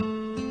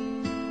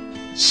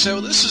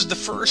So this is the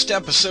first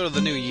episode of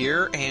the new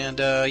year, and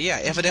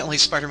evidently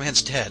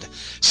Spider-Man's dead.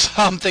 So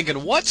I'm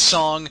thinking, what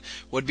song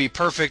would be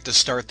perfect to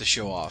start the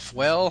show off?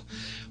 Well,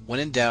 when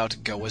in doubt,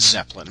 go with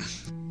Zeppelin.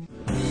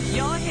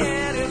 Your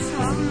head is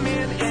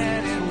humming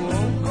and it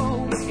won't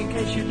go, in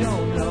case you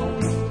don't know.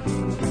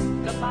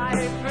 The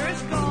body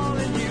first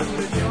calling you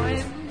to join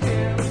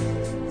him.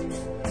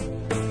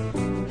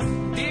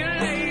 Dear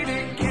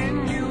lady,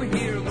 can you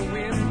hear the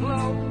wind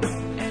blow?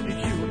 And did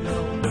you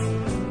know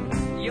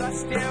your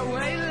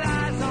stairway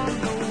lies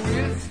on the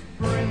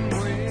whispering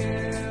wind?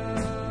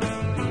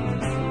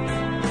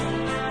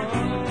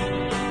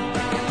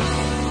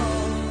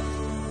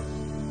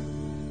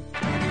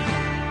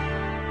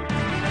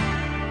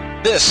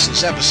 This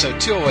is episode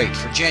 208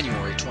 for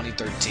January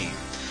 2013.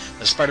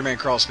 The Spider-Man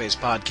Crawlspace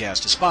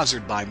podcast is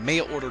sponsored by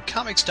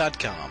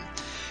MailOrderComics.com.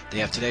 They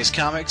have today's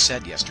comics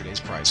at yesterday's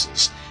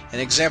prices. An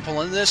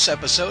example in this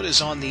episode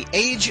is on the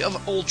Age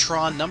of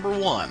Ultron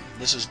 #1.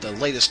 This is the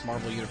latest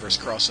Marvel Universe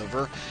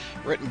crossover,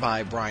 written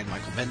by Brian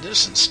Michael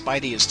Bendis, and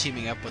Spidey is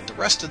teaming up with the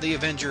rest of the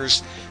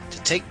Avengers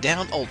to take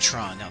down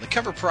Ultron. Now, the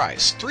cover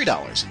price,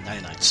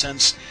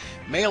 $3.99.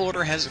 Mail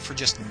order has it for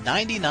just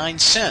 99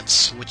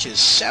 cents, which is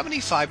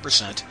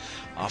 75%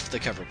 off the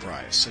cover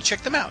price. So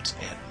check them out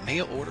at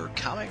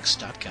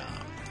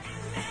mailordercomics.com.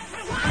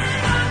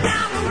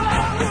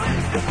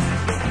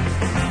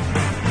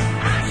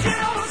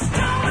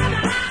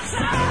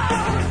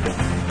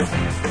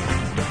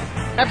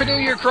 Happy New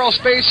Year, Crawl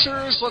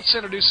Spacers! Let's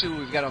introduce who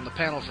we've got on the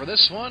panel for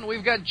this one.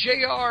 We've got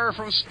JR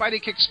from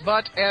Spidey Kicks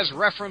Butt, as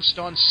referenced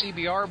on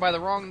CBR by the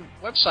wrong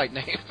website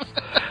name.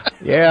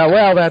 Yeah,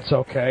 well, that's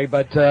okay,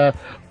 but,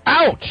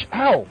 ouch!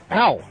 Ow!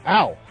 Ow!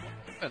 Ow!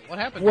 What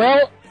happened?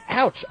 Well,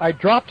 ouch! I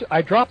dropped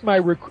my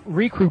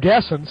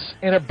recrudescence,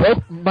 and it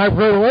broke my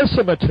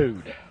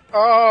verisimilitude.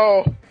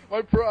 Oh,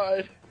 my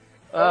pride.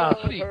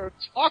 What are you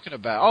talking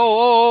about?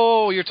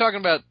 Oh, you're talking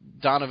about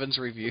Donovan's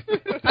review.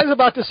 I was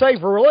about to say,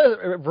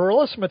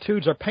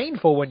 verisimilitudes are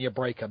painful when you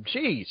break them.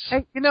 Jeez.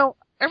 Hey,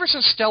 ever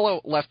since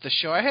Stella left the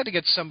show, I had to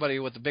get somebody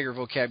with a bigger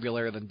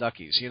vocabulary than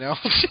Ducky's, Oh,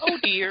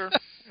 dear.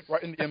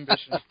 Right in the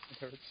ambition.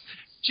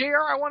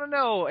 JR, I want to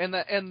know, in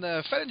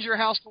the Fettinger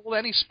household,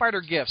 any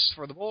spider gifts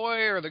for the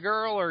boy or the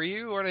girl or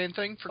you or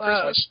anything for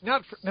Christmas?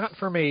 Not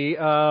for me.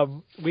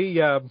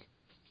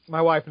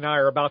 My wife and I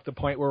are about the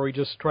point where we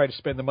just try to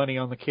spend the money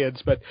on the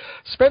kids. But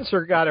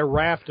Spencer got a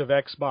raft of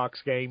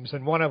Xbox games,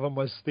 and one of them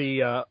was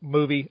the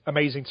movie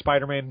Amazing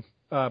Spider-Man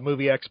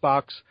movie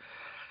Xbox.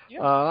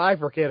 Yeah. I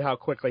forget how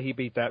quickly he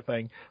beat that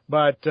thing,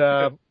 but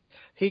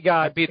he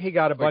got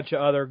a bunch of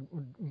other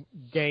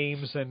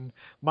games and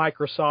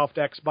Microsoft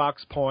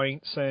Xbox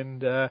points,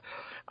 and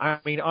I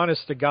mean,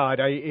 honest to God,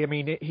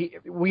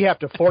 we have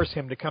to force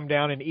him to come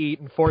down and eat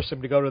and force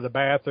him to go to the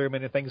bathroom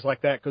and things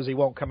like that because he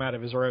won't come out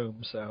of his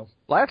room. So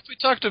last we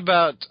talked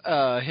about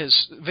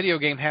his video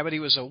game habit, he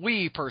was a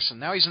Wii person.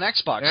 Now he's an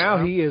Xbox.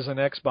 Now he is an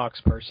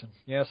Xbox person.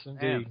 Yes,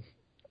 indeed. Man.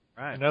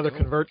 Right. Another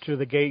convert to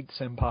the Gates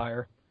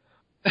Empire.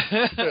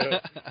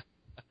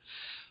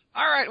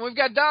 All right, we've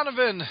got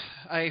Donovan,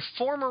 a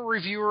former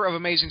reviewer of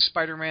Amazing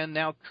Spider-Man,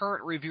 now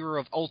current reviewer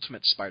of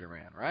Ultimate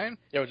Spider-Man, right?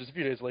 Yeah, which is a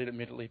few days late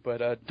admittedly, but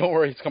don't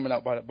worry, it's coming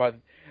out by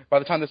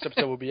the time this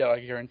episode will be out,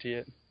 I guarantee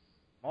it.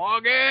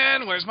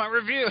 Morgan, where's my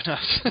review?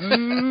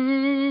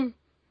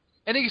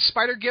 Any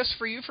spider gifts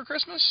for you for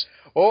Christmas?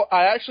 Well,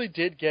 I actually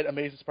did get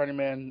Amazing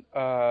Spider-Man,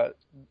 the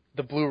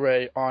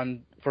Blu-ray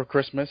for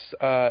Christmas,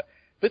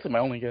 basically my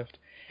only gift.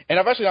 And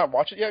I've actually not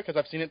watched it yet because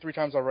I've seen it 3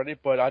 times already,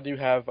 but I do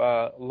have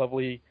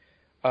lovely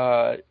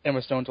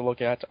Emma Stone to look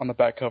at on the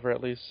back cover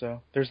at least,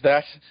 so there's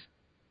that.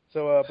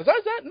 So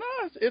besides that,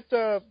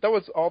 no, that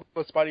was all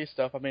the Spidey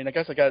stuff. I mean, I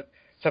guess I got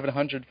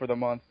 $700 for the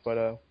month,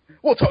 but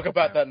we'll talk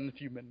about that in a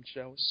few minutes,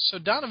 shall we? So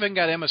Donovan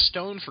got Emma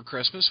Stone for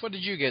Christmas. What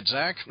did you get,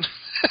 Zach?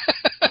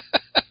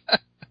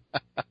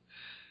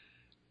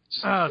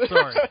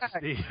 Sorry.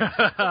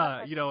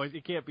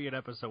 It can't be an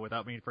episode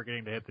without me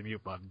forgetting to hit the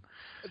mute button.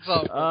 It's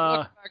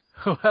all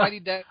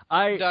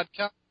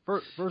SpideyDad.com.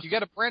 First, you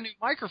got a brand new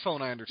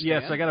microphone, I understand.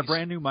 Yes, I got a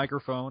brand new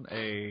microphone,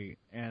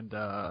 and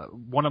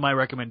one of my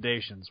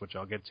recommendations, which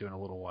I'll get to in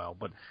a little while,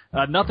 but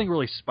nothing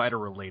really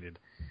spider-related,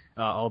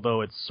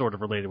 although it's sort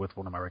of related with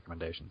one of my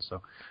recommendations.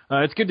 So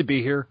it's good to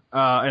be here,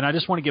 and I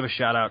just want to give a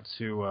shout-out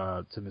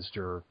to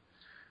Mr.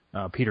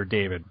 Peter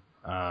David.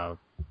 I'm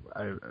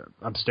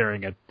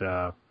staring at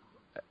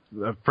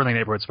Friendly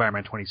Neighborhood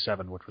Spider-Man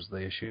 27, which was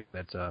the issue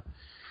that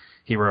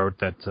he wrote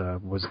that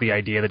was the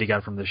idea that he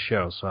got from this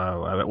show.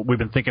 So we've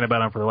been thinking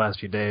about him for the last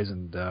few days,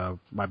 and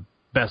my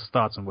best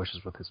thoughts and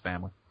wishes with his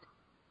family.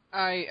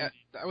 I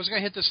was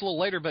going to hit this a little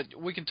later, but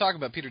we can talk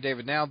about Peter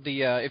David now.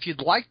 If you'd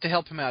like to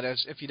help him out,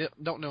 if you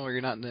don't know or you're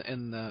not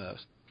in the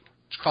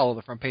follow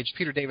the front page,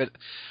 Peter David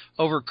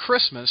over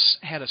Christmas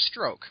had a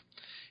stroke,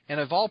 and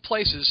of all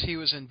places, he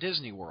was in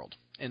Disney World.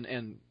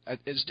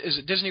 Is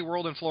it Disney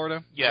World in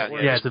Florida? Yeah,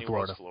 it's in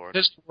Florida.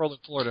 Disney World in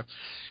Florida.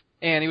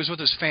 And he was with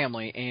his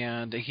family,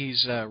 and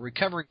he's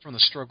recovering from the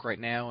stroke right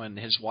now, and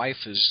his wife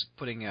is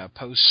putting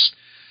posts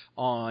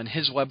on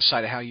his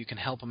website how you can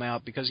help him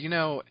out because,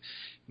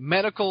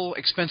 medical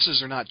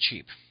expenses are not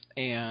cheap.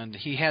 And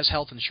he has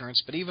health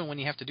insurance, but even when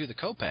you have to do the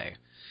copay,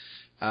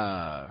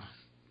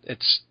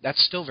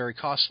 that's still very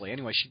costly.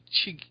 Anyway,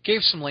 she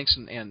gave some links,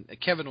 and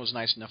Kevin was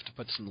nice enough to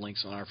put some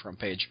links on our front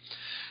page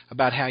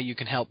about how you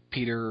can help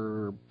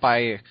Peter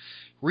by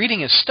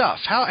reading his stuff.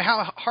 How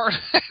hard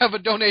of a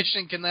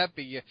donation can that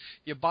be?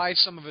 You buy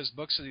some of his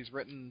books that he's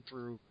written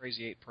through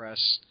Crazy 8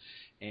 Press,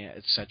 and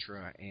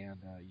etc. And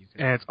you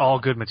can. And it's all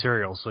good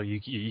material, so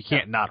you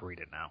can't not read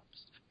it now.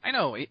 I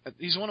know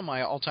he's one of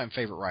my all-time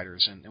favorite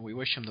writers, and we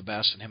wish him the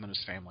best, and him and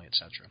his family,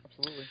 etc.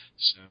 Absolutely.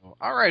 So,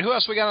 all right, who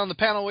else we got on the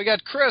panel? We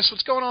got Chris.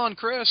 What's going on,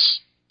 Chris?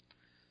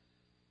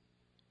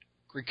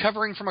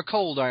 Recovering from a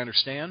cold, I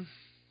understand.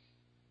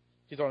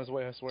 He's on his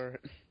way, I swear.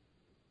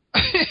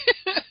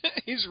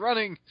 He's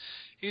running.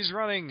 He's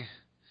running.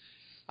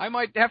 I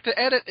might have to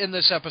edit in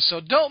this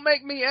episode. Don't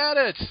make me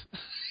edit.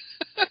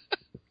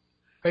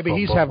 Maybe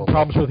he's having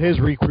problems with his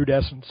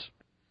recrudescence.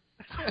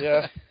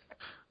 Yeah.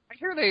 I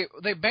hear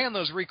they banned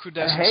those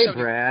recrudescents. Hey,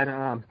 Brad.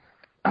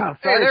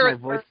 Sorry there my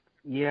voice.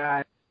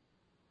 Yeah.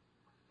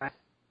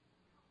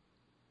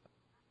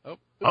 Oh,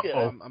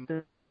 Uh-oh.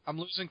 I'm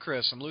losing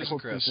Chris. I'm losing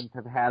Chris.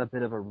 Symptoms have had a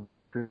bit of a.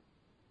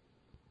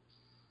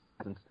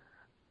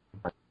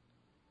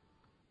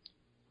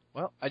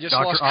 Well, I just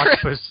lost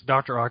Chris.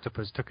 Dr.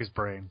 Octopus took his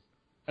brain.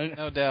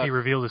 No doubt. He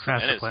revealed his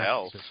master And his plan.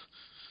 health.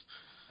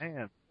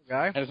 Man,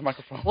 guy. And his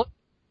microphone. What?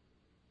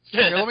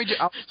 Here, let me.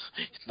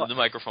 The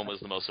microphone was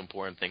the most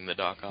important thing to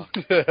Doc Ock.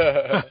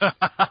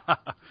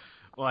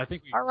 Well, I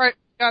think we... All right,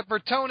 got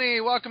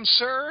Bertoni. Welcome,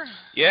 sir.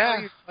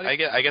 Yeah, How are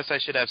you, I guess I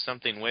should have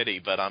something witty,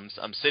 but I'm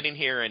sitting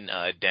here in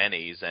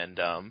Denny's, and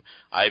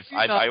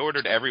I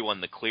ordered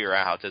everyone to clear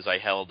out as I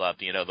held up,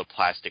 the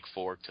plastic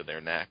fork to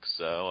their necks.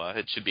 So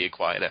it should be a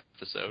quiet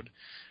episode.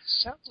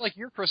 Sounds like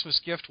your Christmas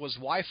gift was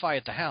Wi-Fi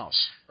at the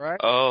house, right?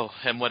 Oh,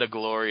 and what a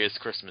glorious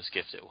Christmas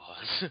gift it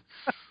was.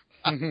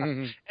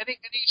 Any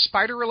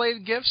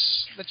spider-related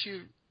gifts that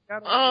you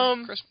got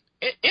on Christmas?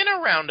 In a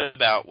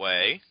roundabout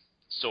way,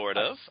 sort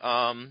of.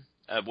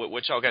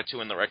 Which I'll get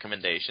to in the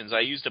recommendations. I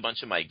used a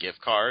bunch of my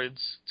gift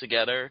cards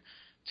together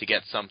to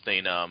get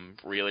something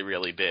really,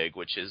 really big,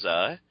 which has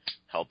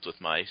helped with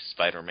my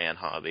Spider-Man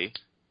hobby.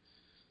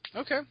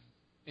 Okay.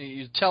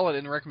 You tell it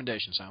in the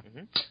recommendations, huh?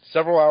 Mm-hmm.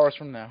 Several hours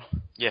from now.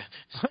 Yeah.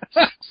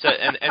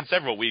 and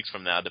several weeks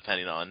from now,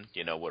 depending on,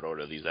 what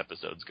order these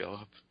episodes go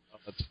up. Oh,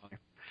 that's funny.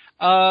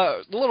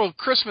 A little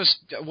Christmas,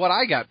 what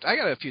I got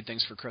a few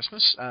things for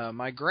Christmas.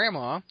 My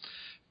grandma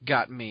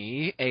got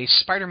me a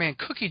Spider-Man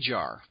cookie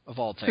jar, of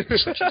all things.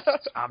 Which is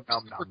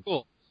super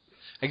cool.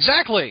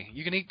 Exactly.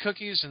 You can eat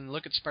cookies and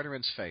look at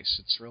Spider-Man's face.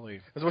 It's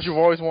really... That's what you've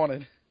always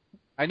wanted.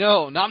 I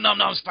know. Nom, nom,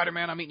 nom,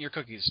 Spider-Man, I'm eating your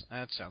cookies.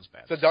 That sounds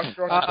bad. The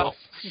Dr. Octopus.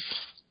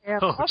 And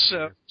Oh,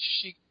 also,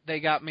 they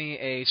got me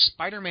a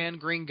Spider-Man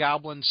Green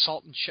Goblin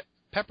salt and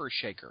pepper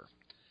shaker.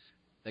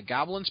 The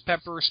Goblin's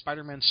pepper,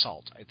 Spider-Man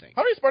salt, I think.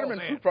 How many Spider-Man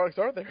food products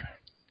are there?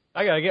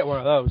 I gotta get one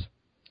of those.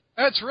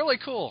 That's really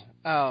cool.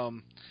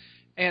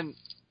 And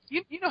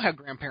you know how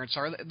grandparents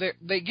are.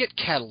 They get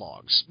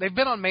catalogs. They've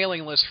been on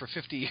mailing lists for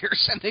 50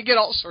 years, and they get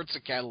all sorts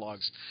of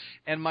catalogs.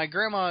 And my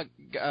grandma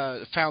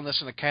found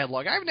this in a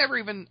catalog. I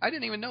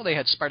didn't even know they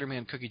had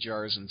Spider-Man cookie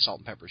jars and salt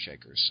and pepper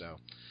shakers. So,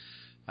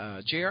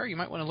 JR, you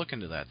might want to look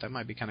into that. That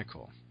might be kind of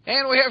cool.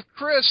 And we have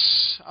Chris,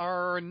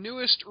 our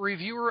newest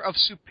reviewer of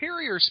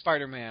Superior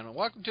Spider-Man.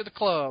 Welcome to the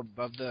club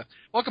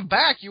Welcome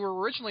back. You were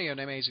originally an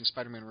Amazing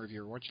Spider-Man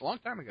reviewer, weren't you? A long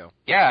time ago.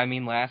 Yeah, I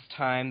mean, last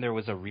time there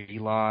was a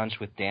relaunch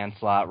with Dan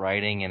Slott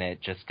writing, and it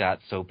just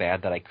got so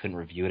bad that I couldn't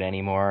review it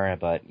anymore.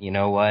 But you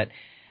know what?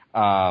 Here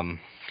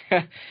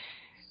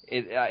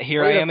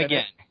I am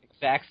again.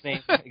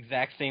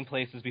 Exact same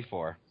place as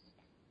before.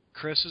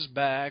 Chris is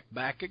back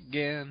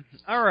again.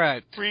 All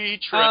right.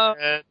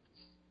 Retread.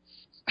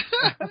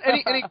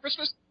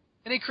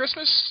 Any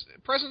Christmas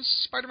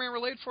presents Spider-Man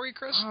related for you,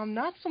 Chris?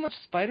 Not so much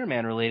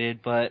Spider-Man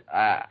related, but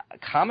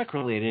comic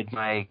related.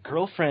 My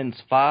girlfriend's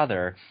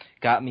father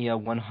got me a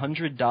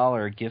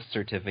 $100 gift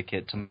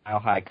certificate to Mile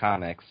High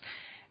Comics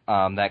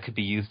that could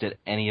be used at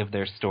any of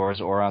their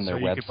stores or on their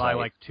website. So you could buy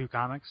like 2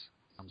 comics?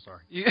 I'm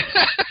sorry.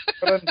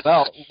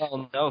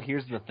 Well, no,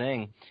 here's the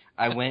thing.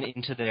 I went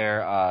into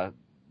their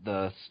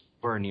the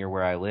store near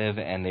where I live,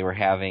 and they were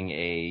having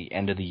a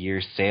end of the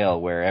year sale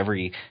where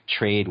every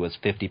trade was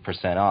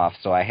 50% off.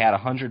 So I had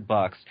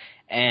 $100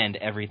 and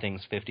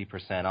everything's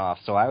 50% off.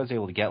 So I was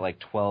able to get like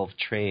 12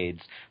 trades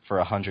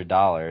for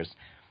 $100.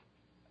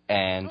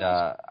 And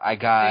I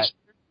got.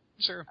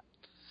 Sure.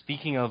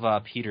 Speaking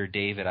of Peter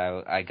David,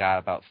 I got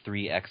about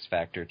 3 X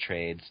Factor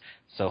trades.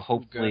 So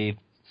hopefully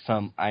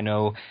I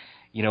know,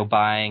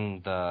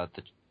 buying the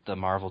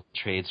Marvel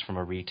trades from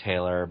a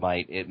retailer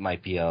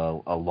might be a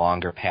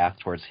longer path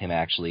towards him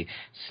actually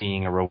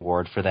seeing a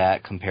reward for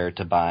that compared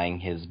to buying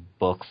his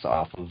books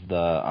off of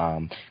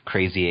the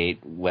Crazy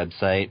 8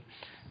 website.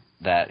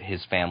 that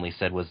his family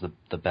said was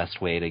the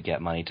best way to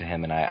get money to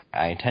him, and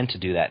I intend to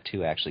do that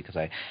too, actually,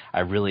 because I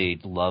really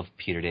love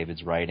Peter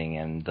David's writing,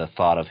 and the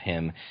thought of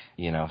him,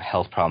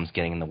 health problems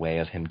getting in the way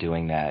of him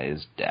doing that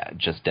is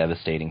just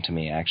devastating to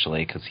me,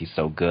 actually, because he's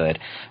so good.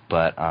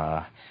 But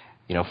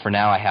for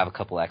now, I have a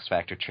couple X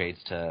Factor trades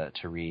to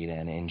read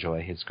and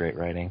enjoy his great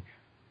writing.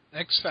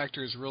 X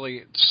Factor is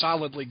really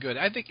solidly good.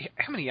 I think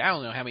I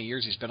don't know how many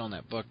years he's been on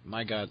that book.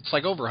 My God, it's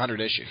like over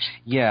 100 issues.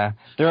 Yeah,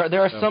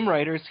 there are some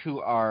writers who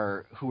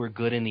are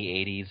good in the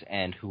 80s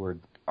and who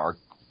are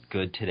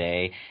good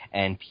today,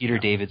 and Peter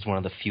David's one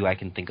of the few I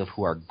can think of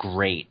who are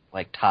great,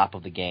 like top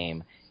of the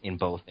game in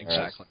both eras.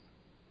 Exactly.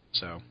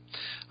 So,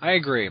 I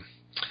agree.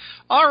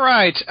 All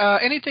right,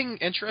 anything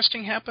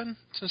interesting happen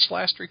since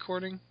last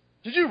recording?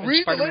 Did you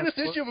read the Spider-Man latest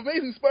issue of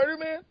Amazing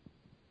Spider-Man?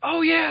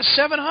 Oh, yeah,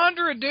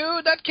 700,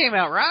 dude. That came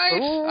out, right?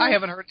 Ooh. I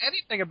haven't heard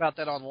anything about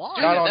that online.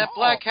 Dude, Not on that all.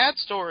 Black Cat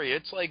story,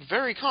 it's like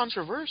very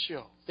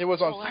controversial. It was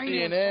on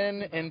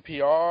CNN,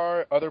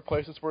 NPR, other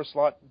places where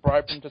Slott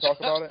bribed him to talk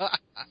about it.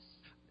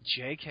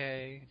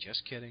 JK,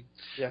 just kidding.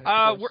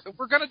 Yeah,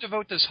 We're going to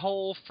devote this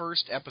whole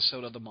first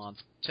episode of the month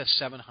to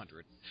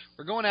 700.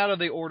 We're going out of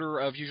the order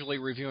of usually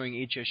reviewing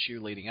each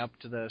issue leading up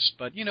to this,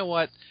 but you know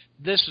what?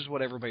 This is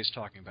what everybody's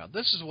talking about.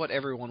 This is what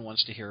everyone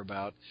wants to hear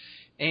about,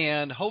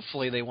 and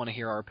hopefully they want to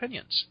hear our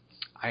opinions.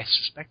 I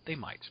suspect they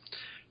might.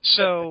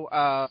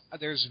 So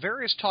there's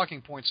various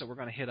talking points that we're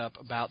going to hit up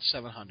about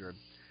 700,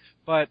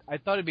 but I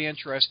thought it'd be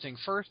interesting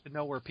first to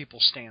know where people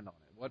stand on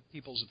it, what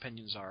people's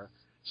opinions are.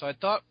 So I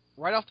thought,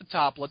 right off the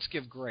top, let's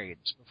give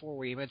grades before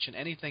we mention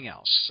anything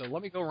else. So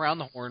let me go around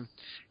the horn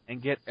and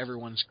get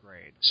everyone's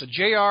grade. So,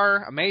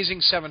 JR,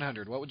 Amazing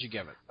 700, what would you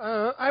give it?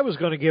 I was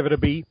going to give it a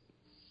B.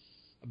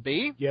 A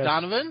B? Yes.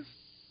 Donovan?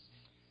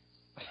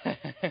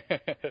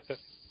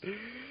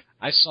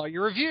 I saw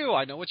your review.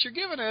 I know what you're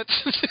giving it.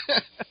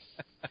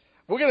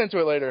 We'll get into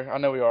it later. I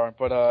know we are,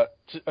 but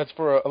as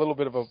for a little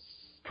bit of a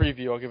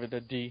preview, I'll give it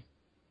a D.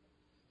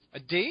 A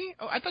D?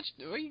 Oh, I thought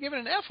you gave it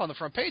an F on the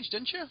front page,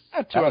 didn't you?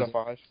 2 out of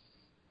 5.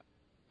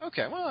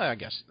 Okay, well, I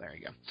guess there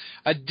you go.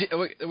 A D,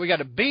 we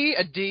got a B,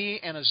 a D,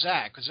 and a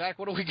Zach. Zach,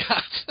 what do we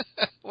got?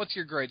 What's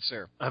your grade,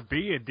 sir? A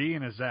B, a D,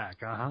 and a Zach.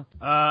 Yeah.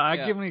 I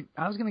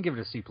was going to give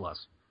it a C+.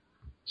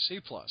 C+.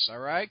 All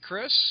right.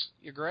 Chris,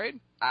 your grade?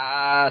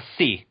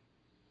 C.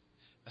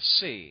 A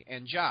C.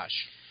 And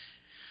Josh?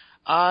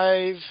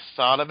 I've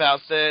thought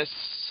about this.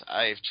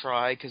 I've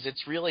tried, because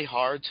it's really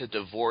hard to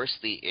divorce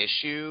the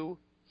issue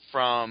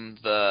from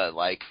the,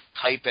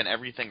 hype and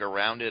everything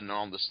around it and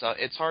all the stuff.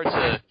 It's hard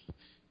to...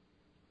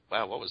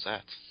 Wow, what was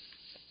that?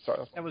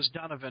 Sorry. That was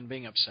Donovan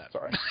being upset.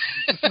 Sorry.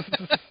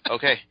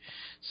 Okay.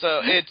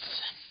 So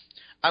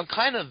I'm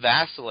kind of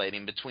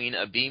vacillating between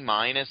a B-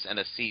 and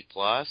a C+.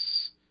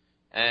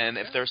 And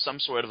if there's some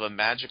sort of a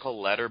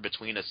magical letter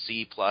between a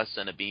C+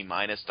 and a B-,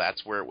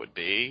 that's where it would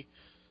be.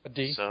 A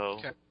D. So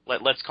Okay.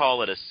 let's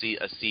call it a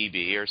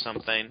CB or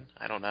something.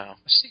 I don't know.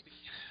 A C.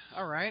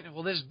 All right.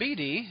 Well, this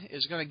BD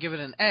is going to give it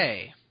an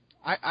A.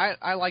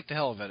 I like the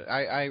hell of it.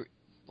 I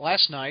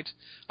last night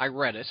I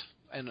read it,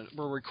 and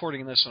we're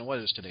recording this on, what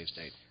is today's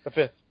date? The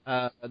 5th.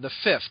 The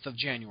 5th of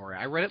January.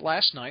 I read it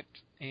last night,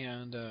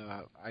 and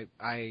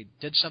I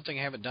did something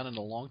I haven't done in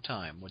a long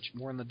time, which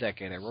more than a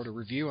decade. I wrote a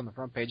review on the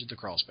front page of the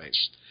Crawl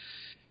Space,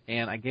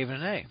 and I gave it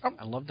an A.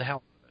 I love the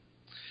hell of it.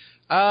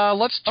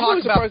 Let's I'm talk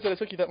really about... surprised that it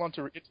took you that long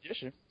to read the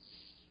issue.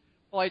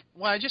 Well,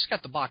 I just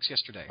got the box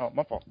yesterday. Oh,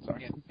 my fault.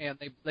 Sorry. And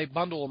they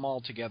bundle them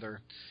all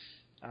together,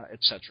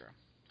 etc.,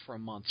 for a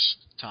month's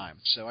time.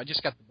 So I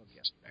just got the book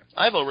yesterday.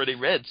 I've already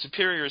read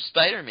Superior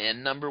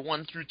Spider-Man number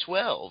 1 through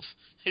 12.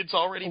 It's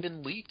already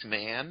been leaked,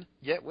 man.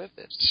 Get with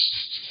it.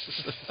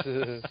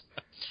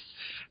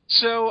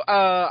 So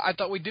I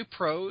thought we'd do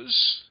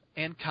pros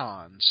and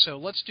cons. So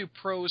let's do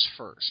pros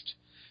first.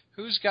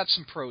 Who's got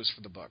some pros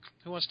for the book?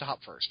 Who wants to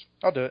hop first?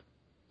 I'll do it.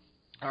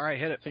 All right,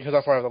 hit it. Because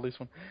I probably have the least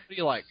one. What do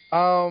you like?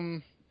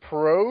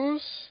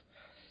 Pros?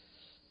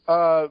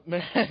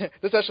 Man,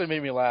 this actually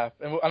made me laugh.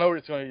 And I know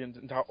it's going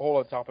to be a whole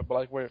other topic,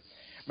 but where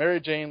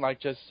Mary Jane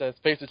just says,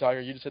 "Face the tiger,"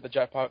 you just hit the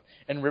jackpot,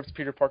 and rips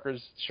Peter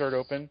Parker's shirt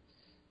open.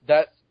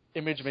 That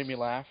image made me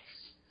laugh.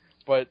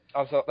 But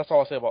that's all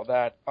I'll say about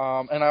that.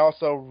 And I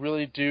also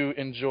really do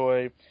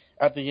enjoy,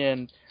 at the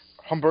end,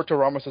 Humberto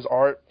Ramos'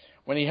 art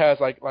when he has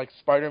like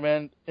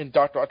Spider-Man in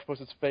Dr.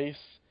 Octopus's face,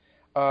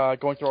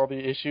 going through all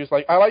the issues.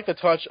 I like the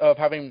touch of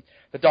having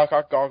the Doc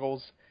Ock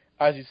goggles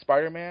as he's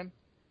Spider-Man.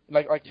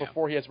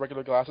 Before he has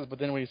regular glasses, but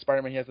then when he's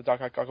Spider-Man, he has the Doc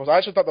Ock goggles. I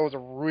actually thought that was a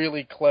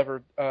really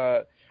clever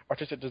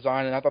artistic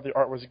design, and I thought the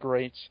art was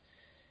great.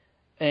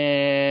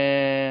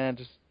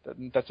 And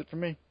that's it for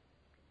me.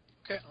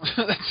 Okay.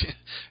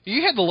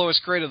 You had the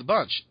lowest grade of the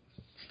bunch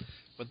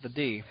with the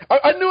D.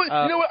 I knew it.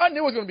 You know what? I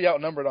knew I was going to be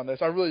outnumbered on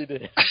this. I really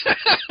did.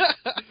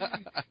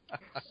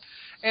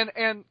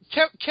 And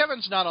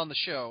Kevin's not on the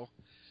show,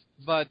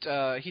 but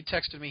he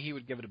texted me he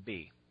would give it a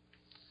B.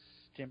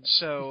 Damn it.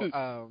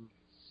 So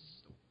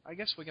I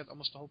guess we got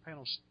almost the whole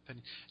panel's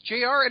opinion.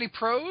 JR, any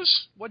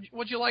pros?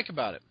 What'd you like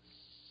about it?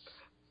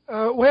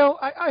 Well,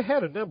 I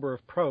had a number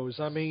of pros.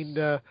 I mean,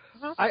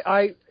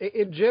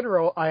 in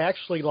general, I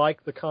actually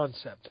like the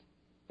concept.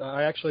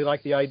 I actually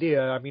like the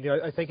idea. I mean,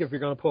 I think if you're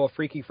going to pull a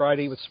Freaky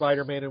Friday with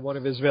Spider-Man and one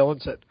of his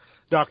villains, that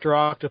Dr.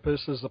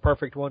 Octopus is the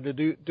perfect one to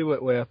do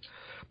it with.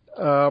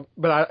 But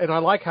I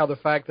like how the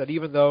fact that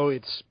even though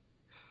it's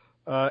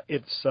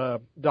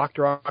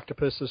Dr.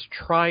 Octopus is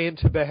trying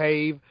to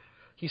behave,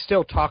 he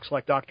still talks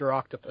like Dr.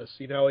 Octopus.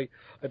 You know, he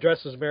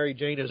addresses Mary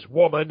Jane as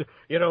woman.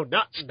 You know,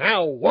 not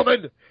now,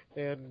 woman.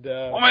 And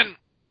Woman.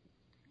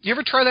 You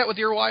ever try that with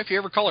your wife? You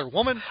ever call her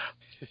woman?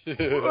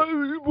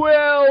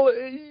 Well,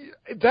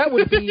 that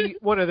would be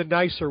one of the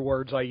nicer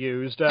words I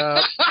used.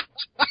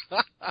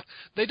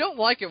 They don't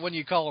like it when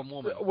you call them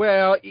woman.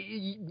 Well,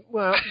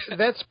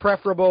 that's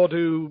preferable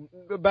to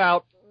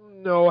about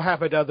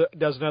half a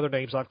dozen other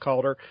names I've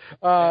called her.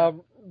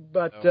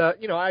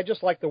 But you know, I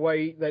just like the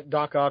way that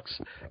Doc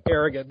Ock's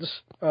arrogance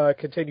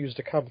continues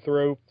to come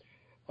through.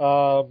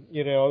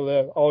 You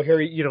know, here,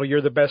 you know,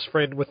 you're the best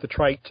friend with the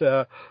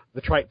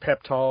trite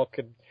pep talk,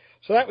 and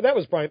so that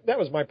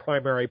was my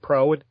primary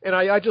pro, and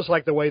I just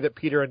like the way that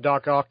Peter and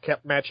Doc Ock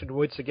kept matching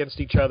wits against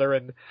each other,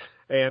 and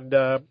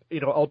you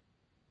know,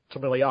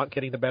 ultimately Ock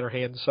getting the better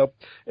hand. So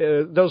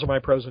those are my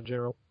pros in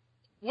general.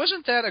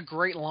 Wasn't that a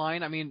great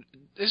line? I mean,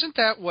 isn't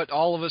that what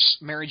all of us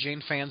Mary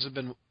Jane fans have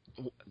been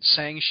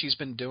saying she's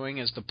been doing,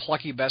 as the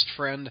plucky best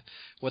friend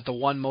with the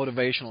one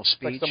motivational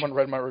speech? Like someone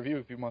read my review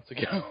a few months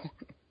ago.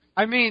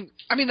 I mean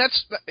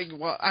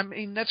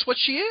that's what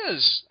she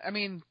is. I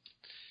mean,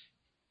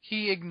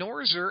 he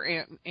ignores her,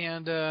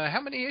 and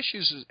how many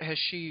issues has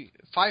she?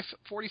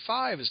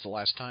 545 is the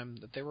last time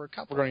that they were a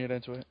couple. We're going to get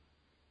into it.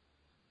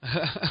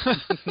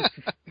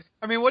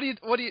 I mean, what do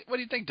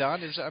you think,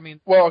 Don?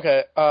 Well,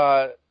 okay.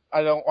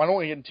 I don't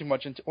want to get too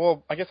much into.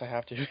 Well, I guess I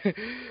have to.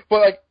 But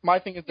like, my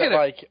thing is that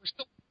like we're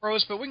still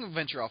pros, but we can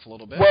venture off a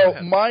little bit. Well,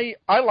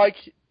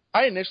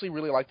 I initially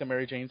really liked the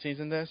Mary Jane scenes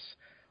in this,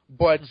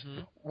 but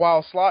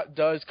while Slott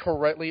does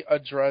correctly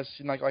address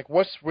like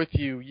what's with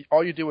you,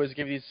 all you do is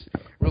give these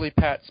really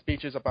pat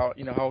speeches about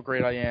how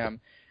great I am,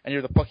 and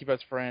you're the plucky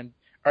best friend.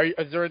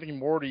 Is there anything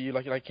more to you?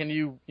 Like can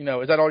you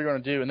is that all you're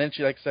gonna do? And then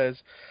she like says,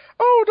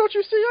 "Oh, don't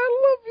you see I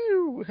love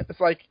you?" It's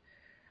like,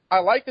 I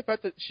like the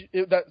fact that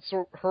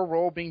her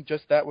role being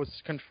just that was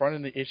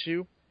confronting the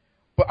issue,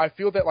 but I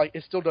feel that like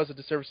it still does a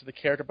disservice to the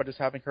character by just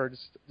having her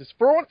just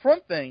for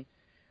one thing,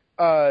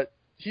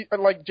 he,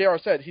 like JR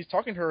said, he's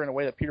talking to her in a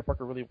way that Peter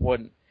Parker really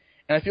wouldn't,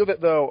 and I feel that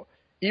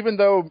even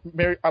though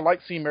I like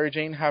seeing Mary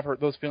Jane have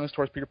those feelings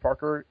towards Peter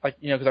Parker, like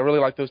because I really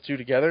like those two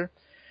together,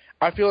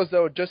 I feel as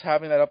though just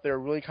having that up there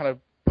really kind of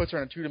puts her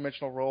in a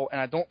two-dimensional role, and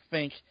I don't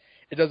think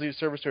it does a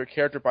service to her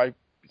character by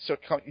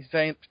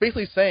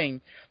basically saying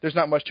there's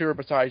not much to her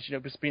besides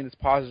just being this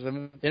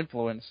positive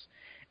influence.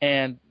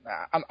 And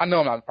I know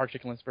I'm not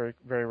articulating this very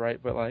very right,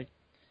 but like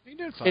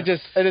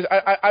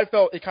I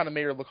felt it kind of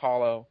made her look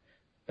hollow,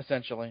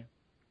 essentially.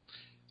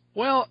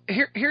 Well,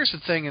 here's the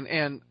thing,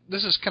 and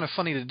this is kind of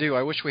funny to do.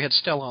 I wish we had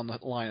Stella on the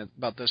line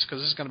about this,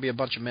 because this is going to be a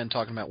bunch of men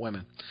talking about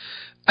women.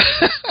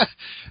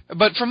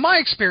 But from my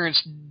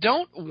experience,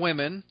 don't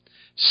women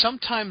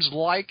sometimes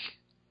like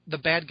the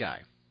bad guy?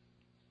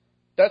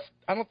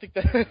 I don't think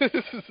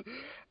that.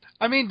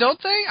 I mean,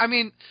 don't they? I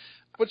mean,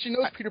 but she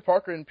knows Peter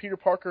Parker, and Peter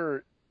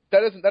Parker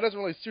that doesn't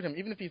really suit him.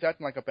 Even if he's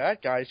acting like a bad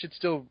guy, it should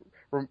still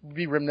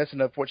be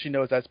reminiscent of what she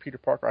knows as Peter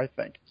Parker, I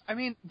think. I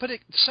mean, but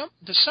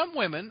to some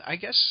women, I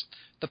guess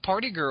the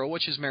party girl,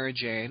 which is Mary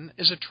Jane,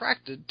 is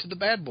attracted to the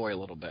bad boy a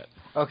little bit.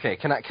 Okay,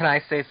 can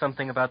I say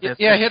something about this?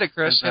 Yeah, hit it,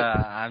 Chris.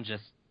 I'm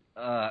just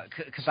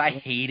because I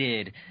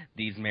hated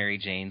these Mary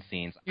Jane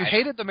scenes. You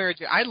hated the Mary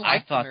Jane.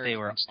 I thought they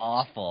were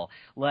awful.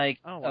 Like,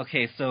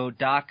 okay, so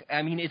Doc.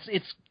 I mean,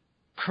 it's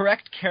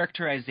correct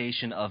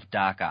characterization of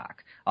Doc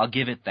Ock. I'll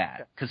give it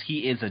that, because he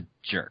is a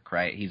jerk,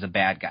 right? He's a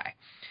bad guy.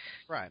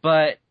 Right.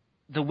 But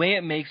the way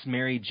it makes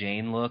Mary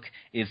Jane look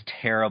is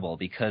terrible,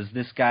 because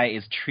this guy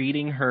is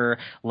treating her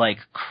like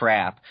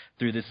crap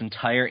through this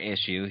entire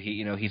issue.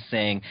 He's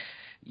saying,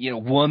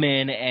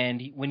 woman,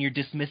 and when you're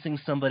dismissing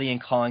somebody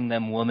and calling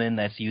them woman,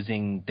 that's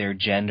using their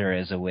gender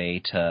as a way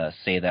to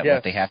say that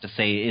what they have to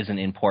say isn't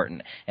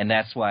important, and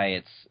that's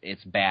why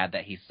it's bad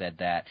that he said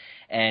that.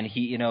 And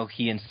he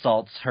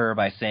insults her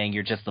by saying,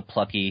 "You're just the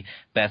plucky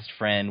best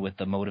friend with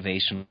the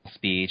motivational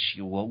speech.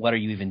 What are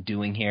you even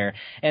doing here?"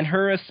 And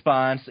her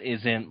response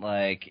isn't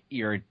like,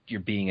 "You're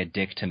being a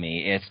dick to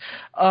me." It's,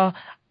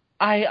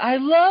 I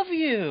love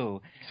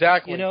you.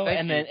 Exactly.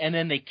 And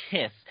then they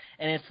kiss.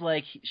 And it's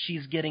like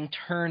she's getting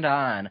turned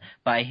on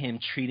by him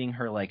treating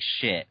her like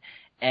shit.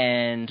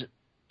 And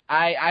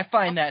I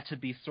find that to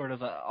be sort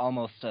of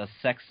almost a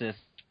sexist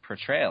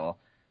portrayal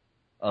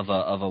of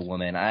a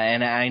woman.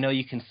 And I know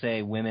you can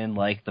say women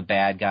like the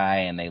bad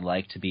guy and they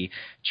like to be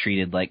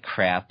treated like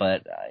crap,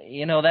 but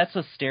that's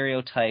a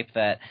stereotype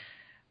that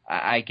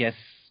I guess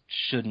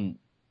shouldn't.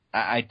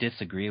 I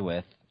disagree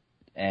with.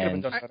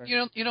 And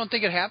you don't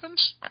think it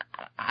happens?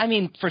 I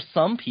mean, for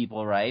some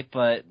people, right?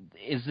 But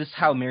is this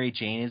how Mary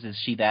Jane is? Is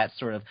she that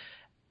sort of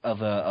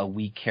of a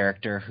weak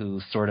character who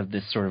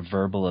this sort of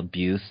verbal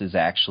abuse is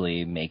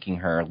actually making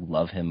her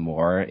love him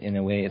more in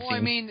a way. It seems.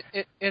 I mean,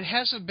 it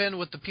hasn't been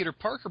with the Peter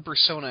Parker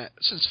persona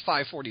since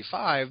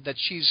 545 that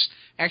she's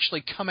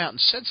actually come out and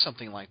said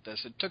something like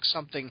this. It took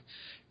something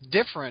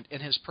different in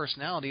his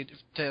personality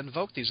to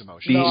invoke these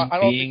emotions.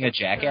 Being a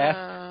jackass?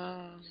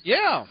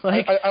 Yeah.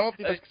 I don't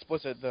think that's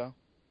explicit, though.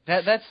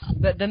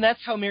 Then that's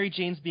how Mary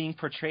Jane's being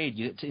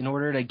portrayed. In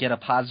order to get a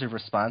positive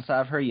response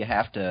out of her, you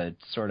have to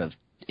sort of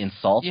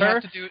insult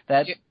her.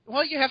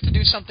 You have to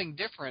do something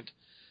different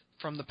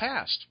from the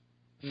past.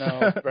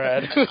 No,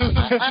 Brad.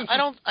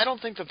 I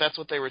don't think that that's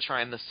what they were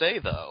trying to say,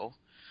 though.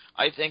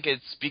 I think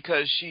it's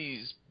because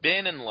she's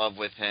been in love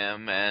with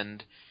him,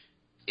 and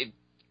it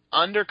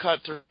undercut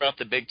throughout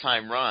the big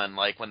time run,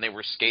 like when they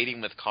were skating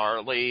with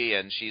Carly,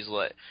 and she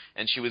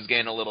was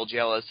getting a little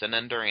jealous, and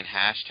then during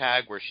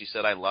hashtag where she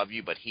said "I love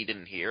you," but he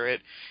didn't hear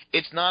it.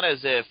 It's not as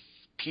if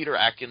Peter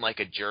acting like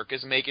a jerk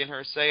is making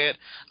her say it.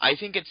 I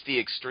think it's the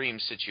extreme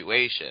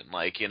situation.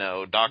 Like,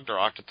 Dr.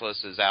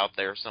 Octopus is out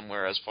there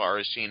somewhere as far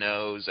as she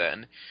knows,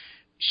 and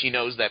she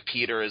knows that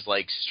Peter is,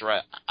 like,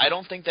 stressed. I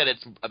don't think that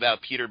it's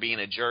about Peter being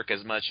a jerk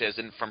as much as,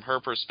 from her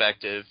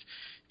perspective,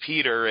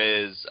 Peter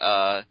is,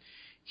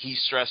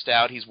 he's stressed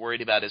out, he's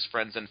worried about his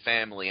friends and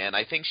family, and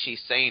I think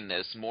she's saying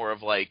this more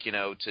of, like,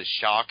 to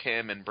shock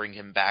him and bring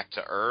him back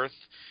to Earth,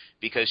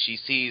 because she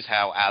sees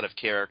how out of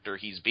character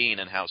he's being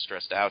and how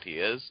stressed out he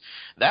is.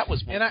 That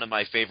was one of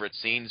my favorite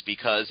scenes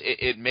because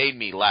it made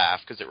me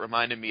laugh because it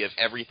reminded me of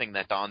everything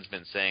that Don's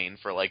been saying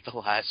for like the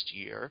last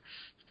year.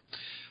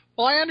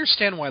 Well, I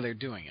understand why they're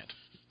doing it.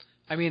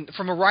 I mean,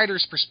 from a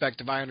writer's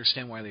perspective, I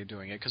understand why they're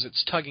doing it because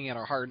it's tugging at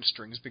our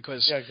heartstrings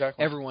because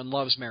everyone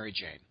loves Mary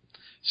Jane.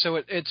 So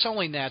it's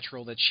only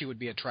natural that she would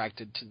be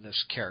attracted to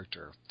this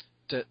character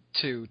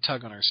to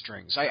tug on our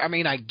strings. I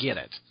mean, I get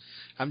it.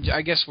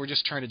 I guess we're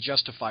just trying to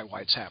justify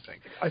why it's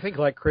happening. I think,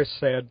 like Chris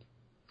said,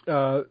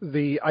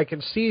 I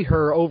can see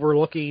her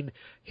overlooking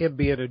him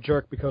being a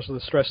jerk because of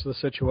the stress of the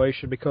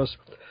situation. Because,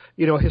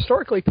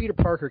 historically, Peter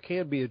Parker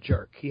can be a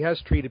jerk. He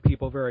has treated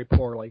people very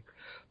poorly.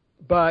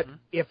 But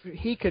if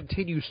he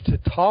continues to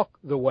talk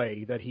the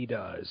way that he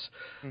does,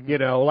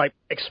 like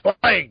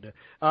explain,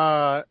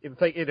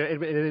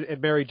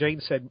 and Mary Jane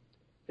said,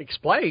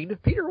 "Explain,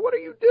 Peter, what are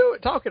you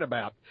talking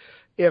about?"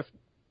 If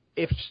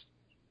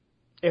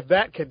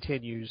that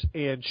continues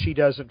and she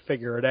doesn't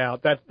figure it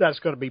out, that's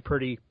going to be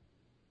pretty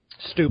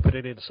stupid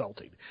and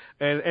insulting,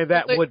 and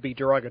that would be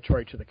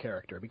derogatory to the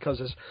character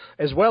because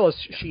as well as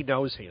she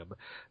knows him,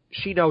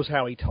 she knows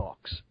how he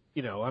talks.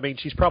 I mean,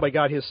 she's probably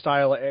got his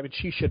style. I mean,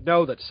 she should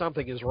know that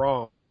something is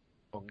wrong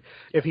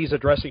if he's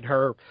addressing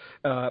her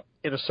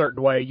in a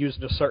certain way,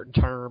 using a certain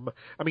term.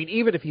 I mean,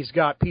 even if he's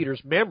got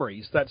Peter's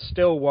memories, that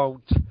still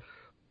won't,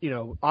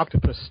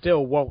 Octopus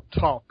still won't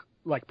talk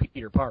like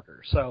Peter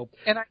Parker.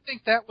 And I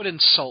think that would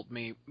insult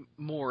me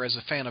more as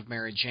a fan of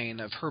Mary Jane,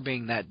 of her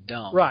being that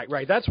dumb.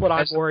 Right. That's what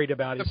I'm worried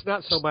about. It's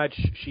not so much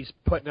she's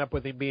putting up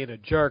with him being a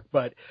jerk,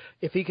 but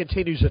if he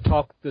continues to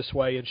talk this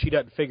way and she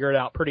doesn't figure it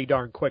out pretty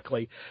darn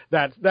quickly,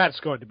 that's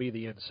going to be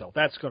the insult.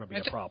 That's going to be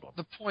the problem.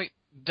 The point,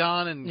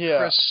 Don and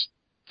Chris,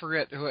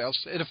 forget who else,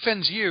 it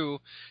offends you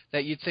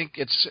that you think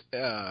it's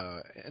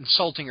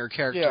insulting her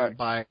character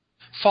by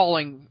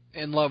falling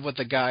in love with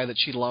the guy that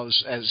she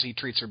loves as he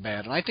treats her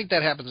bad. And I think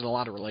that happens in a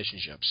lot of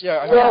relationships. Yeah,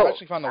 I've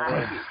actually found the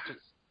word.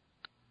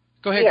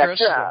 Go ahead,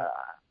 Chris.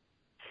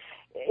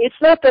 It's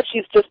not that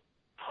she's just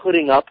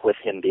putting up with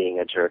him being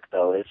a jerk,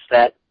 though. It's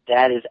that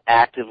is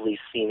actively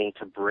seeming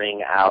to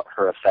bring out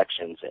her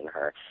affections in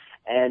her.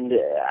 And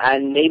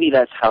maybe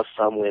that's how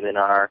some women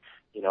are.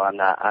 I'm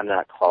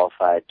not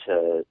qualified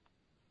to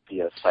be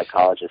a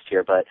psychologist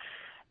here, but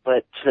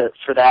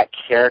for that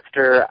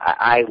character,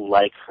 I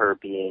like her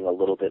being a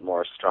little bit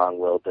more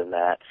strong-willed than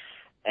that.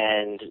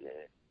 And,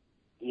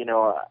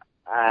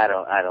 I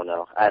don't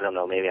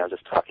know. Maybe I'm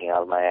just talking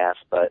out of my ass,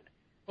 but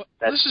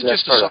this is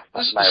just a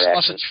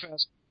sausage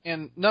fest.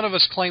 And none of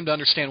us claim to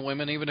understand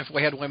women. Even if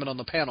we had women on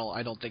the panel,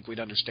 I don't think we'd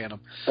understand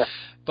them.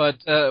 But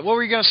what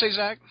were you going to say,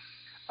 Zach?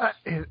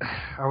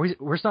 Are we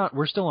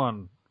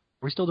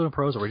still doing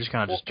pros, or are we just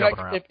kind of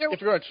jumping around? If you're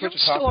going to switch a topic,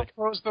 still on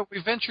pros, but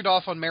we ventured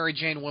off on Mary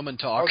Jane woman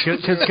talk.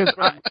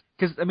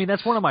 Because I mean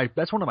that's one of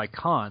my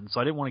cons, so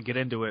I didn't want to get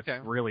into it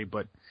really,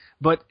 but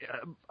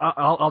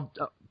I'll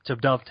to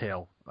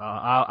dovetail.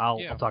 I'll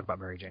talk about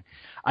Mary Jane.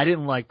 I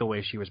didn't like the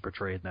way she was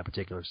portrayed in that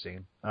particular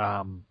scene.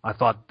 I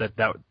thought that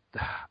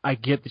I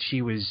get that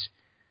she was.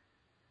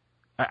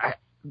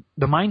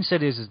 The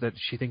mindset is that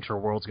she thinks her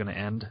world's going to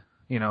end.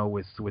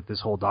 With this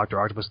whole Dr.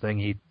 Octopus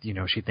thing,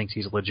 she thinks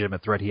he's a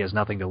legitimate threat. He has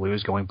nothing to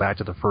lose, going back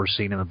to the first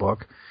scene in the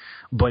book.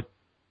 But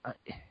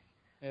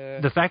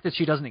the fact that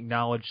she doesn't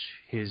acknowledge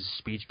his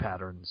speech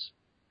patterns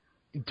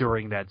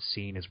during that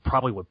scene is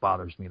probably what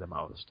bothers me the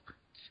most.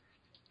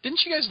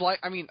 Didn't you guys like?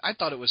 I mean, I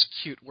thought it was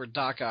cute where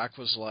Doc Ock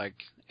was like,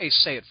 "Hey,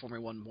 say it for me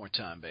one more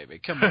time, baby.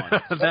 Come on."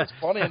 That's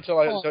funny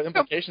until the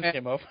implications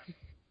came up.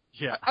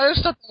 Yeah. I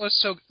just thought that was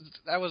so.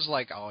 That was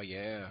like, oh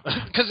yeah.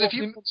 Because if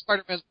you put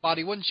Spider-Man's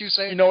body, wouldn't you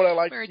say? You know what I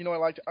like? Mary, You know what I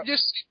liked?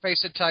 Just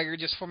face it, Tiger.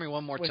 Just for me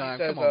one more When time.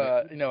 he says, Come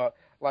on. you know,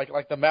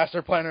 like the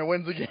master planner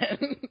wins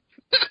again.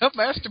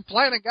 Master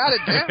Planner got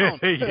it down.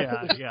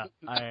 yeah.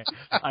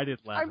 I did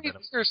laugh I mean, at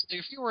him. seriously,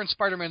 if you were in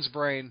Spider-Man's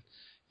brain,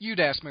 you'd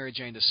ask Mary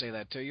Jane to say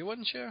that to you,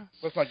 wouldn't you?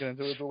 Let's not get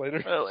into it until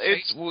later. Well,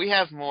 we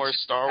have more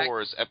Star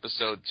Wars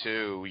Episode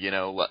 2,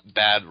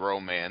 bad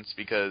romance,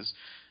 because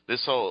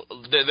this whole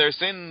they're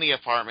sitting in the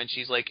apartment.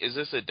 She's like, "Is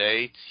this a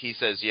date?" He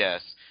says,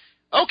 "Yes."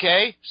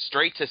 Okay,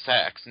 straight to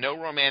sex. No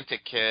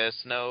romantic kiss.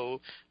 No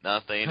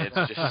nothing. It's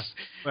just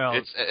Well,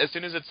 it's as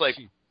soon as it's like,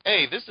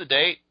 "Hey, this is a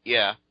date."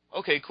 Yeah.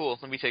 Okay, cool.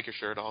 Let me take your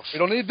shirt off. We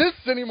don't need this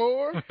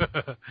anymore.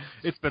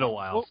 it's been a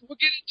while. We'll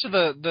get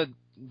into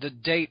the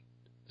date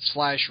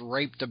 /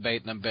 rape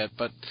debate in a bit,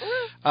 but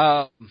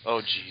Oh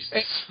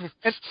Jesus.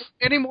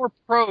 any more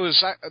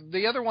pros?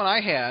 The other one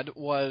I had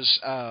was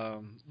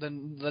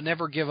the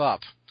Never Give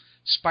Up.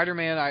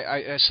 Spider-Man,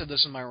 I said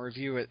this in my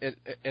review, it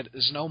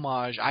is an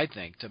homage, I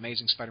think, to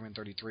Amazing Spider-Man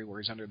 33, where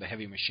he's under the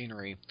heavy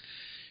machinery,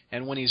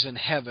 and when he's in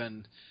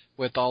heaven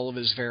with all of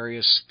his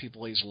various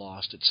people he's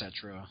lost,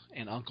 etc.,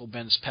 and Uncle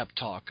Ben's pep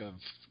talk of,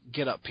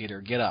 "Get up,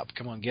 Peter, get up,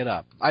 come on, get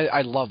up."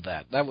 I love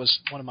that. That was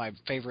one of my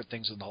favorite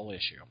things of the whole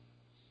issue.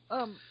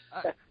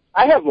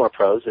 I have more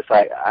pros.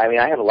 I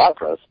have a lot of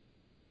pros,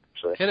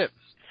 actually. Hit it.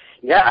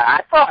 Yeah,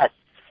 I thought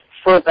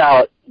for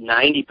about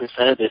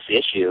 90% of this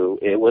issue,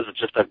 it was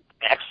just an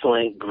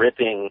excellent,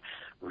 gripping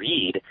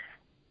read.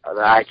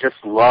 I just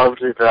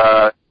loved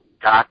the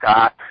Doc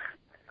Ock,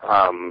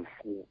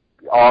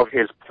 all of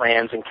his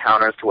plans and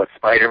counters to what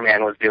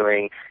Spider-Man was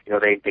doing. You know,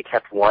 they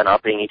kept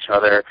one-upping each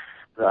other.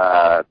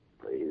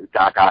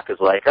 Doc Ock is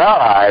like,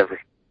 I've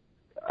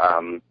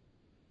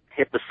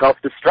hit the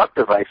self-destruct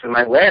device in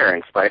my lair,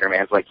 and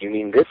Spider-Man's like, you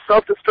mean this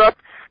self-destruct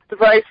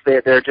device?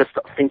 They're just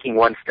thinking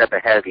one step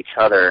ahead of each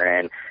other,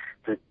 and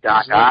the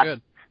Doc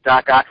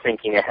Ock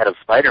thinking ahead of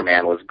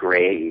Spider-Man was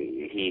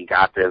great. He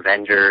got the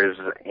Avengers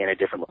in a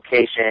different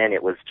location.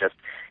 It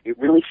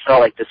really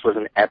felt like this was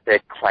an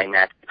epic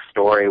climactic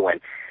story when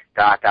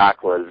Doc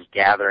Ock was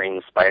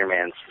gathering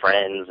Spider-Man's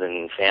friends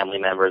and family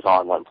members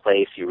all in one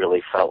place. You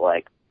really felt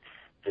like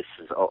this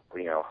is,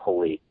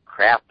 holy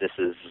crap, this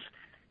is,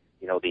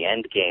 the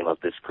end game of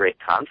this great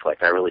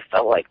conflict. I really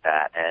felt like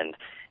that, and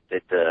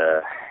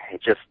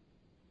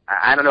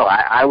I don't know,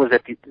 I was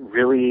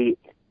really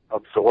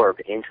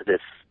absorbed into this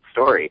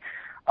story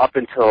up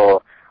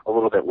until a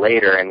little bit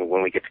later, and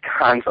when we get to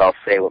cons, I'll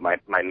say what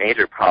my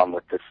major problem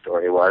with this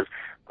story was,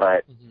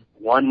 but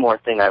one more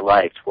thing I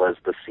liked was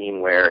the scene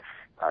where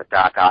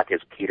Doc Ock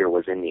as Peter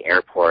was in the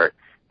airport,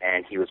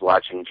 and he was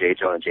watching J.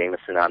 Jonah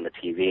Jameson on the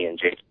TV, and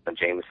J. Jonah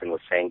Jameson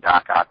was saying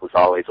Doc Ock was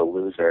always a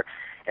loser.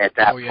 At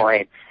that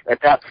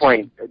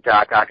point,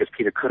 Doc Ock as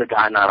Peter could have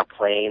gotten on a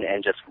plane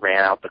and just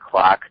ran out the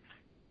clock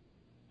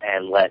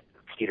and let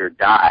Peter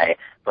die.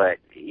 But,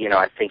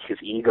 I think his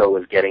ego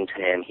was getting to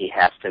him. He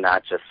has to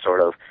not just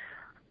sort of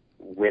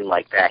win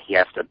like that. He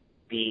has to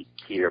beat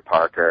Peter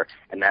Parker,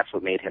 and that's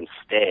what made him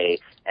stay,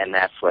 and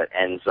that's what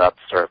ends up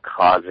sort of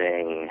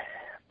causing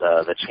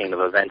the chain of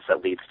events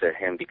that leads to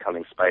him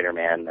becoming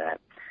Spider-Man.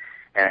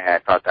 And I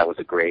thought that was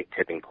a great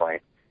tipping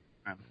point.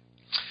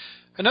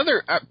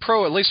 Another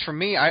pro, at least for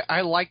me,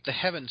 I like the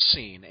heaven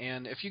scene.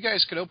 And if you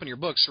guys could open your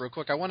books real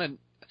quick, I want to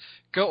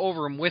go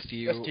over them with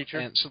you. Yes, teacher.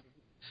 And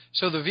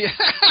so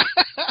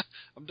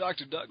I'm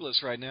Dr.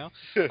 Douglas right now.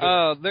 There's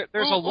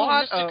a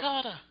lot Mr. of...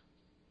 Carter.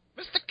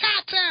 Mr.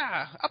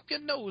 Carter! Up your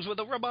nose with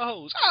a rubber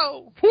hose.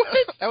 Oh!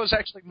 That was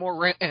actually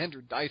more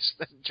Andrew Dice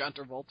than John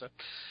Travolta.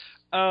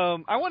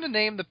 I want to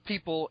name the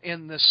people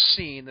in this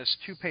scene, this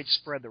 2-page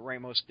spread that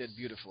Ramos did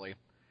beautifully,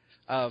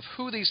 of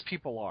who these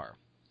people are.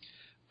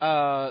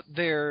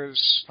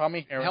 There's...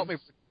 Tommy Harris. Help me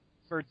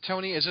for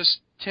Tony. Is this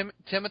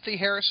Timothy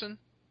Harrison?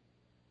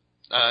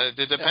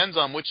 It depends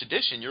on which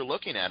edition you're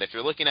looking at. If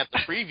you're looking at the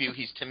preview,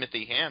 he's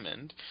Timothy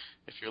Hammond.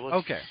 If you're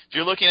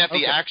looking at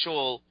the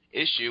actual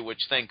issue, which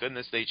thank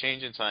goodness they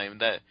changed in time,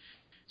 that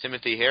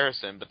Timothy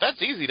Harrison. But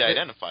that's easy to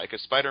identify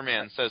because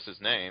Spider-Man says his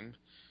name.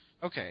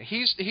 Okay,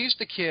 he's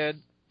the kid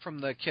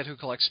from the Kid Who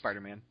Collects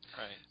Spider-Man,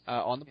 right?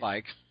 On the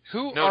bike.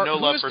 No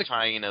love for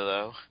Taina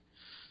though.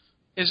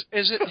 Is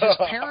it his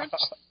parents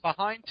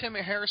behind Tim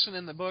Harrison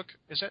in the book?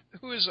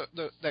 Who is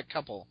that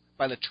couple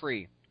by the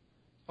tree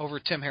over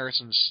Tim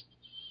Harrison's?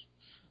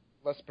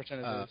 Let's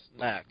pretend it is.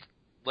 Back.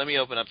 Let me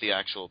open up the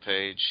actual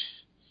page.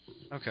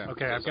 Okay.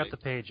 Okay, I've got the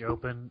page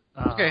open.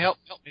 Okay, help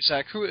me,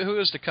 Zach. Who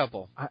is the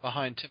couple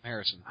behind Tim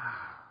Harrison?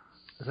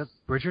 Is that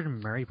Bridget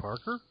and Mary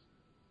Parker?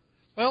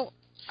 Well,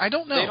 I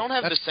don't know. They don't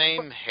have the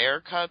same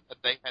haircut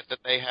that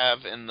they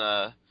have in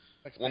the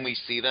when we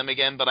see them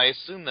again, but I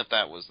assume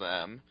that was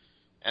them.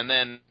 And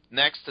then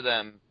next to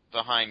them,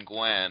 behind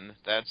Gwen,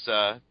 that's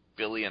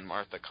Billy and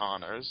Martha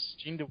Connors.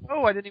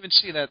 Oh, I didn't even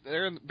see that.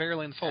 They're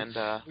barely in the fold.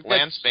 And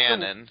Lance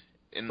Bannon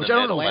in the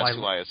middle. That's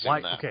who I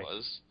assume that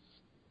was.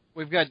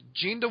 We've got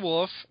Jean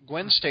DeWolf,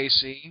 Gwen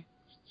Stacy,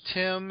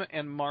 Tim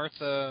and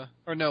Martha.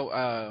 Or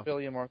no,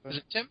 Billy and Martha. Is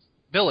it Tim?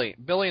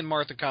 Billy and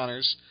Martha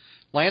Connors,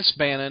 Lance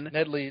Bannon.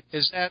 Ned Leeds.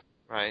 Is that...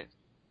 Right.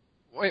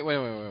 Wait.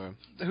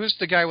 Who's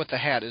the guy with the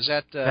hat? Is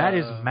that... That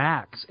is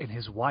Max and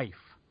his wife.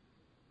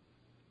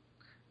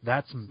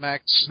 That's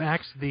Max.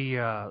 Max,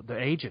 the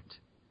agent.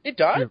 He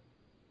died?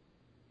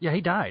 Yeah,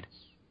 he died.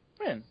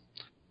 When?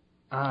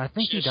 I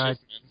think he died.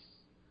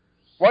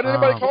 Why didn't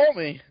anybody call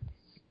me?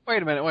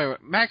 Wait a minute.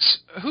 Max...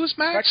 Who's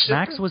Max?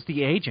 Max was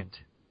the agent.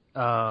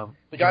 The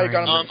guy who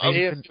got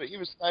him He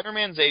was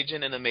Spider-Man's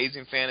agent in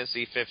Amazing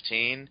Fantasy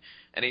 15,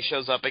 and he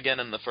shows up again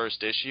in the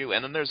first issue,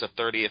 and then there's a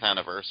 30th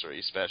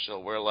anniversary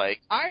special where, like...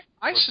 I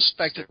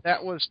suspected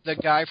that was the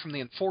guy from the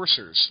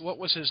Enforcers. What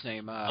was his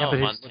name?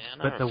 Montana.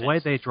 But the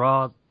way they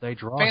draw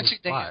Fancy his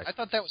Dan. wife. I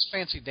thought that was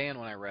Fancy Dan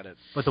when I read it.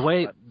 But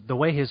the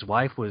way his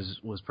wife was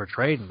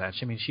portrayed in that,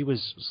 I mean, she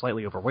was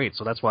slightly overweight,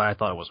 so that's why I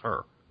thought it was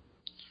her.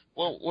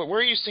 Well, where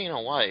are you seeing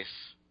a wife?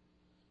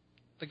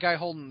 The guy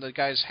holding the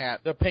guy's hat.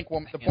 The pink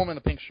woman, the woman in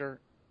the pink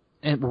shirt.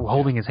 And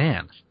holding his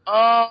hand.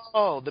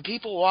 Oh, the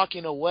people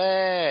walking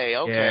away.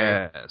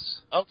 Okay. Yes.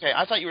 Okay,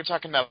 I thought you were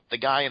talking about the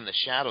guy in the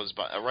shadows,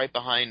 right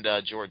behind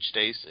George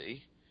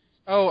Stacy.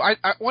 Oh, I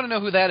want to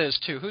know who that is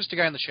too. Who's the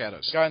guy in the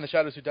shadows? The guy in the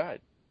shadows who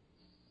died.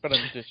 But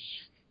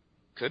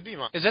Could be.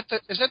 Is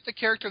that the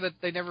character that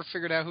they never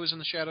figured out who's in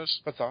the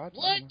shadows? That's odd.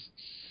 What?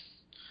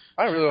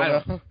 I really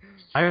don't know.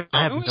 I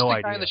have Who's no the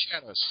idea. guy in the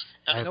shadows?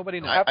 Nobody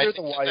knows. I After think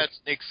the wife. that's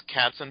Nick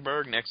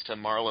Katzenberg next to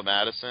Marla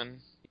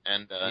Madison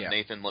and Yeah.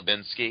 Nathan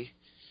Lebinsky.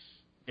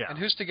 Yeah. And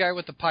who's the guy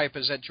with the pipe?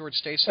 Is that George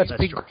Stacy? That's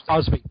Bing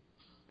Crosby.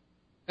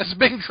 That's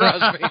Bing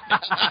Crosby.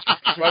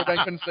 Right,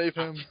 I couldn't save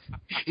him.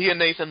 He and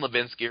Nathan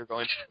Lebinsky are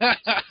going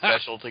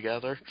special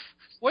together.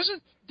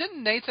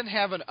 Didn't Nathan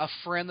have a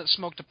friend that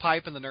smoked a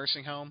pipe in the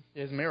nursing home?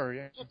 His mirror,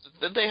 yeah.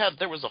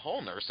 There was a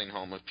whole nursing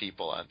home of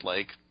people at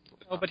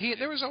Oh, but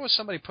there was always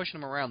somebody pushing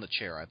him around the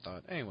chair, I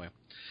thought. Anyway.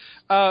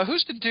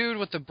 Who's the dude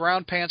with the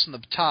brown pants and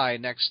the tie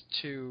next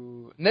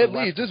to... Ned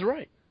Leeds is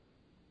right.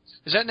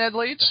 Is that Ned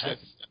Leeds?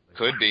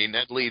 Could be.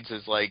 Ned Leeds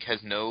has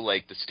no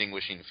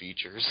distinguishing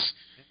features.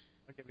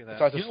 I'll give you that.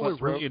 Besides You his know what slit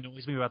throat. really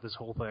annoys me about this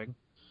whole thing?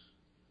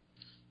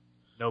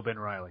 No Ben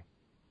Reilly.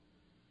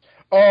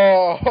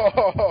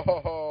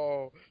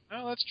 Oh,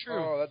 Oh, that's true.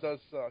 oh, that does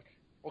suck.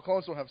 Well,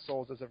 clones don't have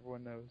souls, as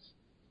everyone knows.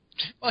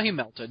 Well, he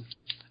melted.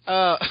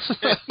 Anyway,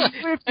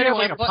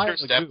 Anyway, Peter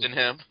stepped in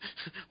him.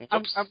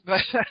 I'm Whoops.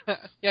 glad.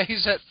 Yeah,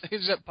 he's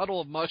that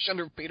puddle of mush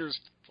under Peter's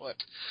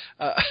foot.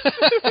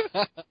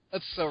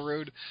 That's so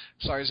rude.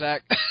 Sorry,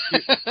 Zach.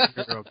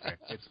 You're okay.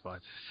 It's fine.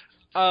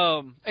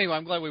 Anyway,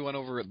 I'm glad we went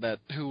over that.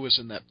 Who was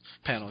in that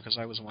panel? Because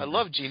I was I wondering.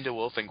 love Gene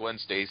DeWolf and Gwen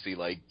Stacy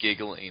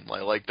giggling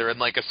like they're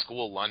in a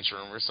school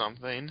lunchroom or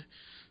something.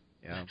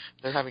 Yeah.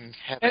 They're having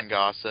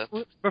gossip.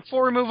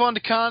 Before we move on to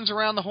cons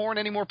around the horn,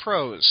 any more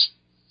pros?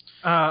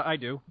 I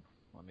do.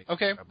 Let me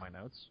Okay. grab my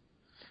notes.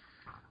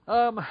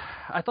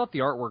 I thought the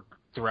artwork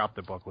throughout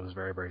the book was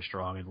very, very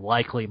strong, and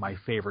likely my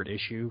favorite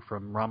issue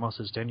from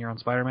Ramos's tenure on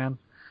Spider-Man.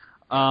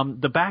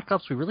 The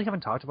backups, we really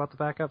haven't talked about the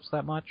backups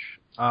that much.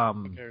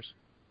 Who cares?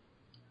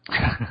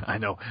 I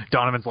know.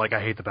 Donovan's like, I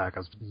hate the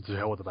backups. To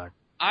hell with the back.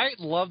 I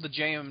love the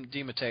J.M.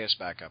 DeMatteis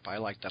backup. I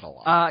like that a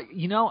lot.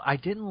 I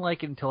didn't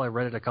like it until I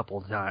read it a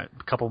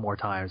couple more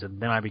times,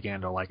 and then I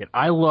began to like it.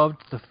 I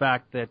loved the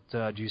fact that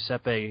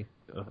Giuseppe,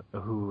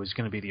 who is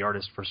going to be the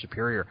artist for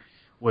Superior,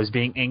 was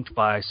being inked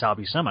by Sal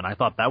Buscema. I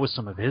thought that was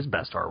some of his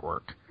best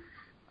artwork.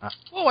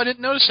 Oh, I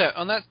didn't notice that.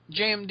 On that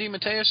J.M.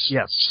 DeMatteis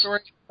Yes.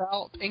 story,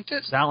 Sal inked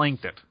it? Sal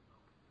inked it.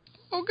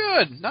 Oh,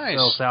 good. Nice.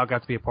 So Sal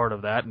got to be a part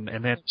of that,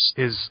 and then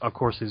his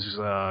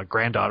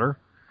granddaughter,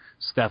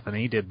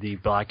 Stephanie, did the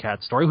Black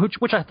Cat story,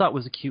 which I thought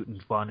was cute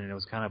and fun, and it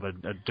was kind of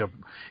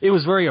it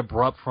was very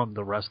abrupt from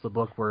the rest of the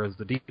book, whereas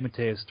the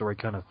DeMatteis story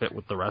kind of fit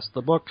with the rest of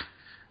the book.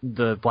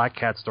 The Black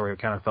Cat story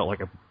kind of felt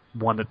like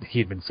one that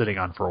he'd been sitting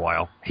on for a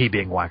while, he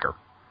being Whacker.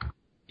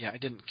 Yeah, I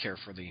didn't care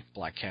for the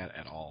Black Cat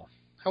at all.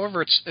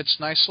 However, it's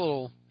nice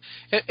little.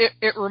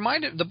 It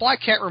reminded the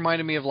Black Cat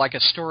reminded me of a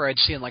story I'd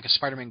see in a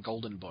Spider-Man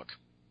Golden book.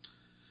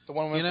 The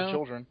one with the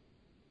children.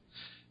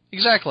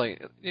 Exactly,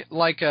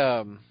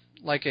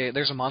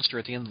 there's a monster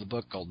at the end of the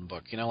book, Golden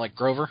Book. Like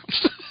Grover.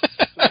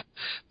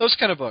 Those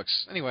kind of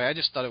books. Anyway, I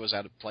just thought it was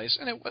out of place,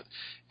 and it was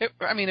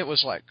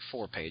 4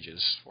 or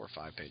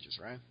 5 pages,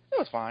 right? It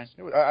was fine.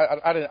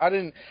 I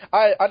didn't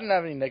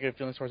have any negative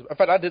feelings towards it. In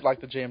fact, I did like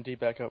the JMD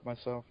backup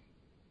myself.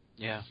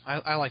 Yeah,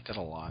 I liked it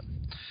a lot.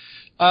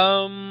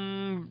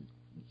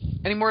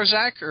 Any more,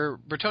 Zach, or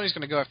Bertoni's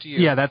going to go after you?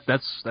 Yeah,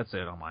 that's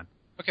it on mine.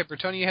 Okay,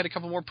 Bertoni, you had a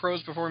couple more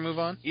pros before we move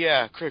on?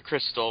 Yeah,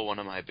 Chris stole one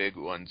of my big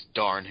ones.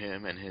 Darn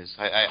him and his.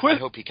 I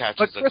hope he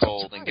catches a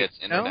cold and gets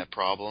internet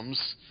problems.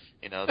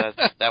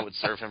 That would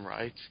serve him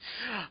right.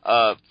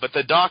 But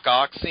the Doc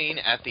Ock scene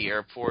at the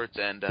airport,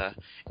 and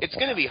it's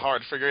going to be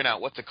hard figuring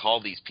out what to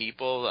call these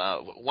people.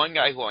 One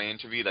guy who I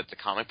interviewed at the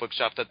comic book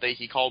shop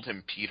he called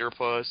him Peter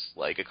Puss,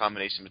 like a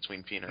combination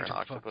between Peter and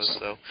Octopus.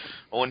 So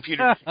when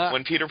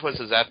Peter Puss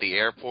is at the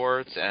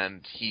airport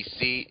and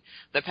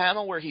the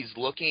panel where he's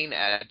looking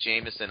at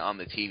Jameson on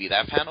the TV,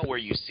 that panel where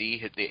you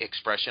see the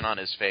expression on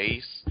his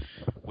face,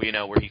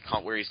 where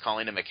he's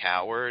calling him a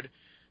coward.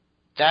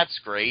 That's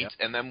great.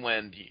 And then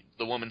when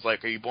the woman's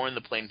like, "Are you boarding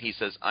the plane?" he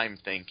says, "I'm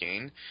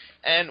thinking."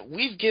 And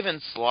we've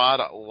given Slott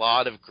a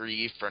lot of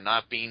grief for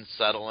not being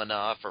subtle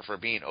enough or for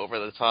being over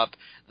the top.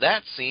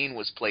 That scene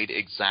was played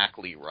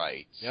exactly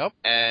right. Yep.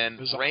 And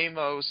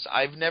Ramos,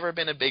 I've never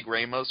been a big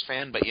Ramos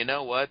fan, but you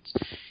know what?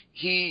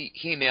 He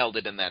nailed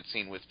it in that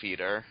scene with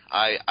Peter.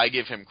 I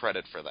give him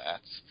credit for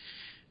that.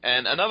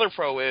 And another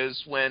pro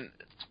is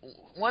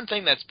one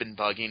thing that's been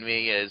bugging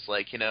me is,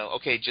 like,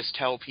 okay, just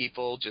tell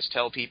people,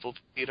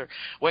 Peter.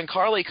 When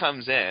Carly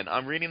comes in,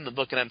 I'm reading the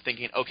book and I'm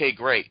thinking, okay,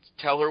 great,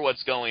 tell her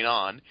what's going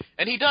on.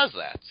 And he does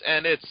that.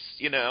 And it's,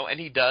 and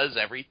he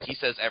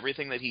says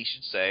everything that he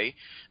should say.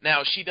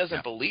 Now, she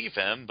doesn't believe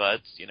him,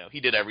 but, he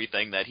did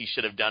everything that he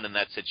should have done in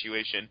that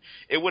situation.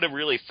 It would have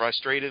really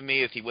frustrated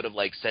me if he would have,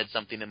 like, said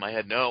something in my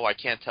head, no, I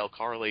can't tell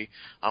Carly,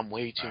 I'm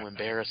way too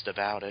embarrassed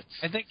about it.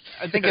 I think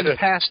in the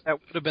past that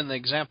would have been the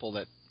example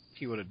that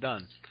he would have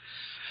done.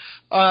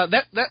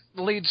 That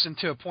leads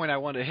into a point I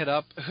want to hit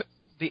up,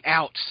 the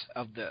out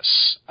of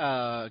this.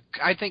 I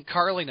think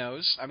Carly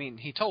knows. I mean,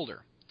 he told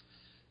her.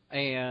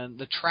 And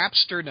the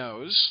Trapster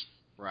knows,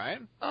 right?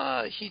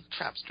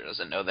 Trapster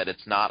doesn't know that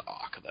it's not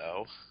Ock,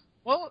 though.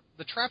 Well,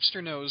 the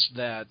Trapster knows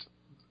that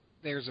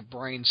there's a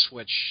brain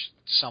switch,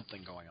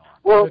 something going on.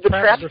 Well, the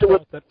Trapster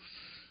was...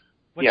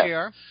 What,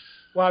 JR?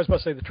 Well, I was about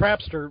to say, the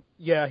Trapster,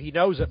 he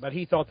knows it, but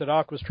he thought that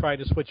Ock was trying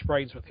to switch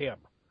brains with him.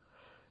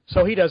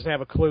 So he doesn't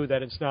have a clue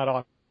that it's not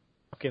Ock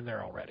in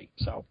there already.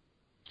 So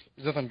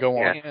there's nothing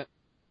going on. Yeah.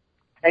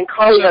 And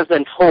Carly has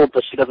been told,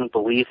 but she doesn't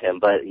believe him.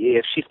 But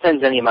if she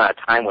spends any amount of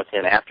time with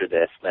him after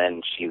this,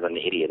 then she's an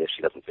idiot if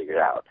she doesn't figure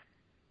it out.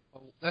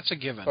 Well, that's a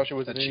given. I thought she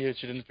was an idiot.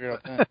 She didn't figure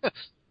it out then.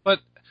 But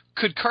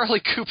could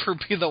Carly Cooper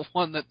be the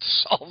one that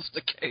solves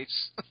the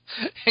case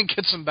and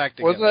gets them back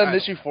together? Wasn't that an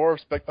issue 4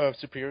 of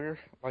Superior?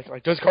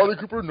 Like, does Carly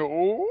Cooper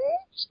know?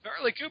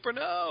 Carly Cooper,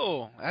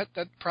 no.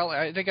 That probably.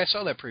 I think I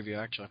saw that preview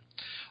actually.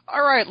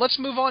 All right, let's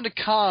move on to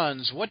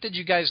cons. What did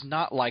you guys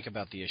not like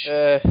about the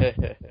issue?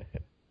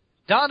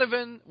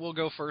 Donovan will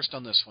go first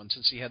on this one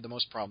since he had the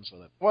most problems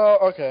with it. Well,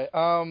 okay.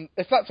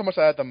 It's not so much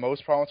I had the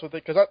most problems with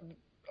it because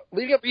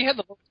leading up, you had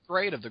the most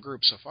grade of the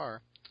group so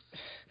far.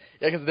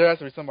 Yeah, because there has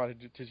to be somebody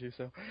to do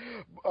so.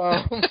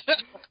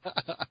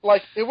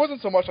 Like, it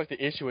wasn't so much like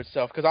the issue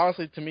itself, because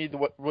honestly, to me,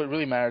 what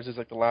really matters is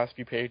like the last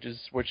few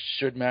pages, which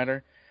should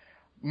matter.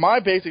 My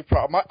basic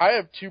problem, I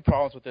have two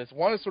problems with this.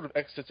 One is sort of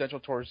existential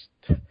towards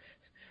the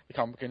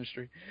comic book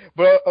industry,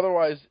 but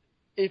otherwise,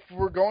 if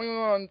we're going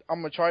on,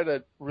 I'm going to try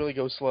to really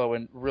go slow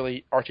and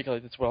really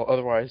articulate this well.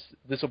 Otherwise,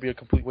 this will be a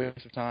complete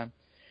waste of time.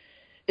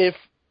 If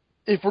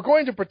we're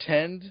going to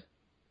pretend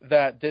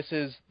that this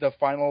is the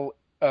final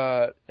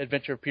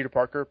adventure of Peter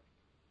Parker,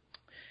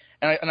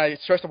 and I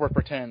stress the word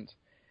pretend.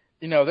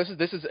 This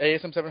is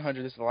ASM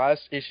 700. This is the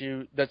last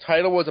issue. The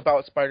title was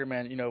about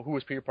Spider-Man. Who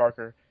was Peter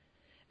Parker.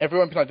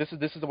 Everyone be like, this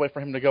is the way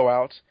for him to go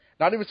out.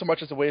 Not even so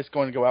much as the way it's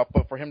going to go out,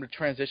 but for him to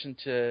transition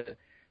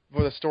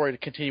for the story to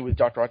continue with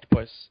Dr.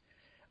 Octopus.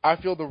 I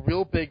feel the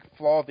real big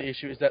flaw of the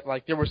issue is that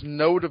there was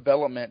no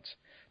development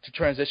to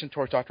transition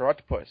towards Dr.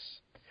 Octopus.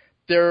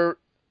 In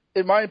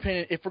my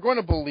opinion, if we're going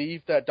to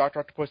believe that Dr.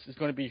 Octopus is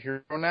going to be a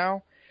hero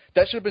now,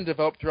 that should have been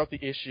developed throughout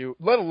the issue,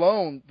 let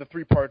alone the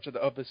 3 parts of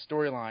the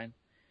storyline.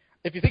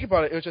 If you think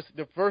about it, it was just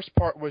the first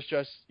part was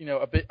just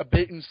a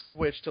bait and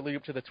switch to lead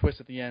up to the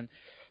twist at the end.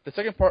 The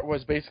second part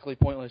was basically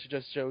pointless. It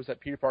just shows that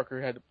Peter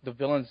Parker had the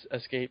villains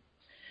escape,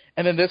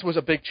 and then this was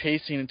a big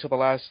chase scene until the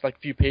last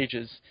few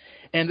pages.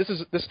 And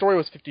this story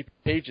was 50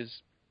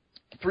 pages.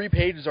 3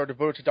 pages are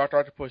devoted to Dr.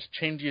 Octopus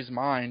changing his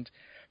mind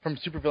from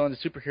supervillain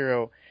to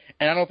superhero,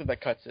 and I don't think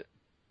that cuts it.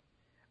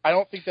 I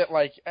don't think that,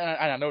 and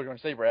I know what you're going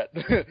to say, Brett,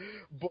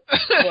 but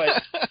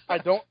I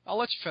don't... I'll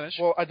let you finish.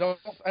 Well, I don't...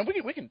 And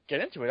we can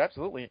get into it,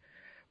 absolutely.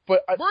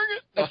 But I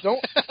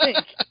don't think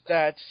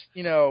that,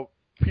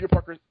 Peter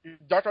Parker...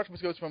 Dr.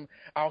 Octopus goes from,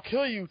 I'll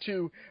kill you,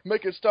 to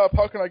make it stop,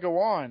 how can I go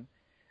on?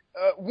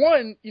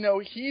 One,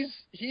 he's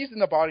in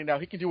the body now,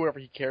 he can do whatever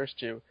he cares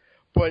to.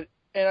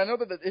 And I know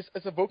that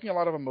it's evoking a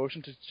lot of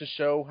emotion to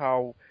show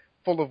how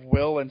full of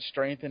will and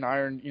strength and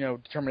iron,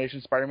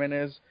 determination Spider-Man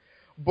is.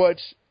 But...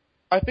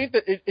 I think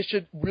that it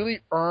should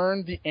really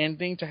earn the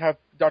ending to have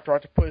Dr.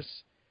 Octopus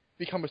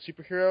become a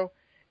superhero,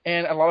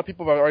 and a lot of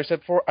people have already said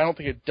before, I don't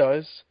think it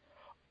does.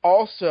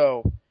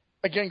 Also,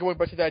 again, going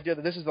back to the idea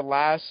that this is the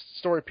last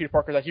story of Peter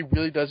Parker, that he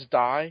really does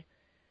die,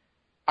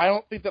 I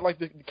don't think that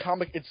the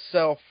comic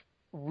itself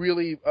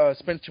really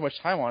spends too much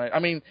time on it. I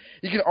mean,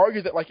 you can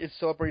argue that it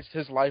celebrates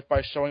his life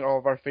by showing all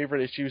of our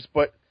favorite issues,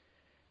 but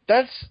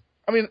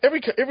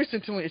every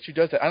Centennial issue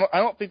does that. I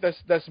don't think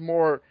that's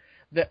more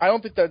that I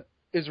don't think that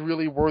is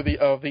really worthy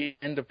of the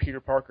end of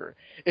Peter Parker.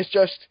 It's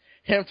just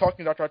him talking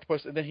to Dr.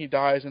 Octopus, and then he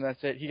dies, and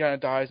that's it. He kind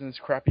of dies in this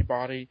crappy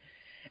body.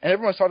 And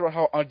everyone's talking about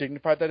how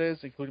undignified that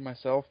is, including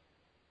myself.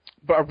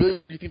 But I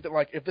really do think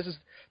that, if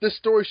this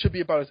story should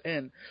be about his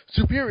end.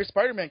 Superior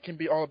Spider-Man can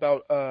be all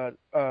about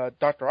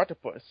Dr.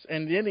 Octopus,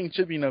 and the ending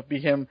should be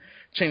him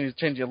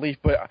changing a leaf.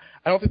 But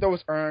I don't think that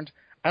was earned.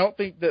 I don't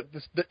think that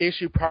the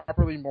issue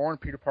properly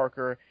mourned Peter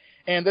Parker,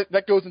 And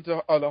that goes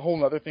into the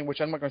whole other thing,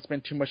 which I'm not going to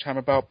spend too much time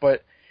about,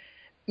 but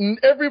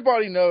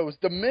everybody knows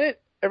the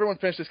minute everyone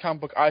finished this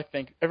comic book, I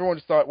think, everyone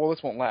just thought, well,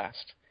 this won't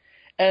last.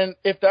 And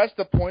if that's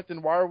the point,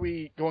 then why are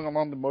we going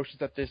along the motions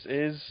that this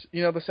is,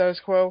 the status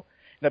quo,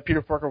 that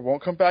Peter Parker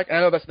won't come back? And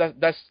I know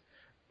that's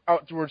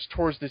outwards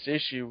towards this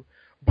issue,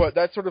 but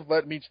that sort of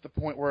led me to the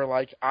point where,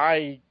 like,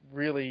 I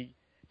really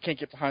can't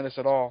get behind this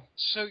at all.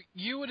 So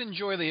you would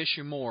enjoy the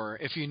issue more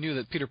if you knew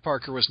that Peter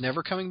Parker was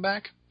never coming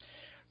back?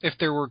 If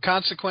there were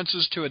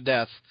consequences to a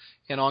death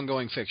in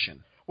ongoing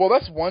fiction? Well,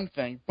 that's one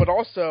thing, but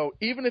also,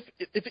 even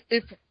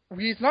if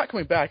he's not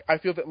coming back, I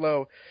feel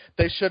that,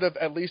 they should have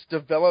at least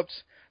developed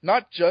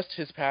not just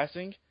his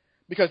passing,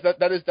 because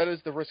that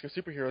is the risk of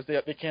superheroes.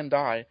 They can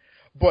die,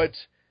 but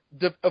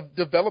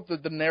develop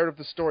the narrative of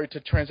the story to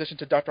transition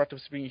to Dr.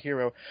 Octopus being a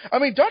hero. I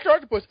mean, Dr.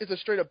 Octopus is a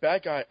straight-up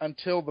bad guy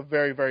until the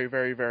very, very,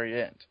 very,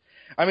 very end.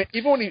 I mean,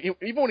 even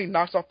when he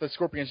knocks off the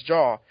Scorpion's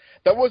jaw,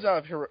 that wasn't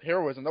out of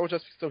heroism. That was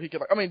just so he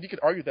could, you could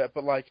argue that,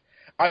 but,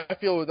 I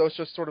feel that was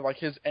just sort of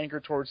his anger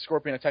towards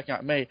Scorpion attacking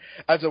Aunt May,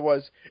 as it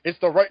was, it's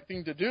the right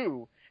thing to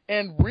do.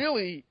 And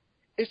really,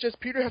 it's just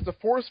Peter has to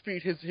force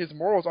feed his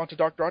morals onto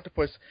Dr.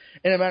 Octopus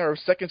in a matter of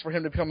seconds for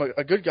him to become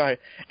a good guy,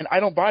 and I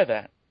don't buy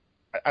that.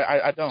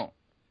 I don't.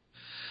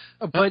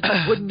 But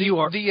wouldn't you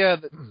go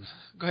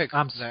ahead,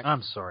 Zach.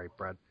 I'm sorry,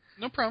 Brad.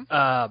 No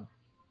problem.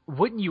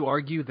 Wouldn't you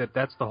argue that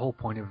that's the whole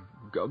point of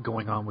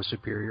going on with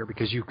Superior,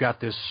 because you've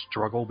got this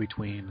struggle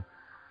between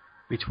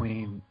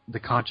the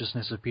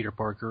consciousness of Peter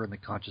Parker and the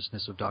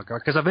consciousness of Doc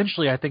Ock? Because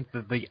eventually, I think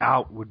that the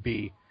out would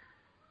be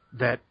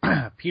that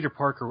Peter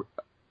Parker,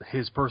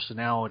 his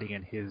personality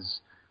and his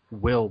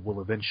will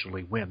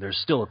eventually win. There's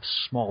still a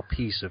small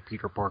piece of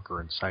Peter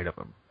Parker inside of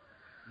him.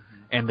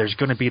 And there's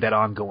going to be that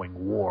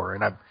ongoing war.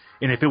 And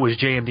if it was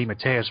J.M.D.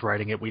 Mateus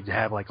writing it, we'd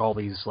have all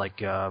these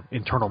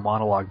internal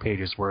monologue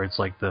pages where it's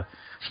the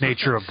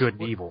nature of good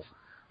and evil.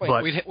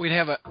 But we'd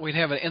have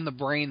an in the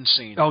brain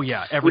scene. Oh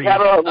yeah, we'd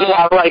have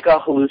a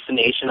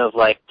hallucination of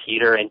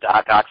Peter and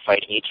Doc Ock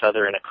fighting each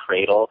other in a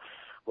cradle,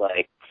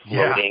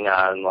 floating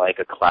on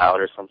a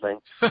cloud or something.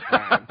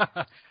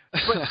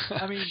 But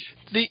I mean,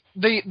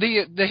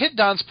 the hit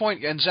Don's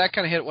point, and Zach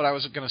kind of hit what I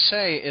was going to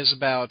say, is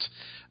about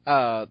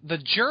the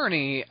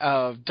journey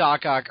of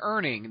Doc Ock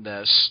earning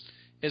this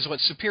is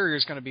what Superior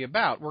is going to be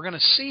about. We're going to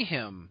see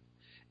him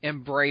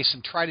embrace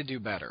and try to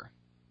do better.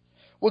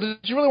 Well, did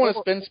you really want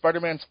to spend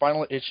Spider-Man's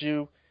final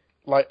issue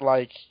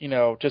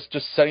just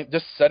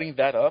setting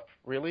that up?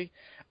 Really?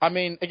 I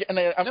mean,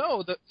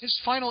 no. His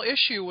final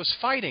issue was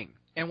fighting,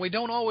 and we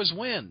don't always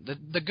win.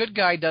 The good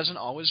guy doesn't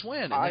always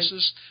win, and this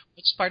is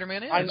what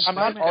Spider-Man is. I'm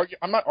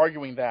not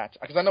arguing that,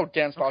 because I know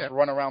Dan Slott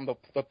run around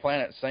the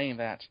planet saying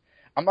that.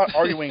 I'm not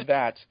arguing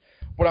that.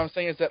 What I'm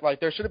saying is that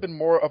there should have been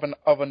more of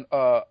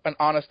an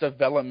honest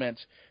development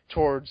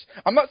towards.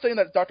 I'm not saying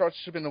that Dr. Ock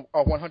should have been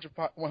a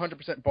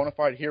 100% bona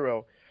fide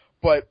hero,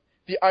 but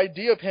the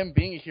idea of him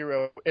being a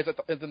hero is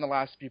in the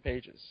last few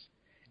pages,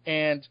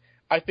 and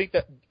I think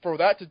that for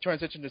that to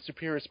transition to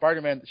Superior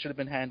Spider-Man that should have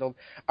been handled.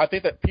 I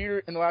think that Peter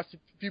in the last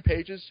few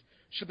pages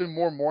should have been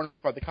more mourned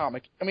by the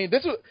comic. I mean,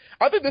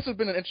 I think this has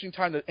been an interesting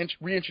time to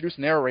reintroduce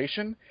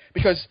narration,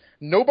 because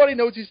nobody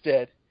knows he's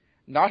dead.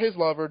 Not his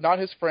lover, not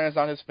his friends,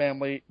 not his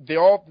family. They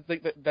all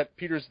think that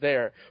Peter's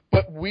there.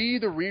 But we,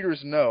 the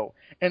readers, know.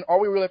 And all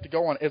we really have to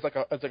go on is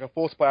a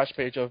full splash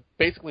page of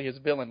basically his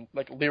villain,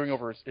 leering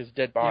over his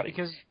dead body.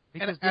 Yeah, because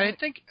and I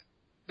think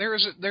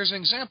there's an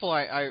example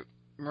I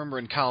remember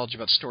in college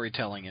about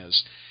storytelling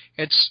is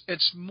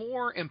it's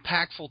more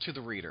impactful to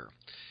the reader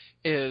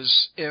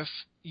is if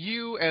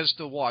you, as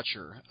the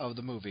watcher of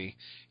the movie,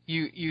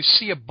 you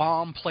see a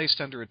bomb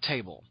placed under a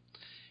table,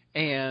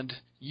 and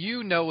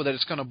you know that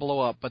it's going to blow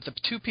up, but the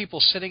two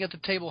people sitting at the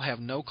table have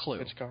no clue.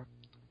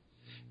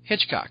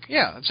 Hitchcock.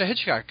 Yeah, it's a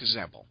Hitchcock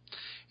example.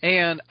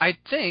 And I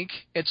think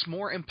it's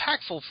more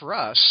impactful for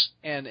us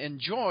and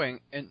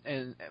enjoying,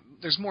 and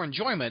there's more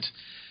enjoyment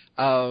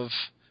of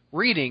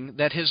reading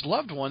that his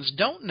loved ones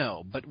don't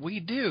know, but we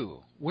do.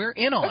 We're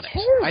in on it.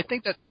 Horrible. I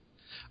think that's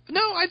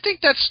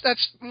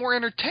more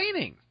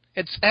entertaining.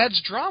 It adds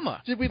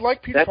drama. Did we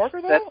like Peter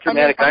Parker though? That's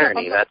dramatic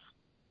irony.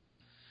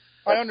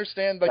 I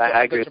understand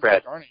I agree with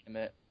Brad. Irony in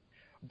it,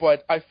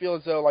 but I feel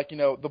as though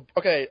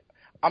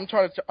I'm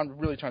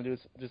really trying to do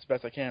this as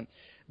best I can.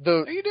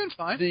 You're doing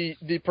fine.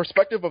 The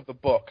perspective of the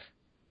book,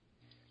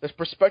 this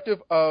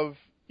perspective of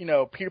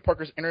Peter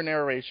Parker's inner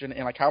narration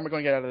and how am I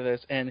going to get out of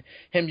this, and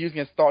him using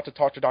his thought to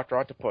talk to Dr.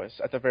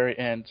 Octopus at the very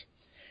end.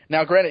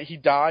 Now, granted, he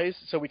dies,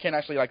 so we can't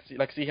actually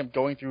see him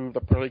going through the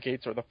pearly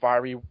gates or the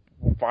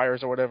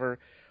fires or whatever,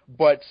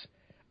 but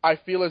I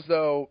feel as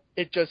though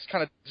it just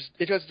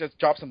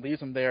drops and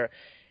leaves him there.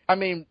 I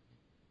mean,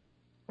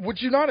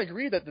 would you not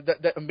agree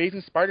that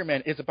Amazing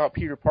Spider-Man is about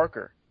Peter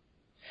Parker?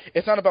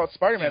 It's not about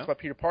Spider-Man, It's about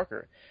Peter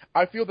Parker.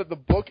 I feel that the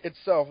book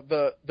itself,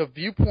 the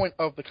viewpoint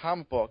of the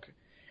comic book,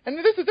 and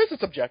this is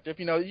subjective.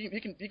 You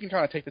can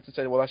kind of take this and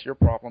say, well, that's your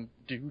problem,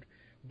 dude.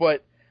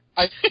 But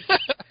I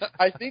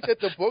think that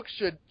the book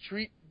should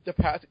treat the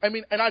past. I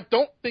mean, and I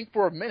don't think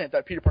for a minute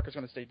that Peter Parker's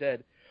going to stay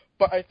dead.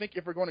 But I think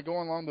if we're going to go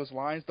along those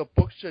lines, the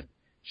book should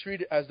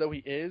treat it as though he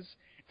is,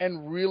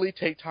 and really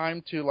take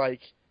time to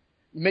like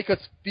make us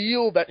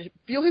feel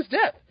his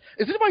death.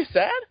 Is anybody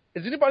sad?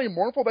 Is anybody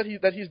mournful that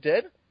he's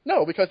dead?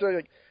 No, because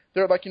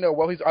they're like, you know,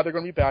 well, he's either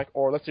going to be back,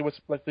 or let's see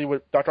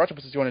what Dr.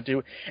 Octopus is going to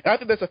do. And I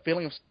think that's a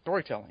failing of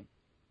storytelling.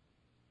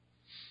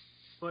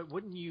 But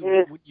wouldn't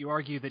you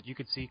argue that you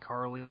could see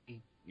Carly,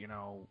 you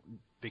know,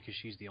 because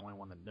she's the only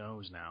one that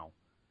knows now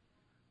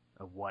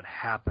of what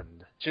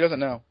happened? She doesn't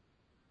know.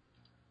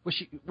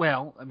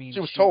 Well, I mean, she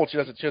was told. She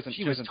was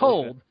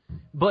told,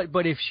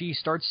 but if she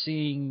starts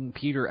seeing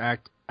Peter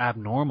act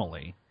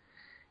abnormally,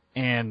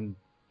 and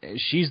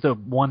she's the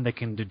one that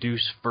can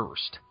deduce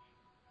first,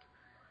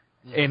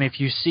 and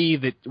if you see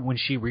that when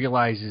she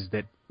realizes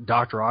that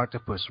Dr.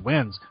 Octopus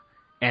wins,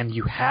 and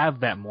you have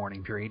that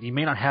mourning period, you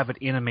may not have it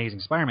in Amazing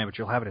Spider-Man, but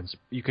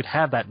you could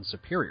have that in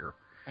Superior.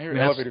 I hear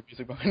elevator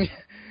music behind you.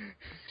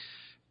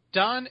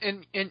 Don,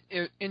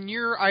 in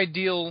your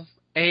ideal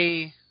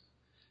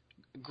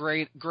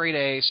grade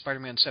A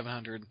Spider-Man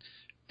 700,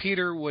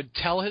 Peter would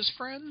tell his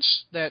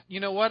friends that, you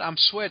know what, I'm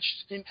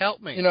switched,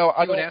 help me. You know,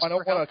 I don't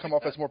want to come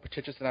off as more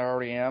pretentious than I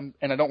already am,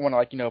 and I don't want to,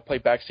 like, you know, play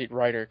backseat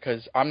writer,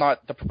 because I'm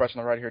not the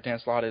professional writer here, Dan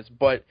Slott is,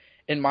 but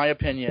in my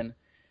opinion,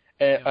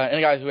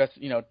 any guy who has,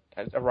 you know,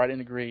 a writing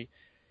degree,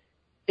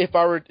 if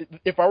I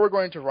were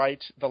going to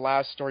write the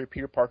last story of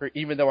Peter Parker,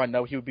 even though I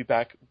know he would be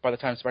back by the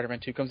time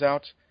Spider-Man 2 comes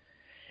out,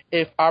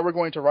 if I were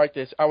going to write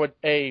this, I would,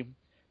 to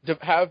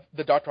have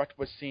the Dr.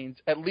 Octopus scenes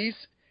at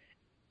least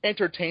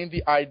entertain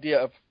the idea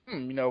of,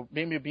 you know,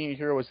 maybe being a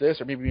hero is this,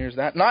 or maybe being a hero is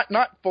that.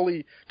 Not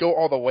fully go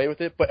all the way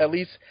with it, but at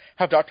least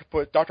have Dr.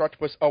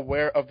 Octopus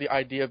aware of the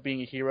idea of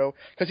being a hero,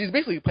 because he's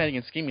basically planning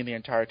and scheming the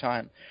entire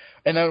time.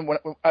 And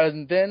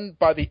then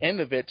by the end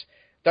of it,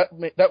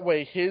 that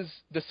way his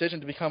decision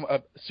to become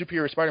a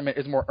superior Spider-Man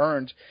is more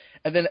earned.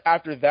 And then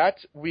after that,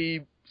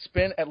 we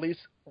spend at least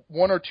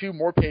 1 or 2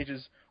 more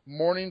pages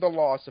mourning the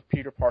loss of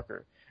Peter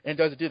Parker. And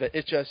it doesn't do that.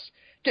 It's just,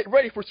 get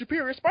ready for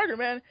Superior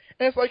Spider-Man.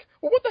 And it's like,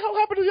 well, what the hell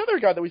happened to the other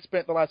guy that we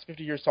spent the last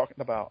 50 years talking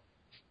about?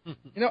 You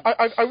know,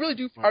 I really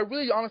do. I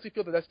really honestly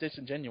feel that that's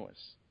disingenuous.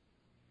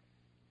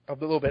 A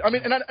little bit. I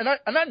mean,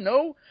 and I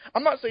know,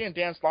 I'm not saying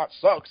Dan Slott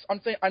sucks.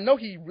 I'm saying I know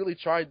he really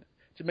tried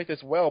to make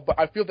this well, but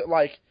I feel that,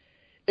 like,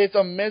 it's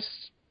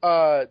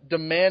a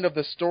demand of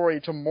the story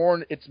to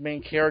mourn its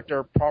main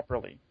character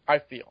properly, I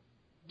feel.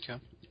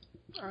 Okay.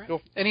 All right.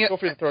 Feel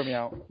free to throw me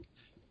out.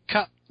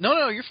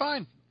 No, you're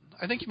fine.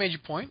 I think you made your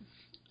point.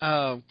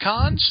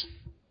 Cons?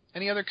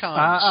 Any other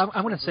cons?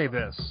 I'm going to say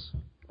this.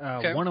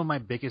 Okay. One of my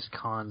biggest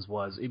cons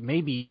was it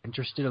made me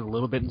interested a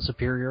little bit in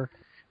Superior,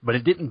 but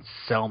it didn't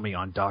sell me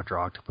on Dr.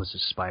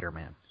 Octopus's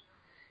Spider-Man.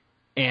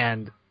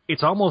 And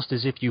it's almost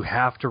as if you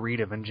have to read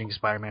Avenging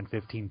Spider-Man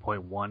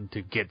 15.1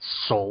 to get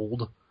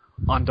sold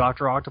on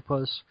Dr.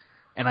 Octopus,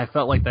 and I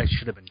felt like that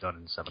should have been done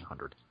in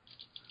 700.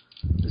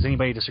 Does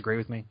anybody disagree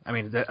with me? I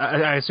mean,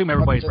 I assume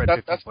everybody's read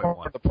 15.1. That's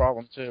part of the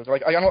problem too.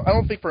 Like, I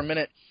don't think for a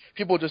minute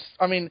people just.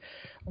 I mean,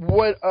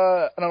 what?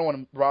 I don't want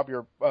to rob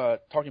your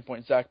talking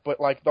point, Zach, but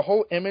like the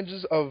whole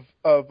images of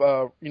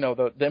you know,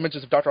 the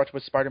images of Dr.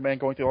 Octopus, Spider-Man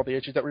going through all the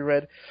issues that we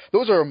read,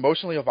 those are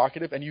emotionally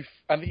evocative, and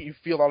I think you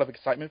feel a lot of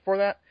excitement for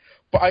that.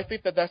 But I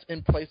think that that's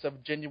in place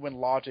of genuine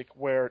logic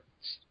where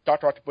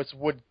Dr. Octopus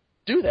would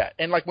do that.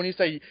 And like when you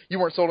say you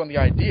weren't sold on the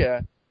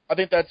idea, I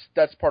think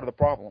that's part of the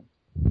problem.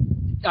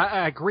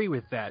 I agree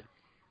with that.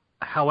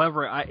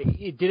 However,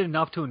 it did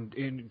enough to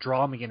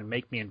draw me in and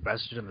make me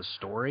invested in the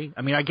story.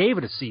 I mean, I gave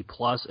it a C+.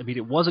 I mean,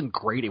 it wasn't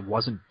great. It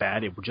wasn't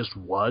bad. It just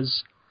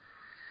was.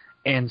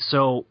 And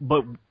so,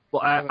 but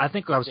I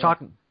think I was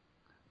talking.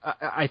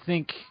 I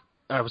think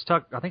I was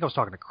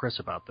talking to Chris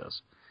about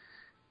this.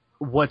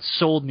 What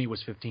sold me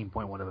was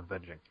 15.1 of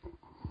Avenging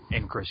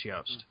and Chris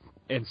Yost,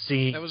 and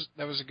seeing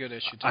that was a good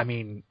issue too. I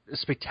mean, a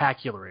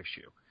spectacular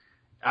issue.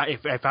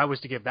 If I was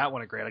to give that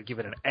one a grade, I'd give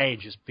it an A,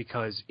 just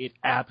because it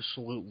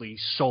absolutely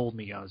sold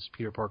me as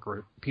Peter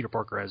Parker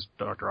as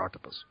Dr.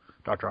 Octopus.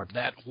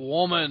 That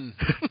woman.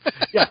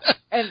 Yeah,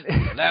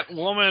 and that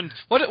woman.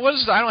 What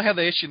is? I don't have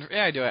the issue.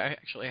 Yeah, I do. I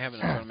actually have it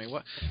in front of me.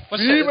 What's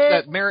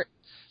that Mary?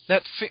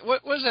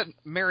 What was that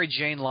Mary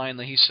Jane line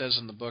that he says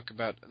in the book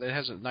about that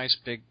has a nice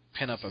big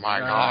pinup of? My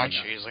God,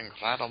 she's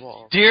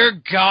incredible. Dear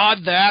God,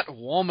 that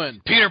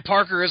woman. Peter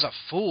Parker is a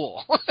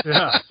fool.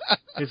 Yeah,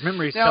 his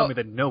memories tell me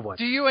that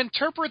nobody. Do you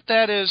interpret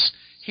that as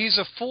he's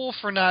a fool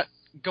for not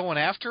going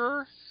after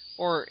her,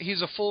 or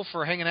he's a fool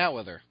for hanging out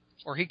with her,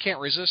 or he can't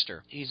resist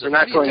her? For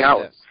not going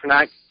out,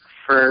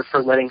 for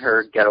letting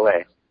her get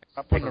away.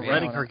 For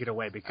letting her get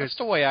away, because that's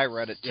the way I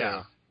read it too.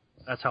 Yeah,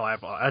 that's how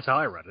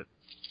I read it.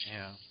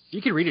 Yeah.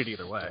 You can read it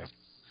either way.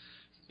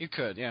 You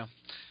could, yeah.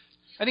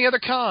 Any other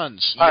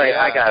cons? All right,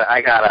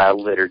 I got a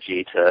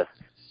liturgy to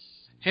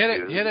hit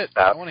it.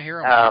 About. I want to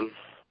hear them.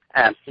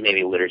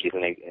 Maybe liturgy is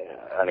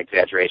an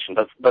exaggeration,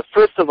 but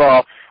first of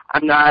all,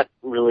 I'm not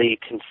really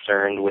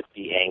concerned with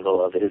the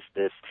angle of is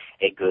this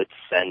a good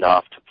send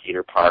off to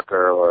Peter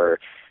Parker, or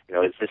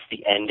is this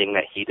the ending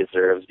that he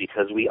deserves?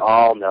 Because we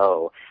all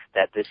know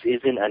that this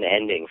isn't an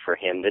ending for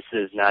him. This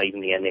is not even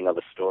the ending of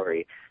a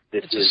story.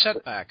 This It's a is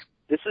setback.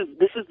 This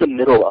is the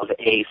middle of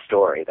a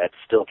story that's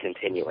still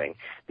continuing.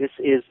 This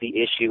is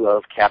the issue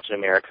of Captain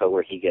America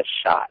where he gets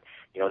shot.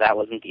 You know, that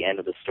wasn't the end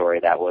of the story.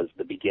 That was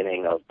the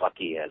beginning of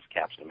Bucky as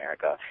Captain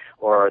America.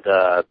 Or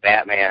the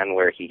Batman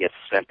where he gets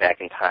sent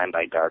back in time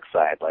by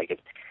Darkseid. Like,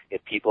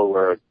 if people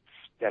were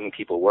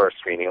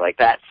screaming, like,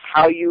 that's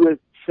how you would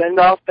send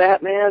off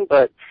Batman?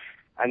 But,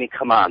 I mean,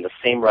 come on. The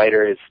same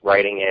writer is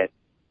writing it,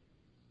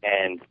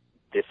 and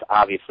this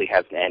obviously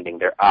has an ending.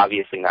 They're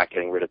obviously not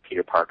getting rid of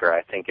Peter Parker.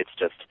 I think it's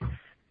just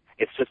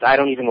I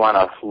don't even want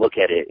to look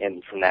at it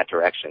from that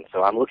direction.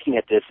 So I'm looking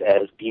at this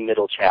as the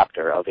middle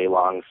chapter of a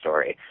long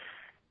story.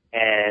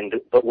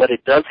 But what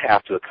it does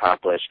have to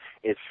accomplish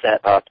is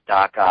set up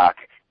Doc Ock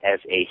as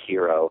a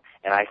hero,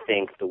 and I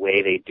think the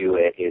way they do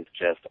it is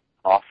just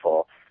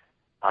awful.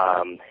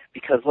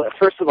 Because,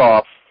 first of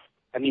all,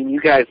 I mean,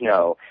 you guys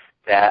know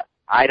that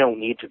I don't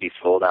need to be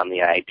sold on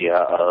the idea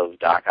of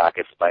Doc Ock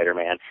as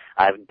Spider-Man.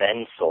 I've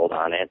been sold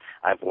on it.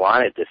 I've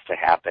wanted this to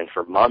happen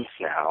for months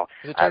now.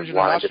 It turns into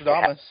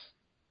Nostradamus.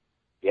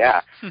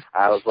 Yeah,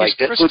 I was like,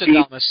 He's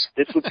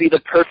this would be the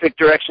perfect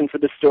direction for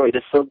the story.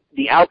 So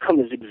the outcome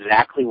is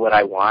exactly what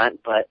I want,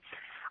 but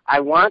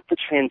I want the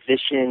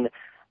transition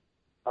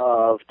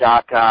of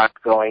Doc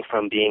Ock going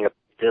from being a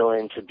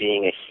villain to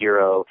being a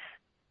hero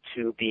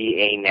to be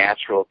a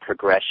natural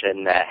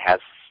progression that has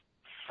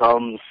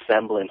some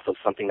semblance of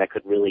something that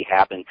could really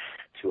happen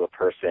to a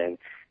person.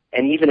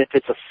 And even if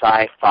it's a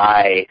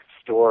sci-fi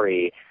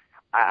story,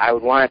 I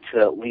would want it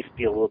to at least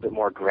be a little bit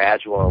more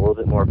gradual, a little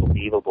bit more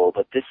believable.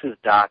 But this is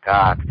Doc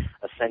Ock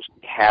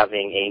essentially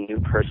having a new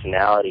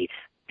personality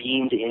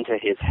beamed into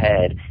his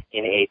head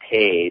in a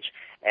page,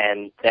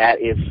 and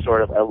that is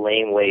sort of a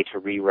lame way to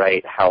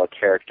rewrite how a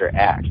character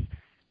acts.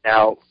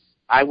 Now,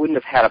 I wouldn't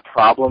have had a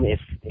problem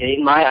if,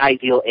 in my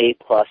ideal A+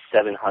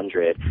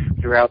 700,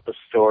 throughout the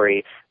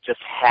story, just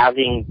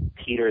having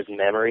Peter's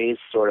memories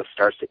sort of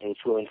starts to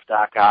influence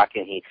Doc Ock,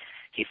 and he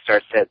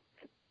starts to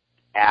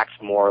act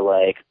more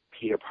like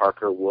Peter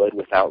Parker would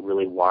without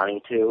really wanting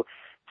to.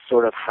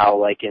 Sort of how,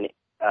 like in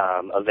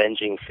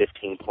Avenging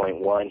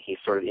 15.1, he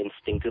sort of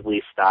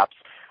instinctively stops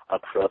a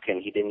crook,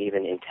 and he didn't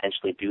even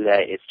intentionally do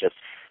that. It's just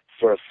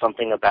sort of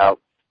something about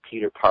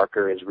Peter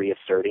Parker is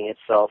reasserting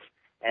itself.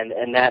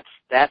 And that's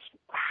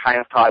kind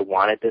of how I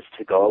wanted this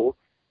to go.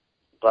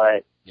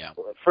 But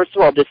First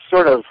of all, this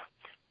sort of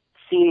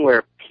scene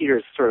where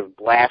Peter's sort of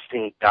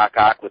blasting Doc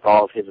Ock with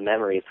all of his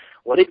memories,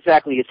 what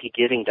exactly is he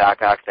giving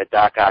Doc Ock that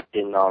Doc Ock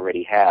didn't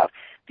already have?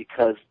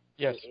 Because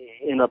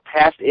in the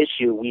past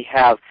issue, we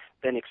have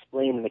been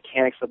explained the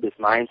mechanics of this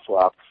mind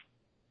swap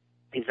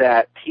is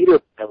that Peter,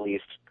 at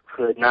least,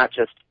 could not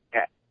just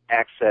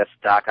access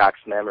Doc Ock's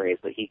memories,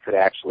 but he could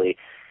actually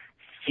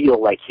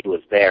feel like he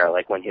was there,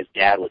 like when his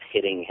dad was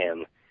hitting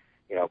him.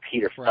 You know,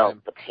 Peter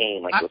felt the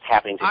pain like it was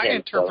happening to him. I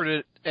interpret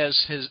it as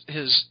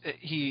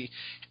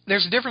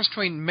there's a difference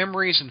between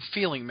memories and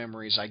feeling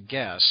memories, I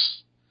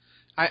guess.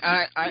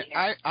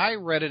 I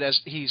read it as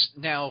he's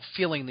now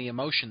feeling the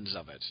emotions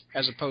of it,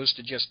 as opposed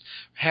to just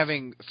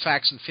having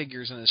facts and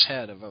figures in his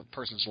head of a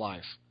person's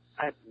life.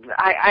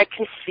 I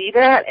can see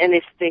that, and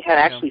if they had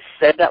actually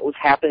said that was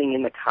happening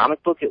in the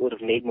comic book, it would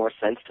have made more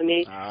sense to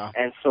me.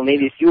 And so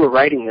maybe if you were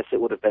writing this,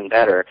 it would have been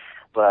better.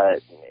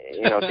 But,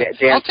 you know,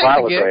 Dan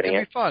Slott was writing it.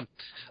 It'd be fun.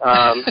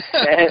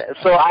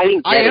 So I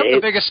didn't get it. I am the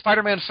biggest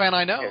Spider-Man fan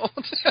I know.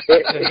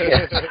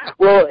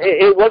 Well,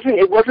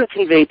 it wasn't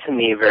conveyed to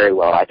me very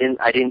well. I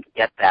didn't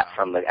get that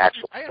from the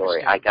actual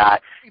story. I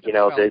got, you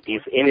know,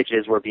 these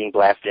images were being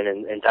blasted,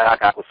 and Doc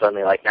Ock was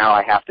suddenly like, now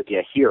I have to be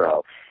a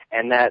hero.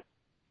 And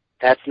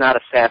that's not a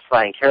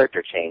satisfying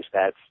character change.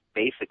 That's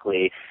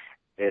basically,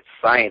 it's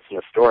science in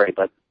the story,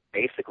 but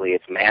basically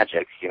it's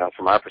magic, you know,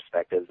 from our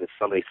perspective. If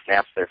somebody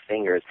snaps their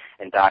fingers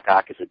and Doc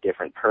Ock is a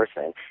different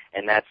person,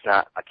 and that's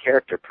not a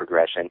character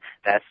progression,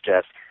 that's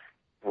just,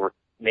 we're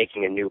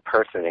making a new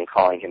person and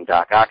calling him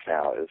Doc Ock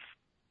now.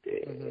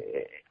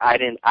 I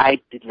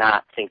did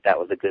not think that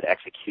was a good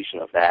execution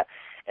of that,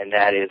 and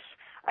that is,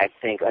 I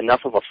think,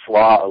 enough of a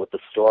flaw with the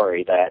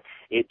story that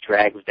it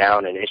drags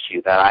down an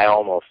issue that I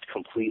almost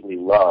completely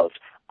loved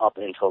up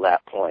until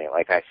that point.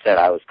 Like I said,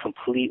 I was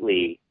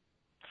completely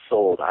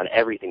sold on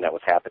everything that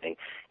was happening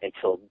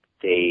until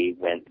they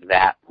went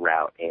that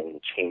route in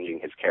changing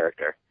his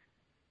character.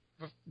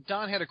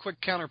 Don had a quick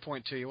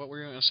counterpoint to you. What were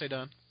you going to say,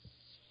 Don?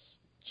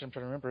 I'm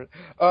trying to remember it.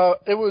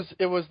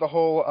 It was the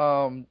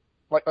whole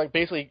like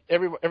basically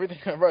everything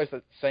everybody's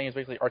saying is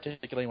basically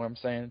articulating what I'm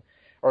saying,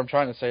 or I'm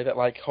trying to say, that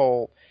like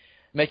whole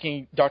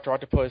making Dr.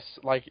 Octopus,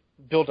 like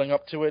building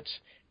up to it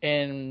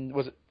in,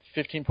 was it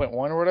 15.1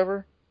 or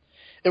whatever?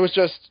 It was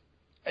just,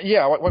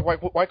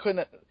 why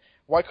couldn't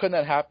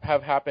that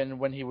have happened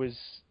when he was,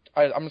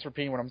 I'm just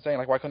repeating what I'm saying,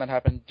 like why couldn't that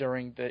happen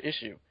during the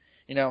issue?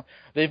 You know,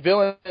 the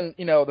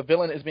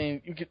villain is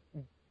being, you could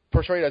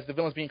portray it as the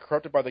villain is being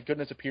corrupted by the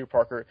goodness of Peter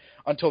Parker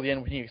until the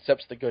end when he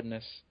accepts the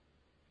goodness.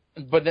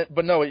 But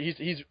no, he's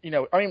you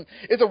know, I mean,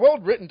 it's a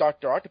well-written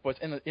Dr. Octopus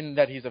in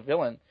that he's a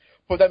villain,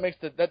 but that makes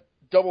that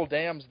double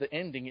dams the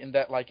ending in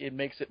that, like, it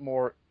makes it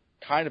more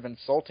kind of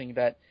insulting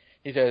that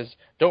He says,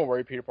 "Don't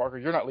worry, Peter Parker,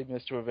 you're not leaving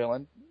this to a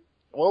villain."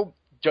 Well,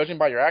 judging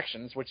by your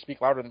actions, which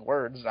speak louder than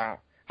words, how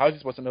is he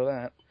supposed to know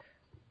that?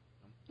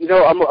 You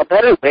know, a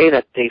better way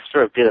that they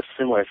sort of did a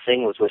similar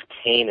thing was with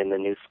Kane in the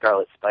new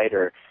Scarlet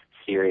Spider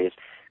series,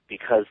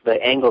 because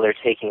the angle they're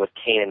taking with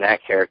Kane and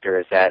that character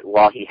is that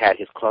while he had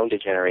his clone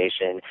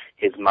degeneration,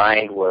 his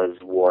mind was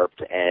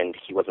warped and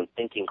he wasn't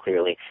thinking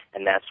clearly,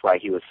 and that's why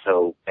he was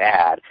so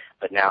bad.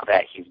 But now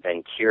that he's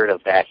been cured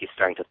of that, he's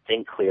starting to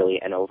think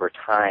clearly, and over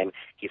time,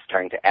 he's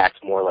starting to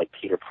act more like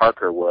Peter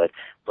Parker would.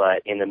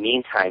 But in the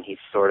meantime, he's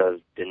sort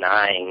of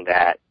denying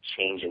that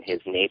change in his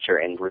nature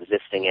and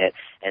resisting it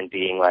and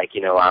being like,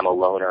 you know, I'm a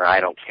loner, I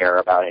don't care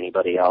about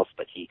anybody else.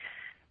 But he,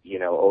 you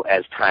know,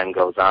 as time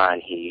goes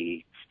on,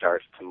 he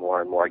starts to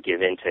more and more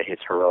give in to his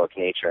heroic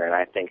nature. And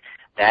I think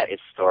that is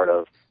sort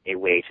of a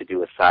way to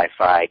do a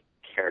sci-fi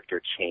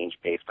character change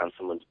based on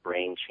someone's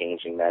brain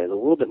changing that is a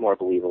little bit more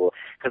believable,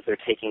 because they're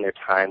taking their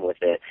time with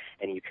it,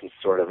 and you can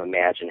sort of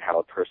imagine how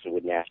a person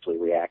would naturally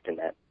react in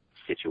that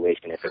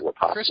situation if it were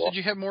possible. Chris, did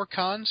you have more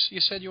cons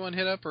you said you want to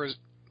hit up, or is...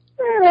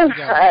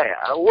 I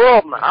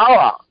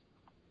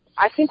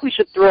think we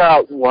should throw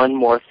out one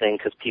more thing,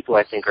 because people,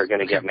 I think, are going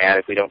to get mad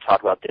if we don't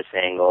talk about this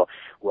angle,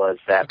 was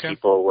that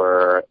people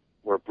were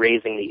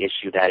raising the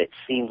issue that it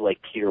seemed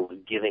like Peter was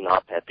giving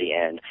up at the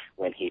end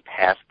when he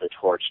passed the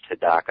torch to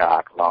Doc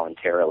Ock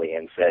voluntarily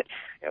and said,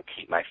 you know,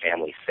 keep my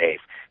family safe.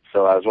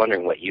 So I was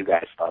wondering what you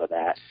guys thought of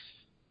that.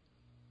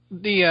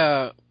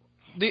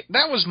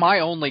 That was my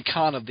only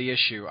con of the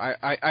issue.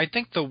 I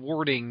think the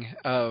wording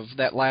of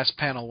that last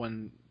panel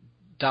when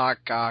Doc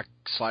Ock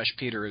 /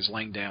 Peter is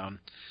laying down,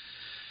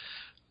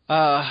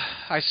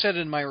 I said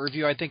in my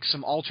review, I think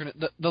some alternate...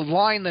 The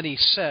line that he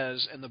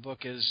says in the book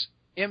is,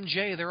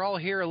 MJ, they're all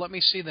here. Let me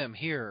see them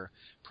here.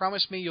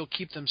 Promise me you'll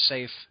keep them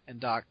safe.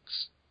 And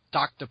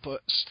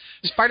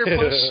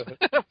Spider-Puss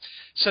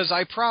says,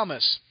 I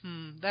promise.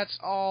 That's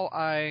all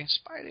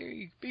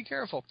Spider, be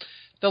careful.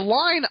 The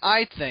line,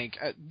 I think,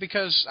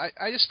 because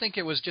I just think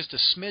it was just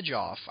a smidge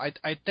off.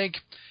 I think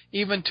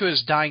even to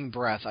his dying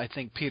breath, I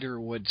think Peter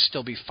would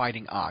still be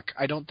fighting Ock.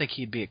 I don't think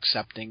he'd be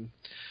accepting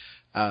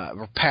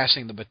or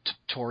passing the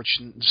torch.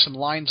 And some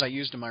lines I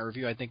used in my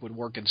review I think would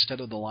work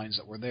instead of the lines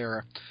that were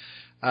there.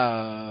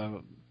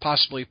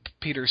 Possibly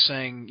Peter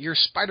saying, "You're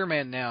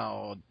Spider-Man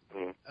now."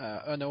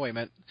 No, wait a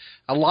minute.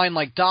 A line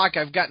like, "Doc,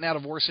 I've gotten out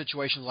of war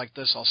situations like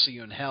this. I'll see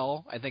you in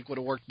hell," I think would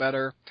have worked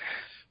better.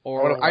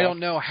 Or, "I don't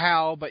know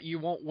how, but you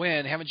won't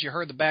win. Haven't you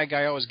heard the bad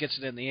guy always gets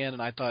it in the end?"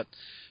 And I thought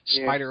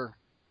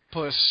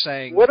Spider-Puss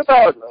saying, "What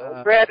about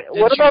Brad?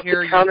 What about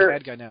the counter?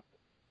 Bad guy now.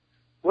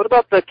 What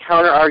about the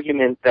counter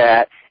argument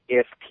that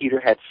if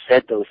Peter had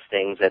said those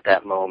things at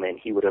that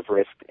moment, he would have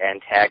risked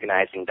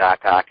antagonizing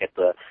Doc Ock at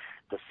the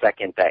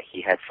second that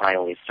he had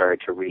finally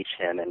started to reach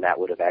him, and that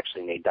would have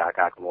actually made Doc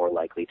Ock more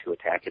likely to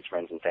attack his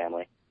friends and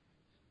family?"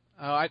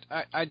 I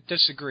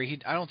disagree.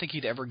 I don't think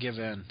he'd ever give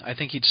in. I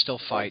think he'd still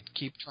fight.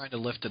 Keep trying to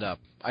lift it up.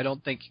 I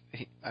don't think.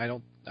 I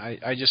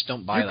just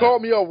don't buy that. You call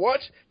me a what?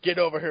 Get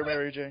over here,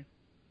 Mary Jane.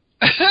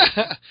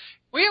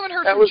 We haven't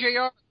heard from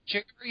JR.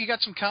 JR, you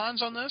got some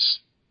cons on this?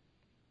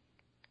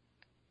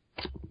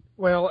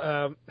 Well,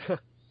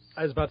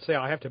 I was about to say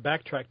I have to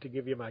backtrack to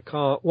give you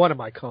one of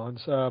my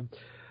cons.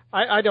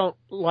 I don't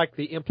like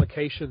the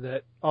implication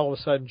that all of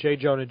a sudden J.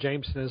 Jonah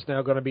Jameson is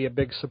now going to be a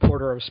big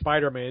supporter of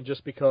Spider-Man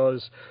just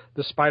because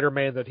the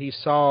Spider-Man that he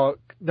saw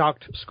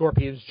knocked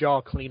Scorpion's jaw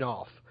clean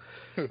off.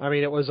 I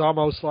mean, it was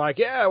almost like,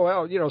 yeah,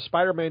 well, you know,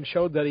 Spider-Man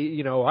showed that he,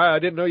 you know, I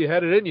didn't know you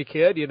had it in you,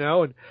 kid, you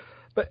know, and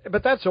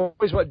but that's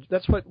always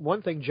what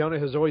one thing Jonah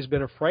has always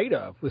been afraid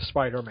of with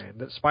Spider-Man,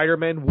 that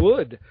Spider-Man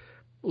would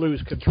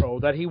lose control,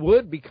 that he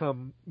would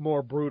become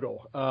more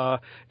brutal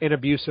and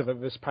abusive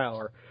of his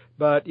power.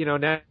 But you know,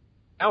 now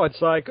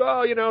it's like,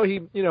 oh,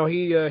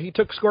 he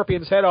took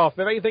Scorpion's head off. If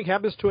anything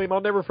happens to him,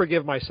 I'll never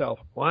forgive myself.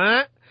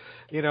 What?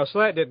 You know, so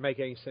that didn't make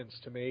any sense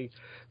to me.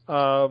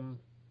 The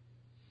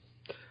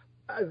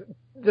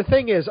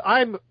thing is,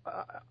 I'm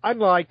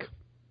like,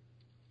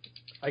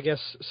 I guess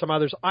some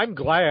others. I'm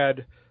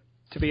glad,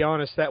 to be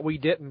honest, that we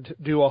didn't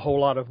do a whole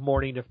lot of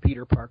mourning of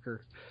Peter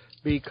Parker,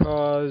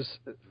 because,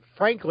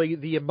 frankly,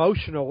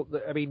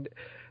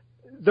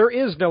 there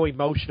is no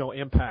emotional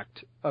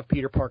impact of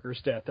Peter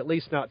Parker's death, at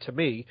least not to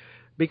me,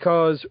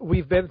 because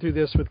we've been through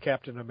this with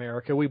Captain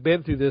America. We've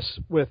been through this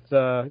with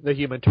the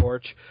Human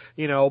Torch,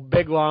 you know,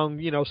 big, long,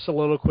 you know,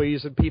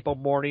 soliloquies and people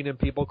mourning and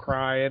people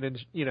crying and,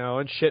 you know,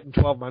 and shit, in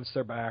 12 months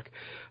they're back.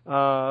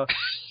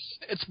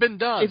 It's been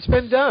done. It's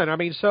been done. I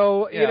mean,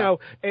 so, you know,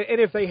 and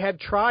if they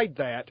had tried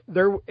that,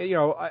 to be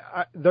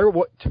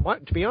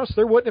honest,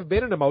 there wouldn't have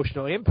been an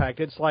emotional impact.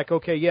 It's like,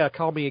 okay, yeah,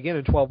 call me again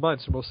in 12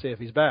 months and we'll see if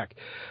he's back.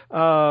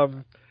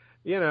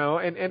 You know,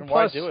 and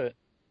plus, why do it?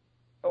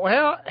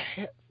 Well,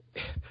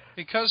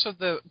 because of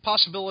the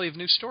possibility of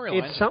new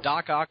storylines of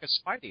Doc Ock as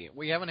Spidey.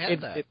 We haven't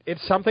had that.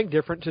 It's something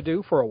different to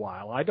do for a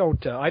while. I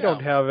don't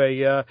have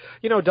a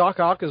Doc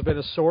Ock has been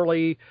a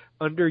sorely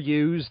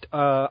underused,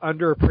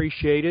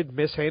 underappreciated,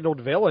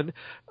 mishandled villain.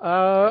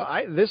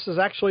 This is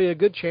actually a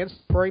good chance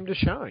for him to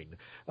shine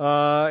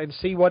and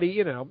see what he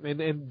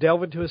and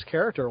delve into his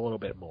character a little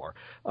bit more.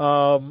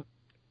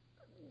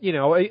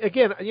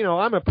 Again,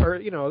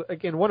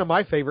 one of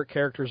my favorite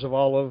characters of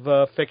all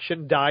of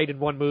fiction died in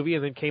one movie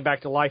and then came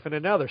back to life in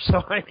another.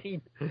 So I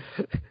mean,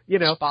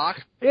 Spock.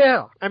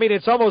 Yeah, I mean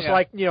it's almost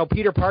like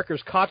Peter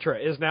Parker's Katra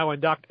is now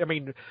in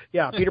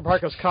Peter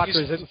Parker's Katra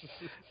is in.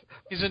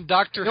 He's in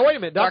Dr. No, wait a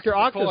minute. Dr.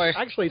 Octopus. McCoy.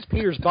 Actually, it's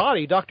Peter's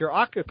body. Dr.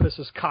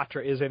 Octopus's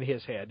Katra is in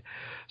his head.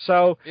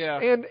 So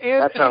and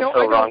that sounds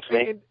so wrong to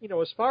me. And,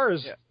 as far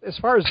as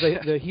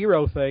the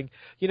hero thing,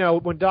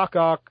 when Doc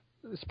Ock,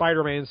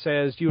 Spider-Man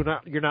says you're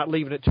not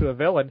leaving it to a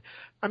villain.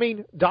 I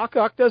mean, Doc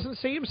Ock doesn't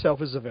see himself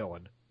as a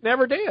villain.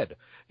 Never did.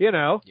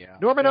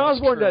 Norman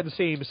Osborn doesn't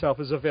see himself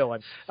as a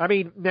villain. I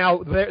mean,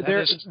 now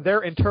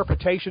their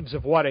interpretations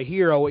of what a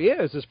hero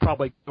is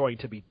probably going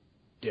to be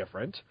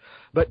different,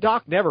 but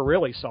Doc never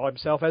really saw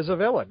himself as a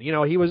villain. He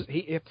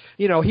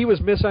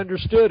was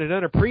misunderstood and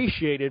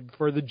unappreciated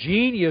for the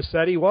genius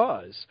that he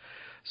was.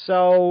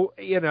 So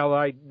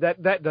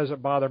that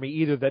doesn't bother me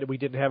either that we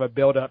didn't have a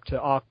build up to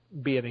Ock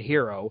being a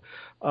hero.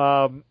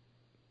 So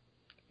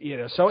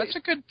that's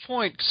a good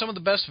point. Some of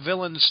the best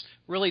villains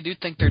really do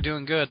think they're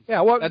doing good.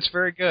 Yeah, well, that's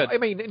very good. I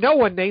mean, no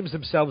one names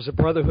themselves a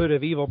Brotherhood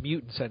of Evil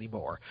Mutants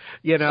anymore.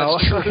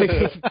 That's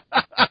true.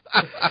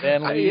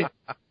 Stanley.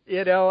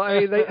 I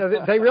mean,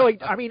 they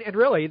really. I mean, and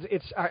really,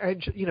 it's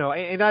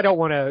and I don't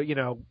want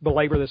to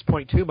belabor this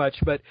point too much,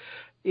 but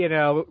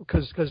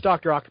because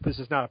Dr. Octopus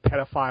is not a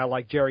pedophile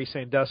like Jerry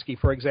Sandusky,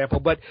 for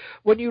example. But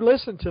when you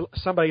listen to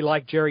somebody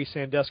like Jerry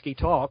Sandusky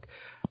talk,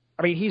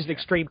 I mean, he's an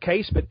extreme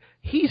case, but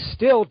he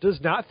still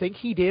does not think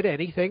he did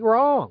anything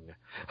wrong.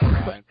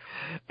 Right.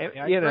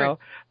 and,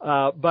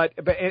 but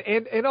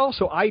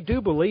also I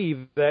do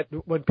believe that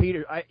when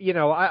Peter,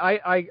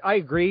 I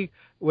agree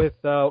with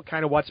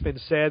kind of what's been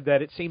said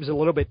that it seems a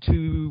little bit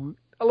too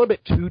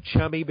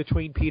chummy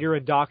between Peter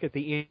and Doc at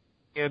the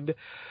end.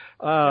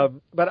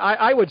 But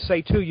I would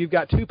say too, you've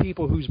got two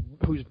people whose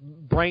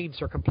brains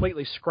are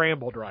completely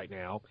scrambled right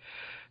now.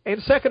 And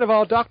second of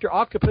all, Dr.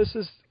 Octopus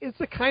is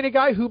the kind of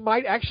guy who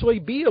might actually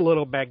be a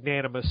little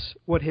magnanimous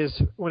when his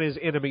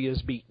enemy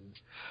is beaten.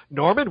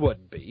 Norman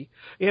wouldn't be,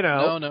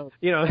 No.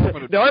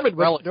 Norman's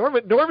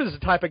the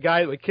type of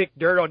guy that would kick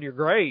dirt on your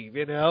grave,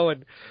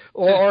 and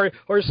or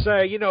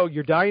say,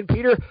 you're dying,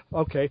 Peter.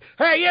 Okay,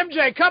 hey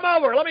MJ, come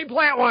over. Let me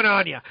plant one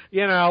on you.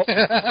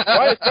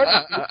 Why is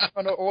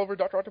all over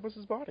Dr.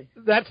 Octopus's body?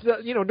 That's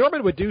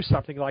Norman would do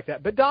something like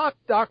that. But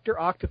Dr.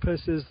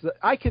 Octopus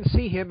I can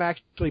see him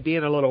actually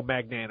being a little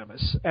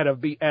magnanimous at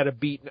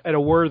a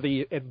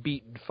worthy and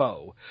beaten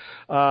foe.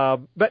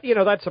 But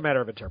that's a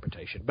matter of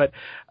interpretation. But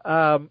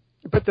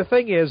the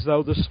thing is,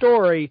 though, the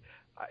story,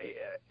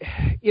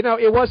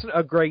 it wasn't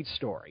a great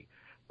story.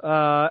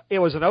 It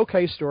was an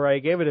okay story. I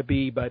gave it a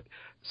B, but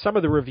some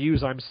of the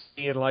reviews I'm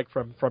seeing, like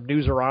from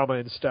Newsarama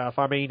and stuff,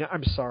 I mean,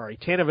 I'm sorry,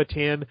 10 of a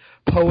 10,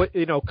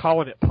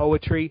 calling it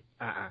poetry,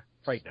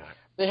 right now.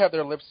 They have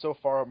their lips so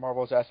far up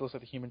Marvel's ass, it looks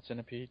like the Human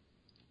Centipede.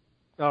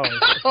 Oh,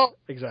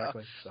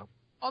 exactly. So.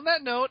 On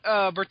that note,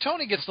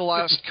 Bertoni gets the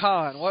last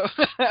con. What?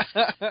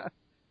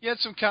 You had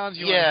some cons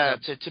you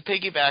wanted to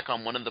piggyback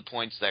on one of the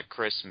points that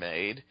Chris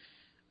made,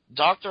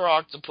 Dr.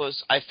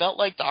 Octopus, I felt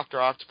like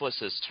Dr.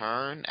 Octopus's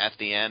turn at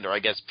the end, or I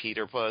guess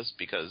Peter Puss,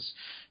 because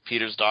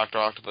Peter's Dr.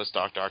 Octopus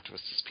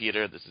is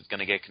Peter, this is going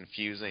to get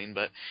confusing,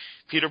 but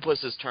Peter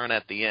Puss's turn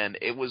at the end,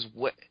 it was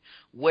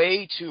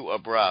way too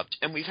abrupt,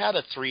 and we've had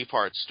a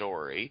 3-part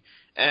story,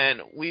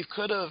 and we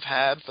could have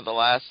had for the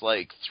last,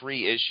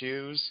 3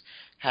 issues,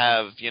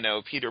 have,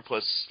 Peter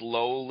Puss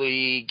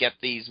slowly get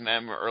these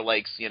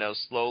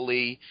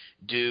slowly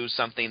do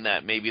something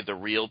that maybe the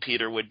real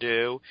Peter would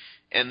do,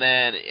 and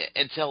then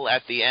until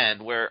at the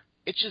end where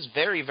it's just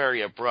very,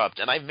 very abrupt.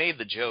 And I've made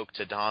the joke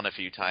to Don a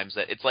few times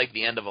that it's like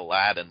the end of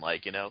Aladdin,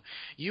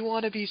 you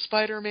want to be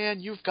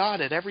Spider-Man, you've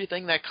got it,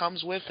 everything that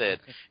comes with it.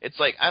 It's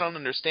like, I don't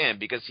understand,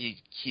 because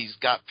he's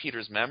got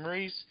Peter's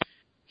memories.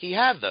 He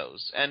had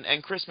those.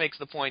 And Chris makes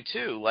the point,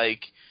 too,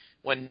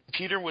 when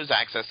Peter was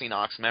accessing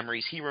Ock's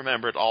memories, he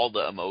remembered all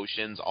the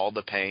emotions, all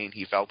the pain.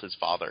 He felt his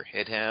father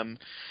hit him.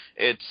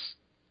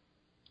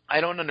 I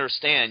don't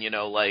understand,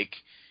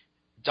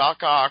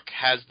 Doc Ock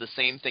has the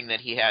same thing that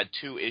he had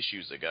 2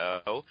 issues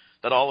ago,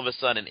 that all of a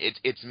sudden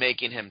it's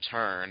making him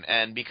turn.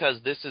 And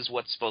because this is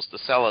what's supposed to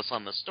sell us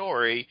on the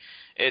story,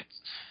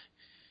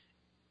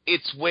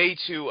 it's way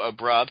too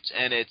abrupt,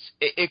 and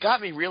it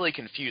got me really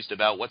confused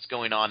about what's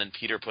going on in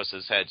Peter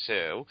Puss's head,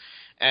 too.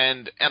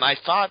 And I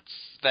thought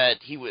that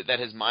that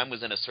his mind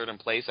was in a certain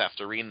place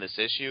after reading this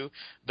issue,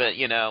 but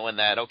and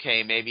that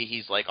okay, maybe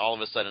he's like all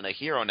of a sudden a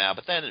hero now.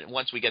 But then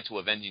once we get to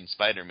Avenging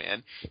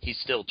Spider-Man, he's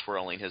still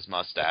twirling his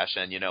mustache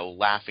and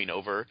laughing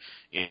over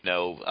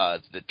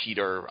the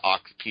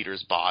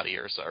Peter's body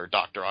or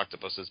Dr.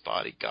 Octopus's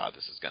body. God,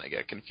 this is going to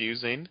get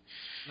confusing.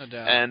 No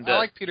doubt. And I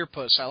like Peter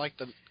Puss. I like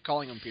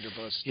calling him Peter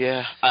Puss.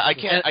 Yeah, I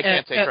can't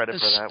take credit for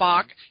that.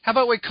 Spock. How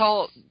about we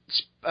call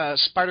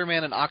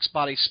Spider-Man and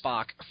Oxbody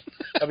Spock?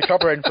 That'd be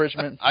copyright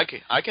infringement.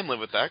 I can live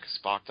with that because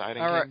Spock died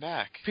and came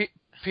back.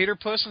 Peter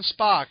Puss and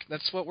Spock.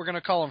 That's what we're going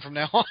to call him from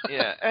now on.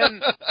 Yeah,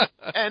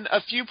 and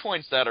a few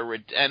points that are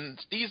and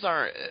these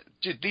are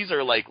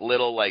like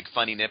little like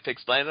funny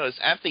nitpicks. But I noticed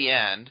at the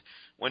end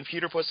when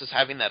Peter Puss is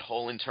having that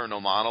whole internal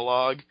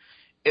monologue,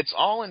 it's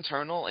all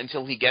internal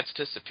until he gets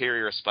to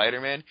Superior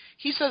Spider-Man.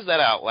 He says that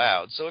out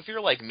loud. So if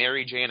you're like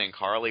Mary Jane and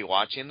Carly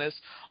watching this,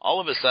 all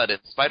of a sudden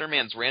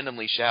Spider-Man's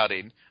randomly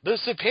shouting, "The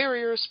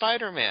Superior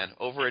Spider-Man,"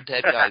 over a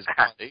dead guy's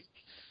body.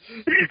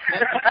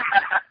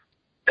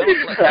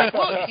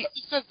 Look, he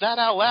says that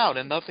out loud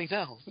and nothing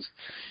else.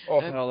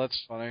 Oh, that's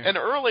funny. And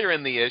earlier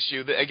in the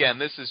issue, again,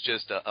 this is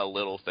just a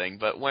little thing,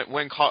 but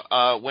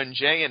when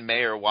Jay and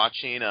May are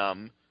watching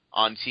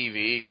on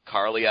TV,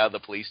 Carly out of the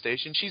police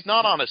station, she's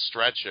not on a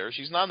stretcher.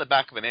 She's not in the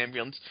back of an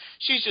ambulance.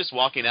 She's just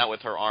walking out with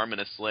her arm in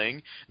a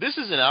sling. This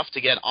is enough to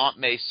get Aunt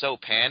May so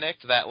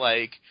panicked that,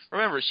 like,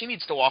 remember, she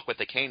needs to walk with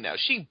a cane now.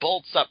 She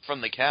bolts up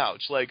from the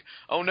couch, like,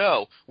 oh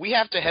no, we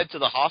have to head to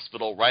the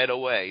hospital right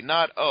away.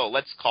 Not, oh,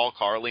 let's call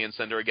Carly and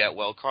send her a get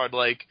well card.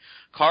 Like,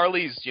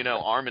 Carly's,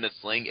 arm in a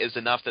sling is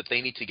enough that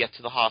they need to get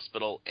to the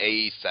hospital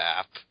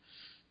ASAP.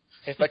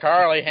 It's the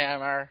Carly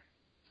hammer.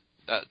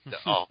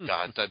 Oh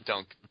God,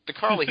 don't. The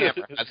Carly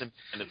hammer hasn't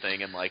been a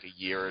thing in like a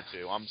year or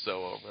two. I'm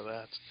so over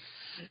that.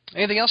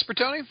 Anything else for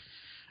Tony?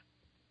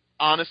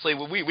 Honestly,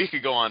 we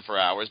could go on for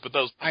hours, but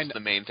those are the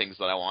main things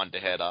that I wanted to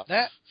head up.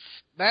 That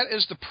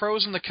is the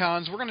pros and the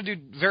cons. We're going to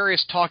do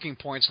various talking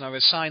points, and I've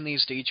assigned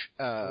these to each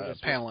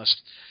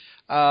panelist.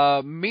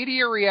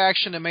 Media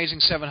reaction to Amazing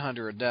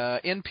 700.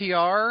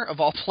 NPR, of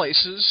all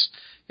places,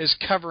 is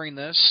covering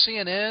this.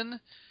 CNN,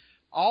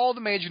 all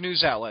the major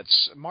news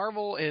outlets.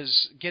 Marvel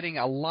is getting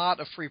a lot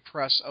of free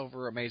press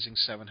over Amazing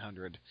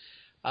 700.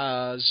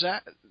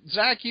 Zach,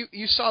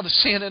 you saw the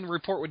CNN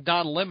report with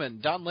Don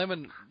Lemon. Don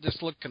Lemon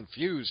just looked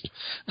confused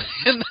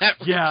in that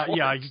report.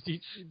 Yeah.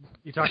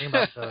 You talking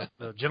about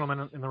the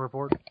gentleman in the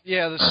report?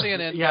 Yeah, the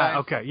CNN guy. Yeah,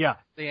 okay, yeah.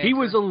 He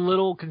was a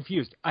little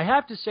confused. I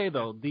have to say,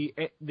 though, the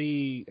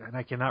and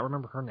I cannot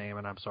remember her name,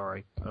 and I'm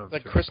sorry.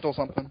 Like Crystal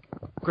something.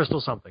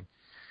 Crystal something.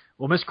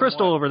 Well, Miss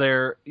Crystal over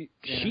there,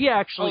 she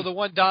actually... Oh, the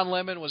one Don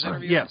Lemon was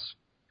interviewing? Yes.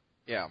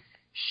 Yeah.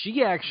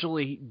 She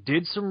actually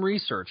did some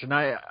research, and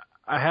I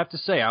have to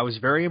say, I was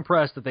very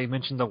impressed that they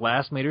mentioned the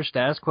last major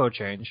status quo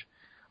change,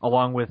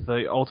 along with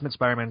the Ultimate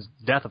Spider-Man's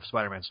Death of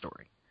Spider-Man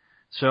story.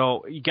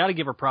 So you got to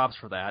give her props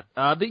for that.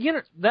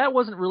 That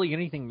wasn't really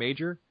anything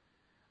major.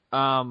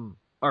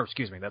 Or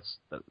excuse me,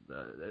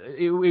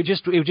 it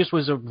just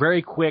was a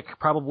very quick,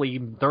 probably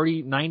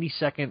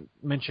 90-second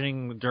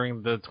mentioning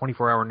during the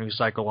 24-hour news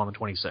cycle on the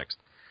 26th.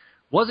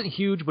 Wasn't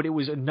huge, but it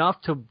was enough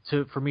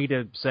for me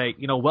to say,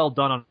 well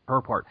done on her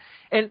part.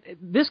 And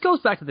this goes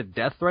back to the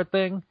death threat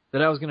thing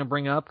that I was going to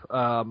bring up.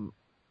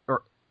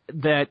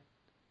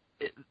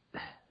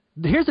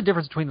 Here's the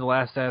difference between the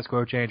last status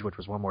quo change, which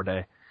was One More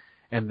Day,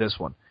 and this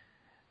one.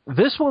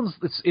 This one's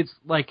it's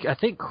like, I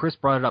think Chris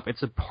brought it up.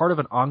 It's a part of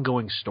an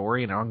ongoing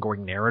story, an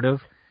ongoing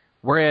narrative,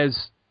 whereas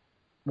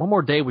One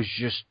More Day was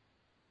just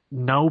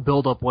no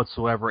build-up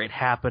whatsoever. It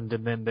happened,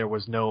 and then there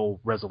was no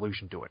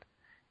resolution to it.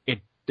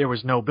 There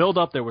was no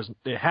build-up.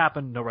 It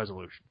happened, no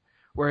resolution.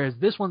 Whereas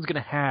this one's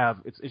going to have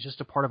it's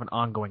just a part of an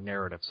ongoing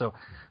narrative. So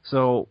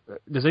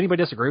does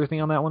anybody disagree with me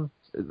on that one?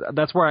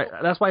 That's why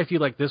I feel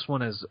like this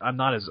one is. I'm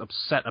not as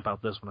upset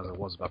about this one as I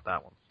was about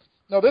that one.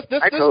 No, this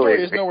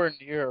story is nowhere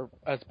near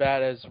as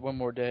bad as One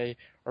More Day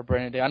or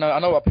Brandon Day. I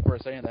know what people are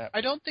saying that.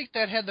 I don't think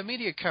that had the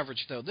media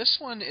coverage, though. This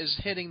one is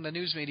hitting the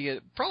news media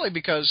probably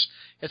because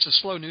it's a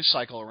slow news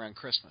cycle around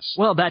Christmas.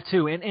 Well, that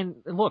too. And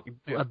look,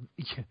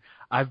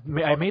 I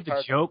made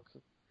the joke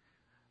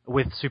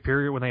with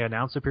Superior when they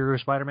announced Superior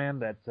Spider-Man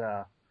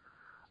that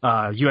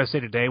USA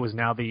Today was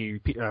now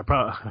the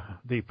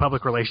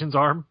public relations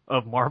arm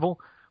of Marvel.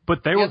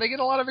 But they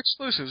get a lot of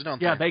exclusives, don't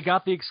they? Yeah, they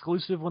got the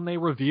exclusive when they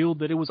revealed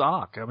that it was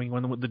Ock. I mean,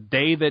 when the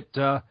day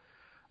that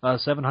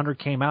 700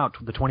 came out,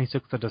 the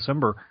 26th of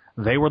December,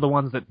 they were the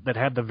ones that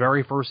had the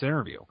very first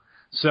interview.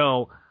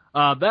 So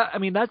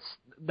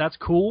that's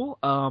cool.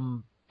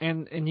 And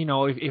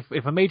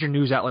if a major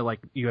news outlet like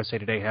USA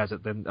Today has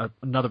it, then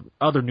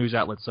other news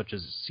outlets such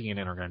as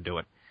CNN are going to do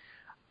it.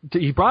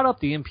 You brought up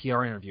the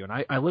NPR interview,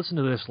 and I listened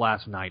to this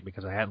last night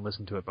because I hadn't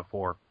listened to it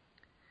before.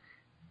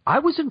 I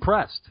was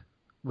impressed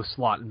with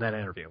Slott in that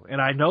interview.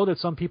 And I know that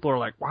some people are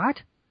like,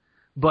 what?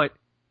 But,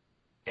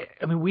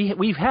 I mean,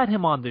 we've had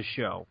him on this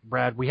show,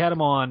 Brad. We had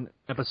him on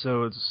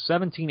episodes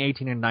 17,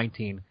 18, and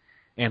 19,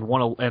 and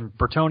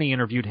Bertoni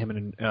interviewed him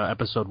in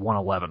episode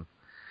 111.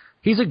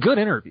 He's a good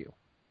interview.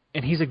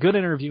 and he's a good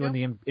interview in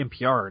the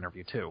NPR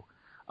interview too.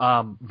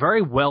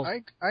 Very well.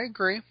 I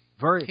agree.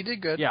 He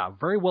did good. Yeah,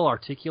 very well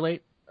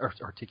articulate. Of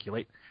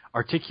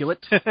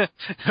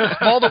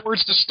all the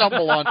words to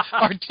stumble on,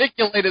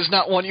 articulate is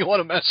not one you want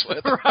to mess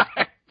with.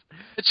 Right.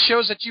 It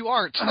shows that you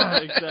aren't.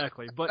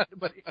 Exactly. But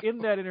in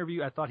that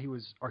interview, I thought he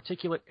was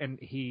articulate, and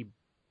he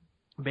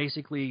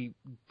basically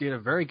did a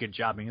very good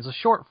job. I mean, it's a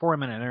short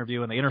 4-minute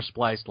interview, and they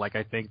interspliced, like,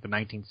 I think, the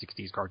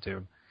 1960s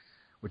cartoon.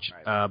 Which,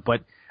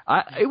 but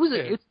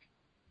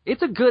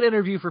it's a good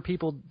interview for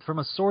people from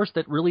a source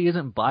that really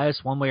isn't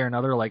biased one way or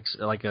another, like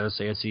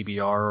say a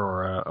CBR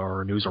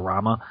or a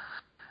Newsarama.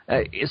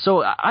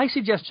 So I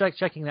suggest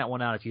checking that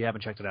one out if you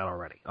haven't checked it out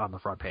already on the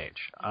front page.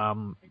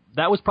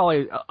 That was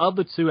probably, of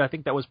the two, I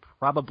think that was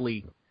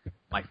probably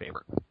my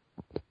favorite.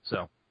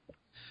 So,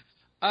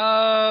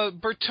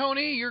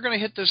 Bertoni, you're going to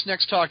hit this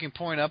next talking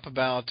point up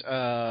about,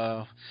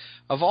 of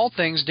all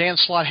things, Dan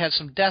Slott had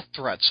some death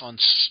threats on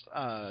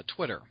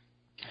Twitter.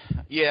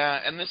 Yeah,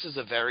 and this is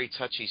a very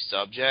touchy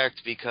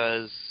subject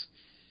because,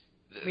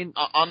 I mean,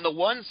 on the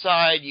one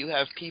side you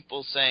have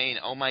people saying,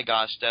 "Oh my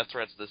gosh, death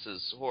threats! This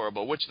is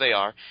horrible," which they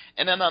are,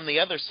 and then on the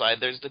other side,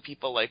 there's the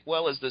people like,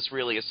 "Well, is this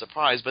really a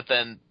surprise?" But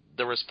then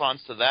the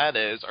response to that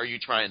is, "Are you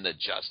trying to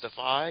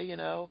justify,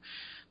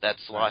 that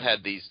Slott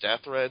had these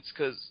death threats?"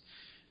 Because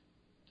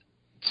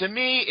to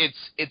me,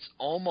 it's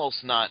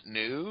almost not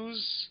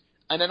news.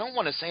 And I don't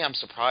want to say I'm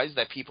surprised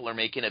that people are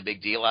making a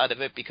big deal out of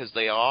it, because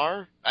they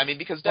are. I mean,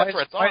 because death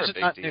threats are a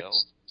big deal.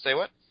 News? Say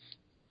what?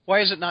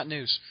 Why is it not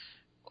news?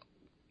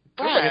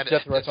 Brad,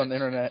 death threats on the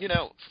internet.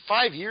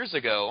 5 years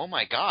ago, oh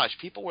my gosh,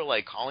 people were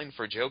like calling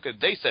for Joe.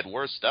 They said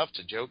worse stuff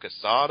to Joe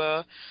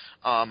Quesada.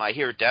 I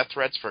hear death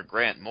threats for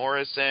Grant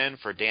Morrison,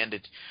 for Dan.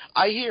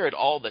 I hear it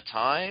all the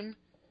time,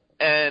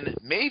 and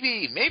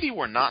maybe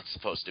we're not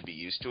supposed to be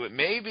used to it.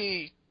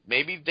 Maybe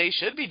they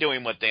should be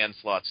doing what Dan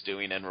Slott's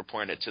doing and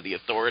reporting it to the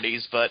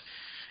authorities, but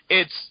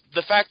it's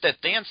the fact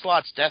that Dan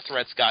Slott's death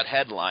threats got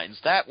headlines.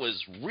 That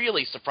was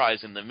really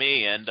surprising to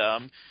me, and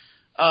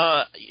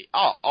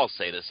I'll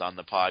say this on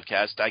the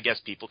podcast. I guess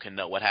people can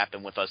know what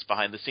happened with us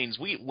behind the scenes.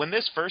 When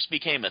this first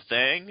became a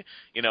thing,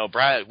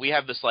 Brad, we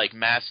have this like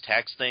mass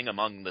text thing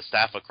among the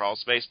staff of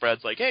Crawlspace.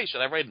 Brad's like, "Hey,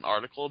 should I write an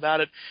article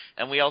about it?"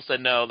 And we all said,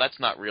 "No, that's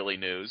not really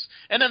news."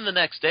 And then the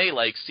next day,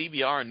 like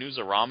CBR and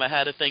Newsarama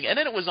had a thing, and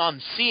then it was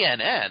on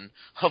CNN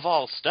of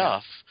all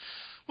stuff,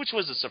 which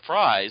was a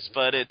surprise.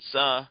 But it's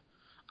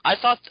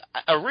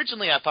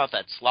originally I thought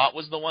that Slott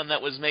was the one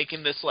that was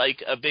making this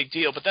like a big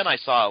deal, but then I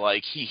saw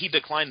like he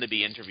declined to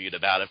be interviewed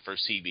about it for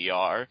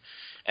CBR,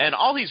 and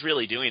all he's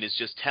really doing is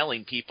just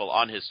telling people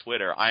on his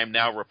Twitter, I am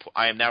now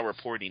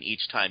reporting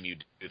each time you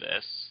do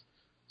this.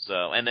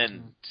 So, and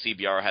then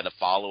CBR had a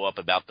follow up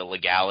about the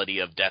legality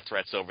of death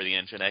threats over the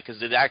internet,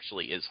 because it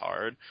actually is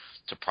hard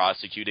to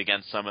prosecute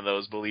against some of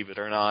those, believe it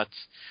or not.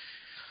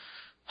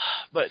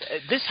 But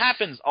this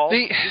happens all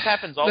the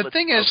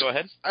thing time. Is, go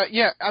ahead.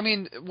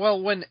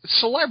 When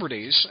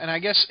celebrities, and I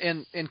guess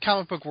in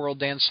comic book world,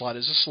 Dan Slott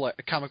is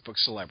a comic book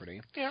celebrity.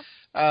 Yeah.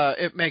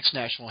 It makes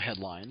national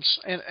headlines,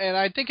 and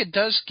I think it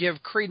does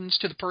give credence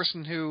to the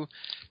person who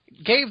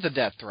gave the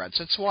death threats.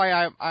 That's why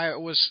I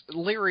was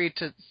leery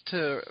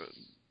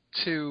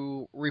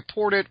to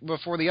report it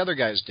before the other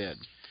guys did.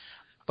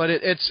 But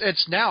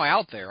it's now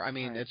out there. I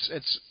mean, it's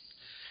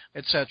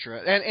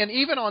etc. And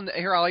even on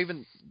here, I'll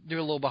even do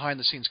a little behind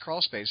the scenes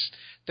crawl space.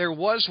 There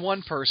was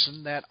one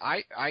person that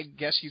I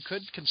guess you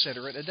could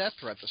consider it a death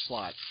threat to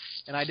Slott,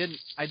 and I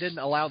didn't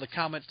allow the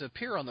comment to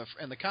appear in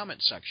the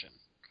comment section.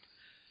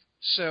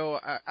 So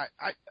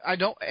I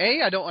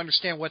don't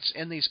understand what's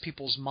in these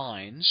people's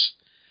minds.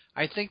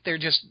 I think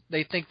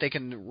they think they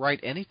can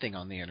write anything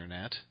on the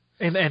internet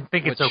and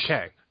think it's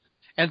okay.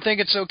 And think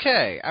it's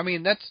okay. I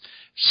mean, that's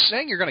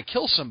saying you're going to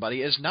kill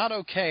somebody is not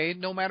okay,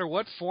 no matter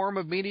what form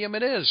of medium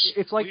it is.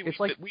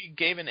 We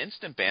gave an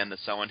instant ban to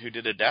someone who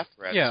did a death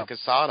threat to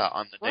Quesada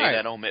on the day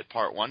that Omit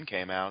Part 1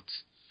 came out.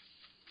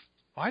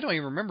 Well, I don't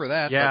even remember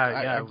that. Yeah,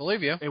 but I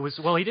believe you. It was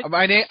he did.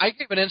 I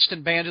gave an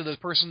instant ban to the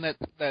person that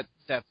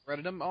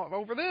threatened him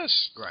over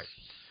this. Right.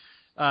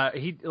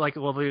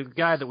 The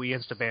guy that we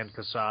instant banned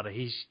Quesada,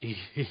 he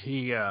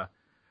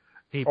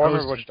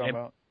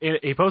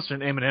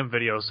posted an Eminem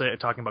video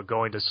talking about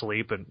going to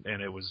sleep,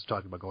 and it was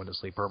talking about going to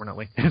sleep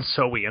permanently, and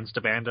so we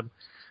insta-banned him.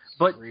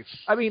 But,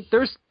 I mean,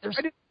 there's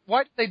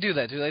why did they do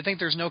that? Do they think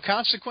there's no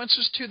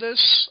consequences to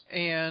this?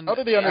 And how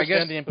do they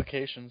understand the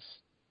implications?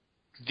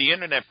 The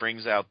internet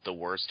brings out the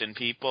worst in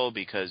people,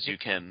 because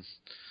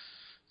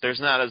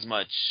there's not as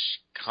much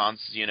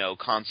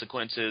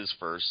consequences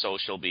for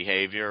social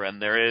behavior,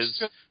 and there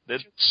is.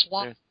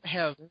 Slott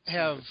have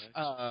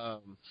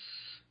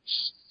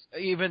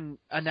even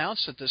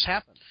announced that this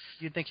happened.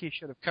 Do you think he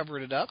should have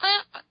covered it up?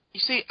 You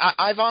see,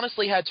 I've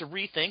honestly had to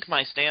rethink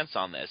my stance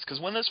on this,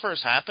 because when this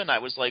first happened, I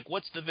was like,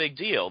 what's the big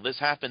deal? This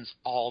happens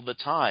all the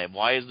time.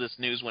 Why is this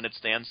news when it's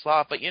Dan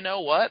Slott? But you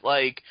know what?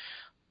 Like,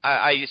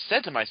 I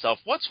said to myself,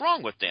 what's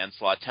wrong with Dan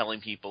Slott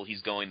telling people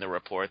he's going to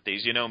report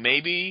these?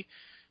 Maybe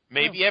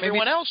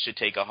everyone else should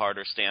take a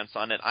harder stance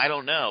on it. I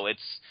don't know.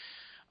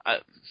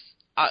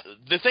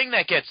 the thing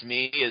that gets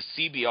me is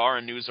CBR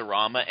and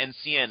Newsarama and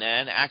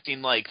CNN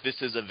acting like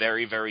this is a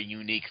very, very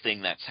unique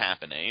thing that's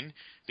happening,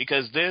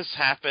 because this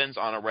happens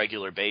on a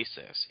regular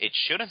basis. It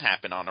shouldn't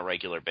happen on a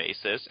regular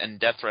basis, and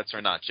death threats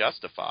are not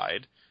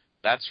justified.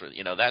 That's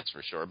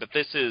for sure. But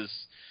this is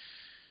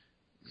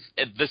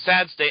the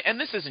sad state, and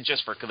this isn't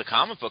just for the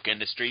comic book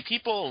industry.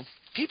 People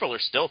are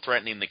still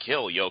threatening to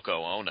kill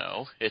Yoko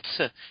Ono.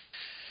 It's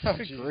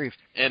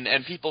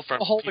and people from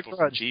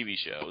TV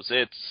shows.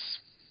 That's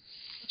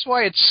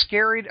why it's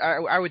scary.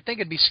 I would think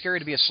it'd be scary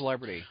to be a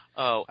celebrity.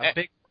 Oh,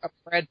 A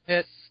Brad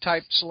Pitt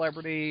type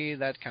celebrity,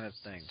 that kind of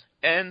thing.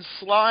 And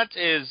Slott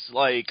is,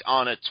 like,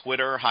 on a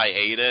Twitter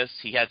hiatus.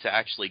 He had to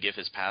actually give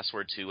his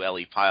password to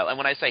Ellie Pyle. And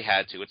when I say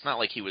had to, it's not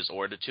like he was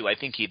ordered to. I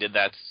think he did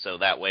that so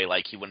that way,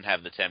 like, he wouldn't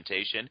have the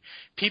temptation.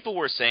 People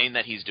were saying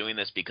that he's doing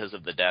this because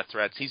of the death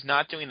threats. He's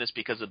not doing this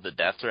because of the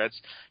death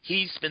threats.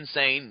 He's been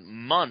saying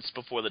months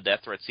before the death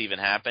threats even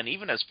happened,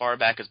 even as far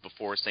back as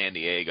before San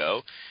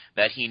Diego,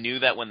 that he knew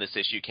that when this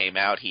issue came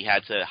out, he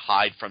had to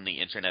hide from the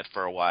internet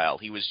for a while.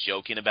 He was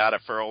joking about it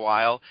for a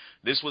while.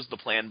 This was the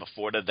plan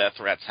before the death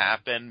threats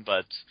happened,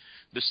 but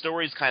the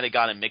stories kind of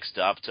got him mixed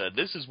up to,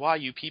 this is why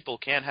you people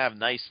can't have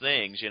nice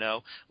things, you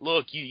know.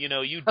 Look,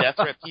 you death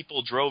threat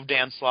people drove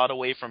Dan Slott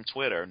away from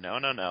Twitter.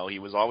 No. He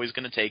was always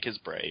going to take his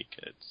break.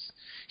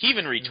 He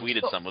even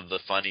retweeted some of the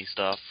funny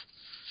stuff.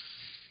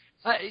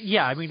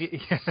 Yeah, I mean,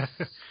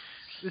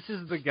 this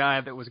is the guy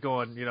that was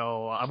going,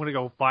 I'm going to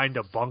go find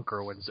a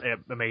bunker when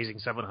Amazing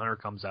 700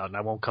 comes out, and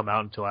I won't come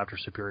out until after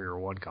Superior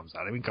 1 comes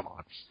out. I mean, come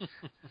on.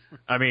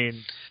 I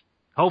mean,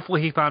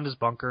 hopefully he found his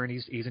bunker and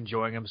he's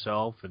enjoying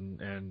himself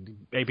and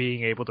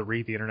being able to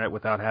read the internet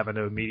without having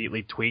to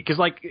immediately tweet. Because,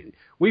 like,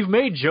 we've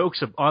made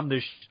jokes on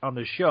this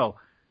show.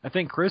 I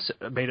think Chris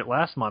made it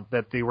last month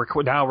that the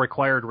now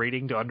required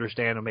reading to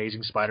understand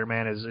Amazing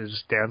Spider-Man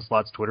is Dan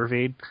Slott's Twitter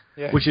feed,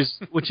 yeah. which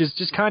is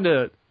just kind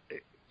of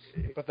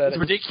it's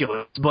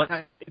ridiculous, but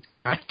it's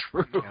not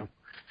true.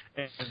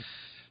 Yeah.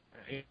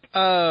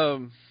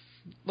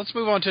 Let's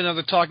move on to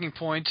another talking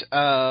point.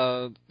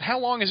 How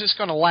long is this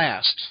going to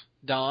last,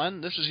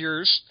 Don? This is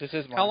yours. This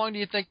is mine. How long do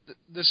you think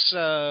this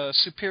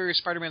Superior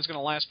Spider-Man is going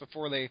to last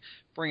before they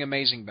bring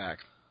Amazing back?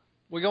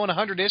 We going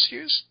 100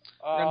 issues?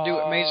 We're going to do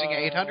Amazing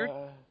 800?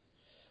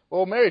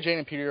 Well, Mary Jane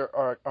and Peter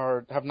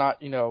have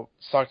not,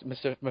 socked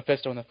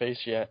Mephisto in the face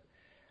yet.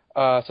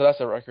 So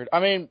that's a record. I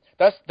mean,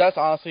 that's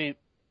honestly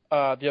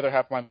the other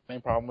half of my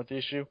main problem with the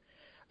issue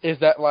is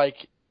that, like,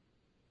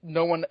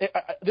 no one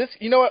this.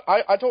 You know what?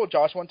 I told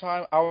Josh one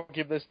time I'll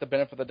give this the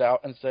benefit of the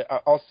doubt and say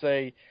I'll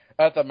say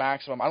at the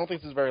maximum. I don't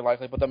think this is very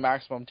likely, but the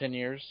maximum 10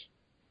 years.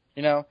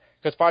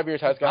 Because 5 years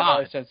has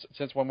gone by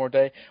since One More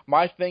Day.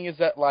 My thing is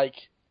that, like,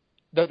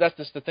 that's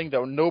just the thing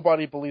though.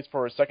 Nobody believes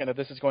for a second that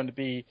this is going to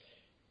be,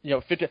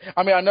 50.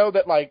 I mean, I know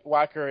that, like,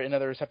 Wacker and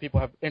others people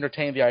have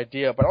entertained the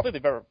idea, but I don't think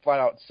they've ever flat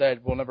out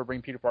said we'll never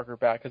bring Peter Parker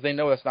back because they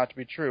know that's not to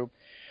be true.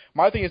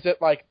 My thing is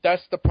that, like,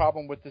 that's the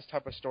problem with this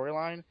type of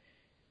storyline.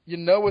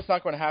 It's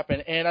not going to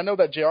happen, and I know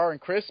that JR and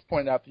Chris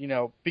pointed out,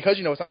 because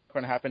it's not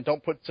going to happen,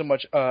 don't put so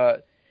much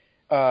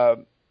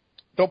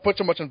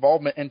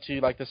involvement into,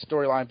 like, the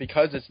storyline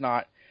because it's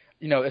not,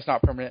 it's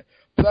not permanent.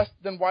 But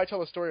then why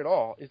tell the story at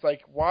all? It's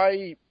like,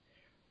 why?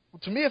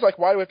 To me, it's like,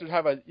 why do we have to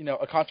have a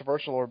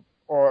controversial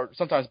or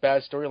sometimes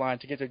bad storyline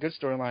to get to a good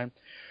storyline?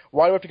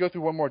 Why do we have to go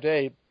through One More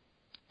Day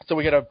so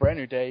we get a brand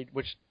new day,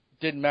 which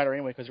didn't matter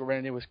anyway because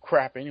brand new was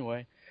crap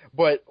anyway.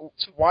 But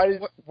why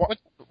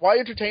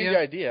entertain the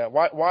idea?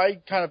 Why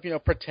kind of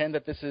pretend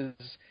that this is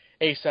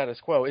a status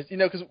quo?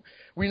 Because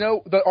we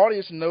know the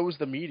audience knows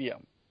the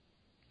medium.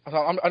 So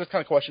I just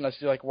kind of question. I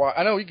see, like, why.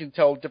 I know you can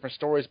tell different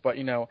stories, but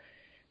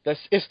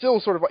it's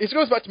still sort of. It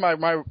goes back to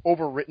my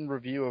overwritten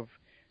review of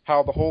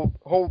how the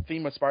whole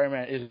theme of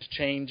Spider-Man is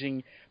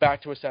changing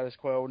back to a status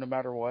quo no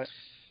matter what.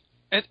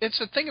 It's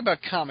the thing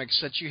about comics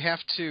that you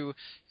have to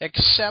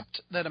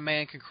accept that a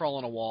man can crawl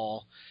on a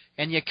wall,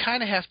 and you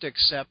kind of have to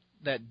accept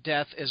that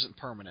death isn't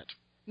permanent.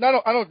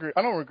 No, I don't agree.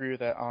 I don't agree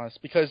with that,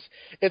 honest, because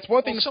it's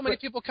one thing. So many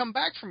people come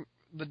back from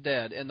the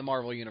dead in the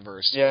Marvel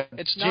universe. Yeah,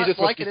 it's not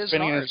Jesus like it is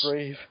in ours. His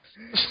grave.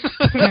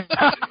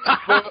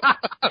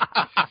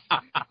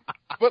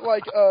 but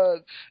like,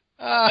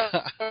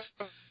 I've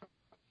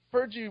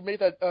heard you make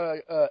that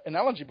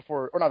analogy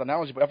before, or not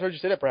analogy, but I've heard you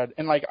say that, Brad,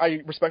 and, like,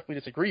 I respectfully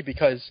disagree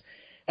because,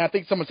 and I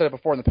think someone said it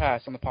before in the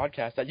past on the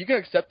podcast, that you can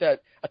accept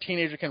that a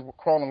teenager can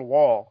crawl on a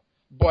wall,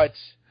 but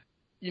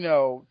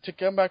to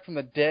come back from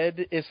the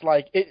dead, it's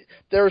like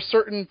there are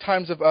certain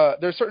times of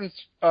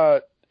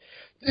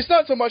it's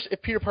not so much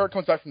if Peter Parker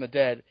comes back from the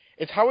dead.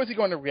 It's how is he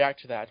going to react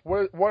to that?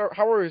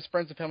 How are his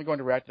friends and family going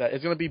to react to that?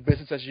 Is it going to be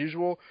business as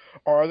usual,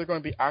 or are there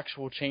going to be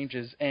actual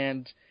changes?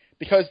 And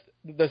because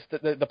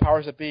the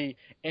powers that be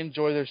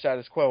enjoy their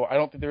status quo, I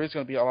don't think there is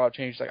going to be a lot of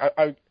change.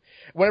 Like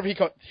whenever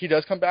he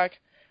does come back,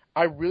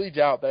 I really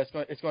doubt that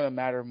it's going to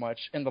matter much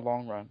in the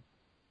long run.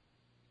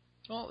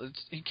 Well,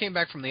 he came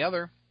back from the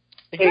other.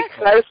 Hey,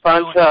 can I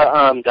respond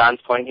to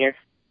Don's point here?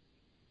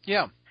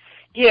 Yeah.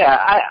 Yeah,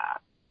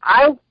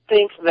 I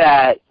think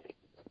that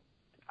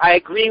I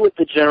agree with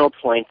the general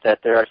point that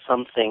there are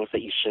some things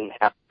that you shouldn't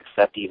have to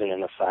accept even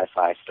in a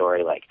sci-fi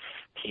story, like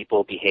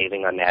people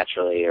behaving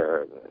unnaturally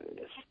or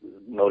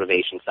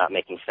motivations not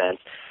making sense.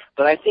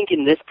 But I think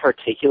in this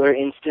particular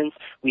instance,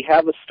 we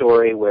have a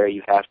story where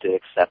you have to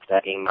accept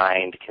that a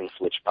mind can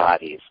switch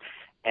bodies.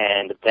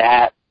 And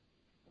that,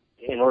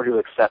 in order to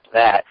accept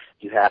that,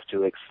 you have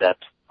to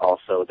accept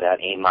also that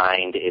a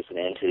mind is an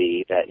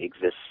entity that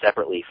exists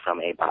separately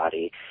from a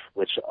body,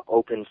 which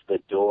opens the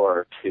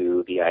door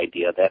to the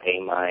idea that a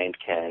mind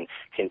can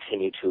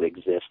continue to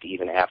exist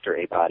even after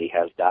a body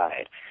has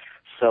died.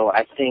 So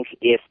I think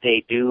if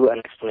they do an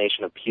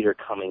explanation of Peter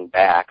coming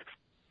back,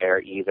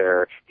 where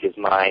either his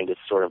mind is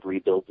sort of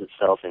rebuilds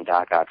itself in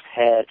Doc Ock's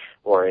head,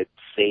 or it's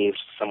saved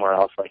somewhere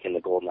else like in the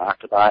Golden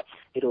Octobot,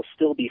 it'll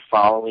still be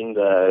following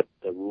the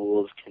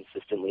rules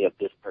consistently of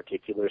this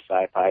particular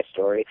sci-fi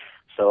story.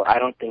 So I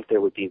don't think there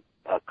would be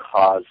a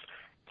cause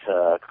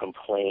to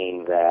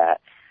complain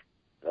that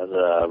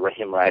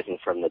him rising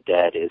from the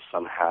dead is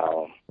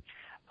somehow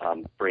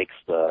breaks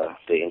the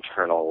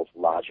internal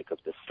logic of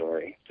this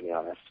story, to be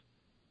honest.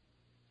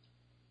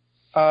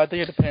 I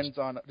think it depends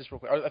on, just real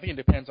quick, I think it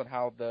depends on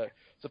how the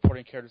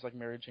supporting characters like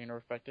Mary Jane are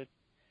affected.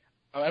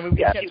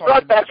 If he's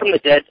brought back from the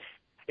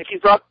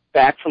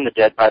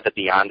dead, by the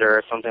Beyonder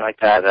or something like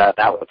that,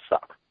 that would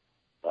suck.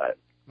 But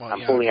I'm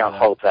holding out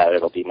hope that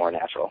it'll be more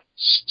natural.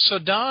 So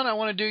Don, I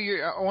want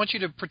you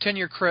to pretend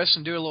you're Chris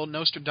and do a little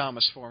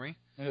Nostradamus for me.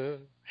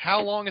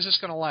 How long is this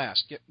going to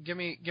last? Give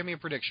me a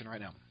prediction right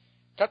now.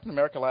 Captain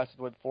America lasted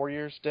 4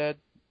 years dead,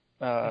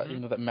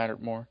 even though that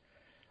mattered more.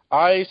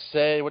 I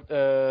say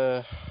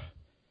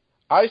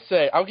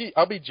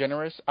I'll be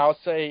generous. I'll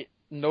say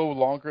no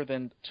longer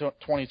than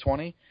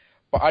 2020,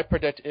 but I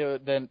predict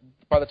then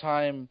by the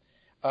time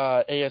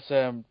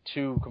ASM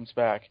 2 comes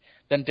back,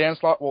 then Dan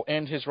Slott will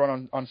end his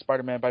run on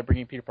Spider-Man by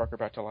bringing Peter Parker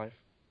back to life,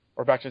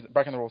 or back in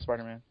the role of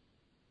Spider-Man.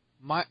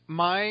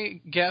 My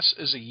guess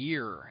is a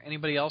year.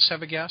 Anybody else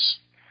have a guess?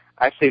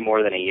 I say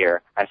more than a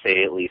year. I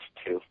say at least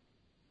 2.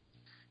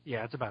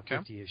 Yeah, it's about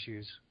 50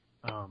 issues.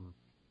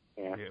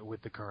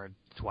 With the current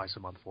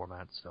twice-a-month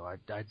format, so I'd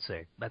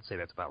say that's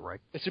about right.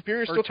 Is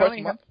Superior still twice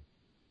a month?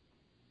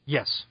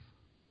 Yes.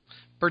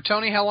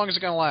 Bertoni, how long is it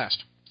going to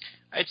last?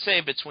 I'd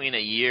say between a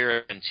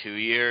year and 2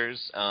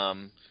 years.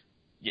 I'm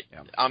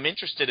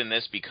interested in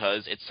this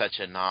because it's such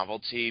a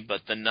novelty,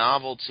 but the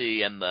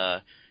novelty and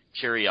the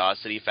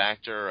curiosity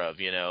factor of,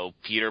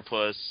 Peter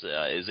Puss,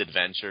 his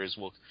adventures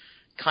will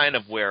kind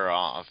of wear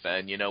off,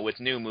 and with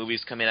new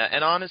movies coming out,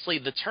 and honestly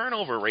the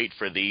turnover rate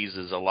for these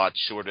is a lot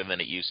shorter than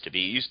it used to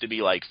be. It used to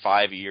be like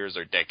 5 years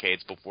or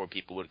decades before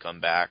people would come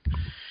back.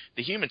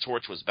 The Human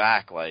Torch was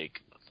back I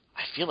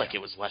feel like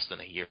it was less than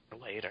a year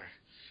later.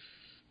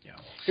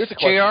 Here's a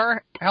question.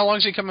 JR, how long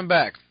is he coming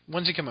back?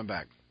 When's he coming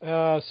back?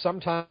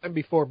 Sometime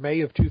before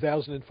May of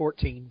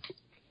 2014.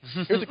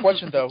 Here's the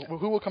question though,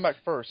 who will come back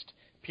first,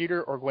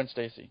 Peter or Gwen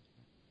Stacy?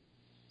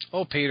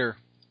 Oh, Peter.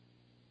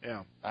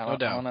 Yeah, no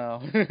doubt. I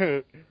don't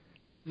know.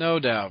 No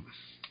doubt.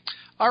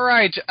 All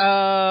right,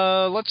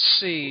 let's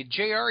see.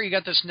 JR, you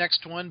got this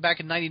next one. Back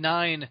in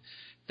 99,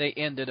 they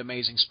ended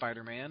Amazing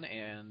Spider-Man,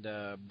 and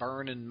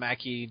Byrne and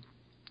Mackie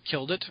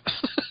killed it.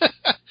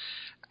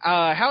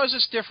 How is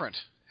this different?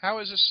 How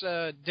is this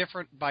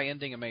different by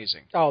ending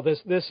Amazing? Oh,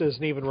 this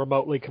isn't even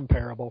remotely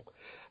comparable.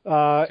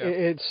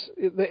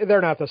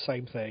 They're not the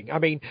same thing. I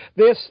mean,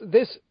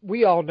 this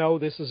we all know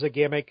this is a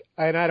gimmick,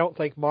 and I don't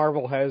think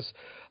Marvel has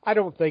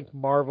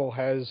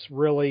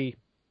really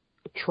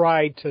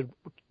tried to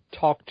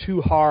talk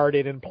too hard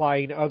in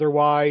implying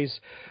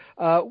otherwise.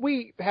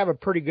 We have a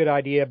pretty good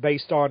idea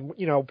based on,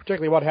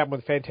 particularly what happened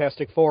with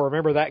Fantastic Four.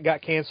 Remember that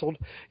got canceled,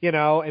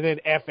 and then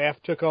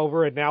FF took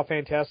over, and now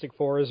Fantastic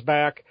Four is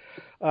back.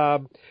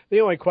 The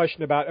only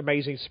question about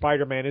Amazing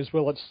Spider-Man is,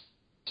 will it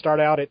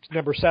start out at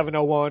number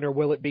 701, or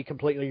will it be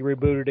completely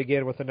rebooted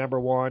again with the number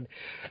 1?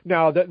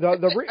 Now,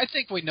 I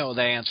think we know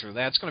the answer to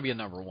that. It's going to be a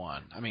number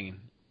 1. I mean,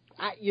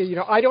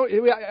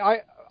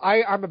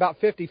 I'm about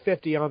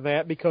 50-50 on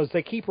that, because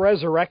they keep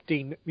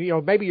resurrecting.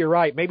 Maybe you're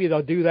right. Maybe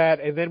they'll do that,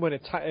 and then when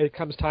it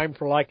comes time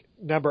for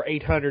number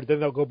 800, then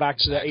they'll go back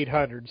to the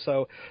 800.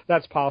 So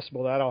that's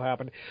possible that'll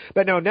happen.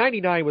 But no,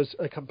 99 was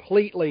a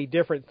completely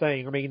different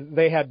thing. I mean,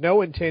 they had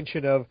no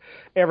intention of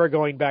ever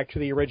going back to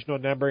the original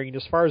numbering.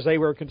 As far as they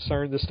were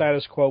concerned, the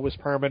status quo was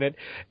permanent,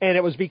 and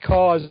it was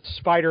because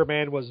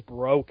Spider-Man was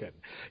broken.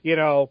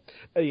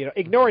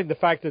 Ignoring the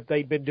fact that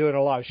they'd been doing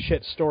a lot of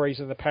shit stories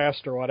in the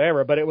past or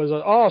whatever, but it was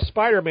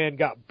Spider-Man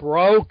got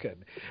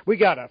broken. We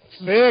got to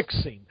fix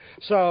him.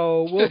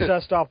 So we'll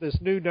dust off this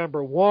new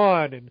number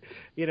 1, and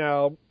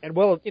we'll,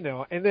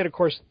 and then of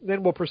course,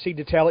 we'll proceed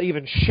to tell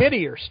even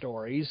shittier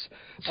stories.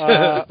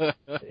 The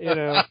thing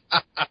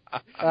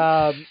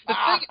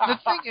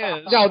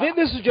is, no,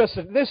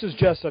 this is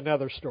just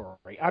another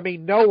story. I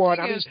mean, no one.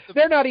 I mean,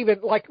 they're not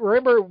even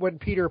remember when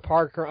Peter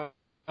Parker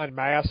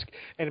unmasked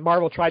and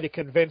Marvel tried to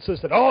convince us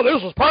that,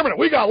 this was permanent.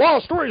 We got a lot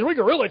of stories we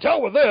can really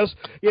tell with this.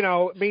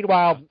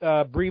 Meanwhile,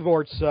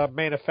 Brevoort's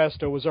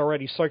manifesto was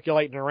already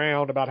circulating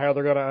around about how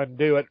they're going to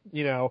undo it.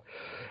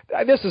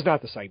 this is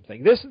not the same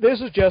thing. This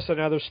is just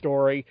another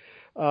story,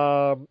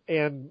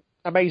 and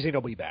Amazing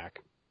will be back.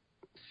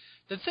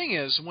 The thing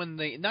is, when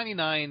the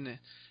 99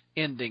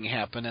 ending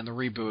happened and the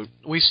reboot,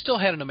 we still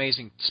had an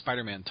Amazing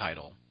Spider-Man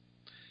title.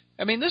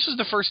 I mean, this is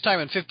the first time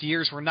in 50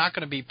 years we're not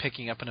going to be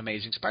picking up an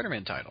Amazing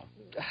Spider-Man title.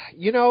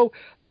 You know,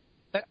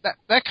 that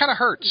kind of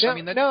hurts. I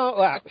mean,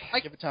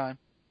 give it time.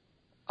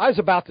 I was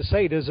about to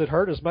say, does it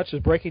hurt as much as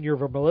breaking your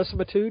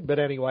verisimilitude? But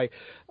anyway,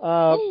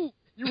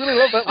 you really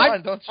love that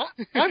line, don't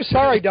you? I'm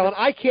sorry, Don.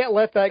 I can't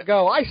let that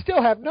go. I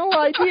still have no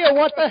idea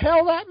what the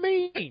hell that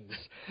means.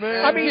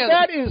 Man. I mean,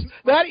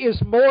 that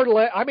is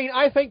more. I mean,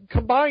 I think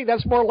combined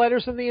that's more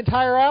letters than the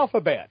entire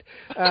alphabet.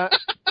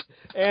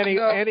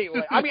 Anyway,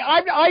 I mean,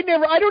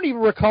 I don't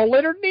even recall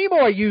Leonard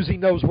Nimoy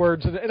using those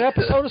words in an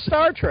episode of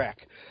Star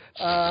Trek.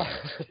 But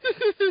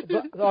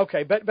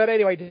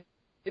anyway.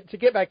 To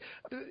get back,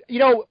 you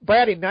know,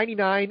 Brad, in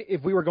 '99,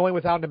 if we were going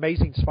without an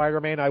Amazing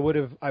Spider-Man, I would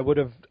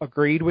have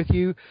agreed with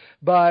you.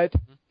 But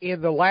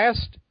in the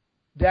last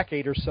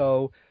decade or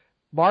so,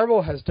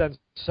 Marvel has done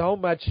so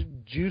much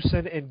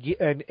juicing and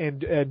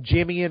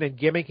jimmying and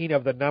gimmicking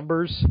of the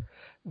numbers,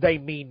 they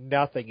mean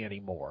nothing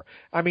anymore.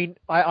 I mean,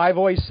 I've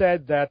always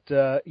said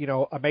that you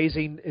know,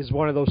 Amazing is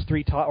one of those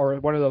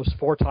one of those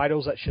 4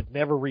 titles that should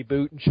never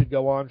reboot and should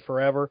go on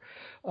forever,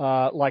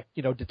 like,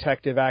 you know,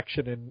 Detective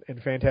Action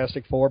and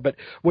Fantastic Four. But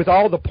with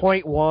all the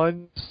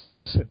 .1s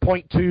and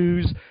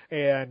 .2s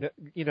and,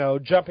 you know,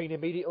 jumping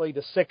immediately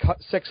to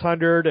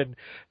 600, and,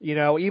 you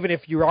know, even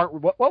if you aren't,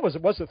 what was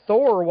it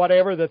Thor or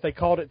whatever that they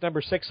called it number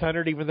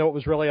 600, even though it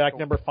was really like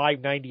number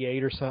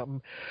 598 or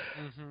something.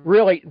 Mm-hmm.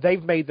 Really,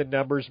 they've made the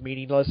numbers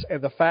meaningless,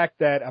 and the fact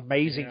that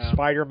Amazing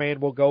Spider-Man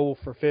will go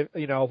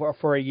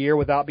for a year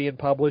without being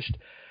published,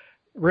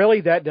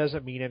 really, that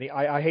doesn't mean any.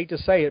 I hate to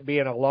say it,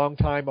 being a long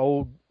time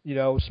old, you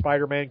know,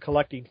 Spider-Man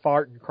collecting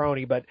fart and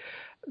crony, but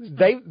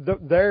they've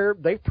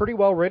pretty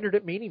well rendered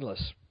it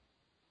meaningless.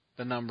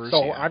 The numbers.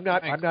 So I'm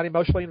not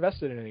emotionally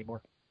invested in it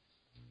anymore.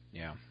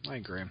 Yeah, I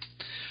agree.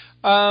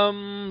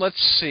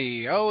 Let's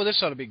see. Oh,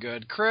 this ought to be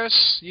good.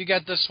 Chris, you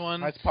got this one.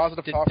 Nice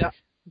positive topic.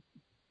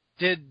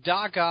 Did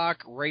Doc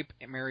Ock rape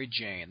Mary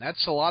Jane?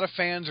 That's a lot of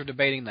fans are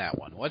debating that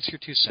one. What's your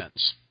 2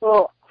 cents?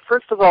 Well,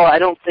 first of all, I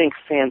don't think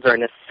fans are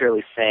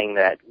necessarily saying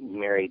that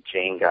Mary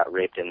Jane got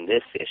raped in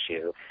this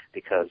issue,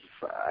 because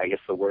I guess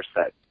the worst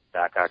that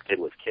Doc Ock did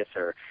was kiss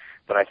her.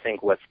 But I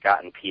think what's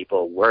gotten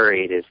people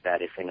worried is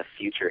that if in a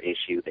future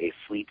issue they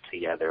sleep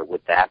together,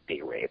 would that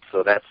be rape?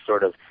 So that's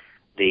sort of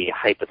the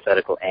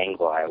hypothetical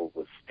angle I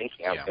was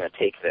thinking I was going to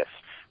take this,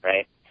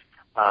 right?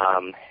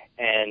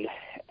 And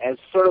as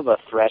sort of a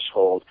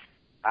threshold,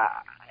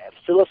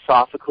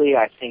 philosophically,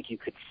 I think you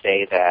could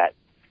say that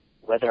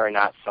whether or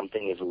not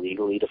something is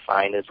legally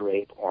defined as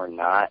rape or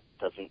not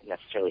doesn't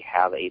necessarily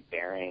have a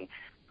bearing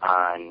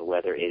on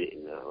whether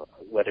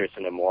it's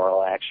an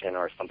immoral action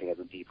or something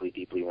that's deeply,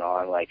 deeply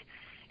wrong. Like,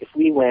 if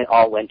we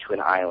all went to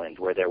an island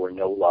where there were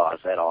no laws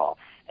at all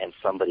and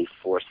somebody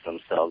forced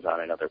themselves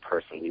on another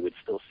person, we would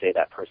still say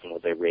that person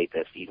was a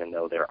rapist even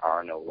though there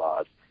are no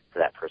laws for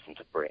that person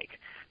to break.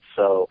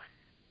 So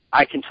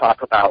I can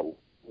talk about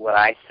what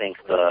I think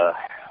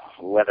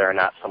whether or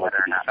not someone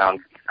can be found.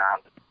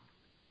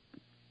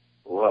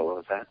 What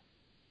was that?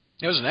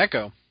 It was an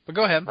echo, but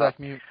go ahead. Black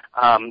mute.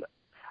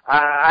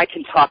 I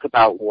can talk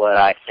about what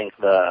I think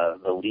the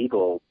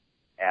legal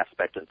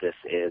aspect of this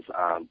is.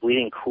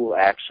 Bleeding Cool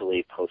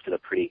actually posted a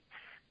pretty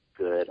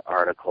good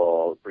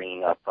article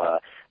bringing up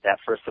that,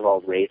 first of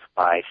all, rape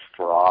by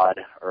fraud,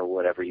 or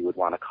whatever you would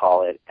want to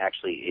call it,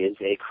 actually is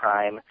a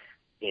crime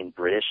in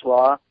British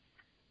law,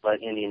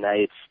 but in the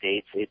United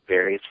States it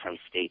varies from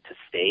state to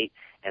state.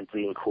 And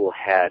Bleeding Cool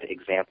had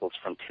examples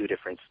from 2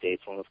 different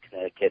states. One was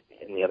Connecticut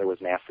and the other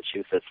was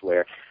Massachusetts,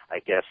 where I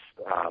guess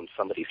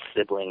somebody's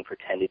sibling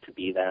pretended to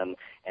be them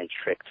and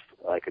tricked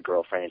like a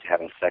girlfriend into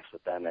having sex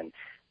with them, and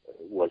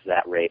was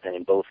that rape. And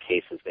in both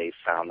cases they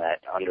found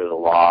that under the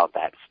law of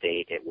that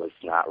state it was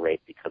not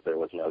rape because there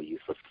was no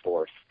use of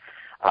force.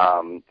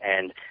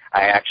 And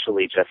I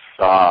actually just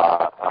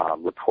saw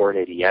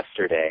reported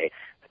yesterday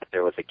that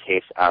there was a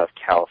case out of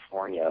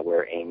California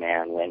where a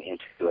man went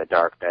into a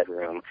dark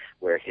bedroom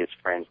where his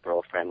friend's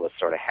girlfriend was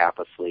sort of half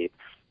asleep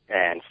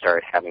and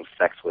started having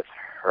sex with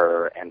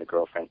her, and the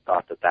girlfriend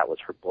thought that that was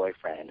her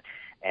boyfriend,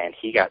 and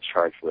he got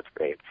charged with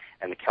rape.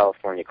 And the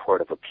California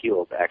Court of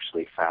Appeals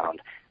actually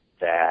found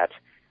that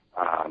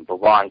the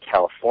law in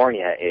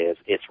California is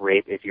it's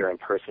rape if you're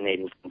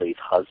impersonating somebody's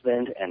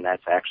husband, and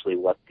that's actually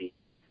what the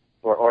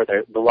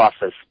law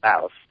says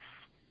spouse,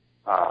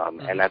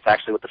 and that's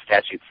actually what the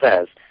statute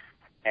says.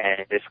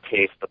 And in this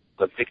case,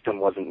 the victim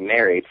wasn't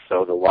married,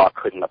 so the law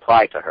couldn't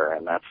apply to her,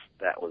 and that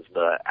was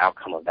the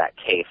outcome of that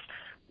case.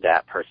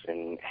 That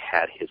person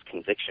had his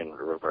conviction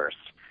reversed.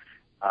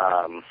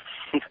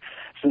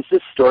 Since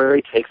this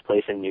story takes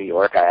place in New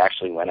York, I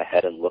actually went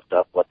ahead and looked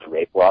up what the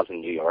rape laws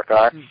in New York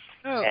are.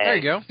 Oh, there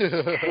you go.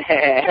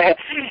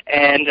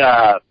 And,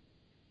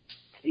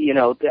 you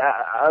know,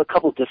 a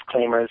couple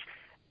disclaimers.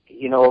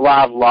 You know, a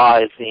lot of law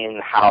is in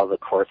how the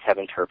courts have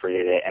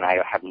interpreted it, and I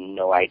have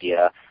no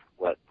idea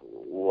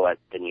what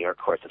the New York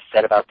courts have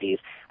said about these.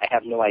 I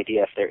have no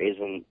idea if there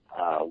isn't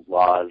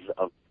laws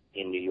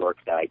in New York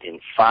that I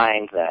didn't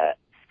find that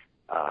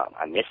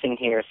I'm missing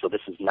here. So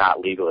this is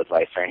not legal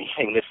advice or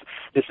anything.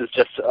 This is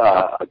just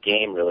a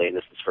game, really.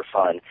 This is for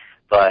fun.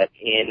 But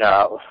in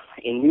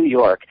New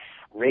York,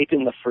 rape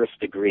in the first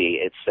degree,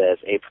 it says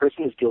a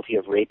person is guilty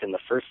of rape in the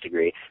first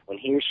degree when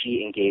he or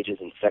she engages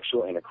in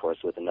sexual intercourse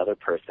with another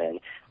person,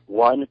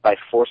 one, by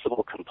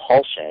forcible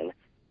compulsion,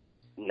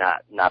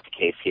 not the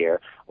case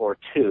here, or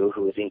two,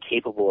 who is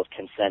incapable of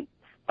consent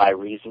by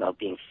reason of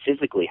being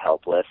physically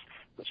helpless,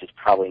 which is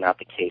probably not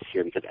the case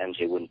here because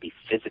MJ wouldn't be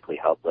physically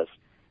helpless.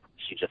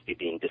 She'd just be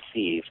being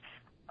deceived.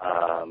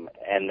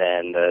 And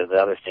then the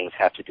other things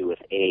have to do with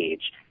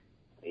age,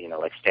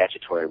 like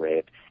statutory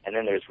rape. And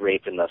then there's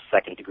rape in the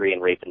second degree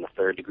and rape in the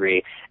third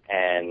degree.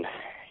 And,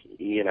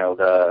 you'll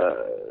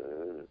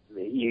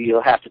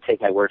have to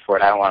take my word for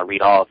it. I don't want to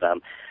read all of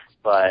them.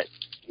 But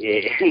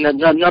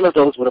none of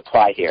those would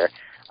apply here.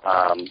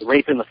 The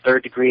rape in the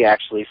third degree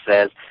actually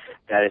says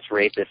that it's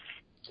rape if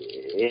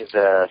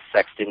the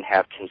sex didn't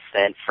have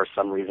consent for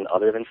some reason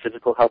other than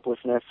physical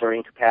helplessness or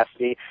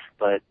incapacity.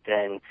 But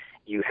then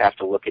you have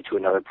to look into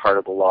another part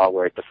of the law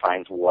where it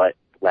defines what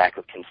lack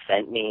of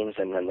consent means,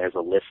 and then there's a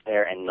list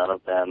there, and none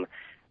of them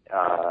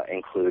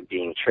include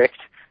being tricked.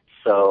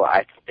 So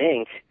I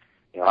think,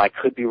 I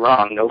could be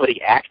wrong.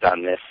 Nobody act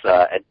on this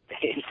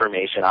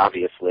information,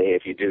 obviously.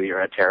 If you do,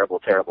 you're a terrible,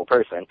 terrible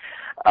person.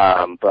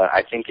 But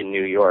I think in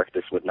New York,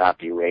 this would not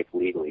be rape,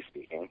 legally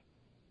speaking.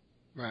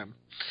 Right.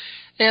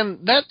 And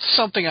that's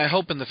something I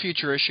hope in the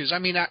future issues. I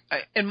mean,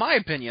 in my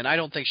opinion, I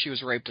don't think she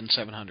was raped in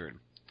 700.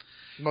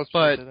 Most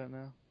people say that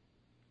now.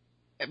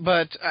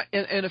 But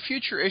in a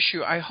future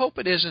issue, I hope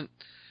it isn't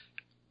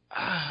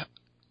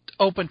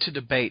open to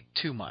debate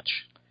too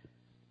much.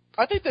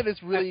 I think that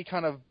it's really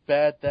kind of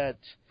bad that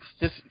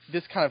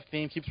this kind of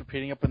theme keeps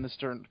repeating up in this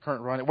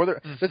current run.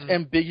 Whether this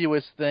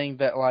ambiguous thing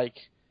that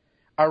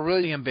I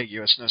really the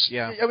ambiguousness,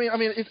 yeah. I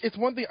mean, it's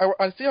one thing.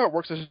 I see how it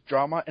works as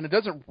drama, and it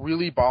doesn't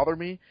really bother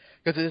me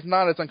because it's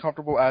not as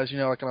uncomfortable as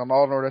like an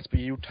Law and Order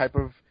SBU type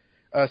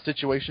of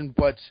situation.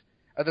 But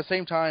at the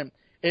same time,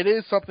 it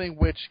is something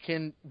which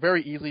can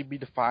very easily be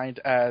defined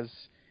as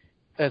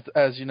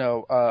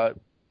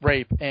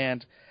rape,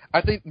 and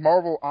I think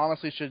Marvel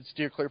honestly should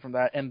steer clear from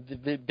that, and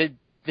they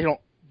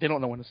don't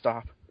know when to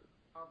stop.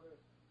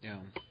 Yeah.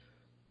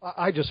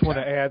 I just want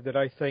to add that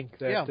I think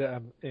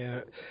that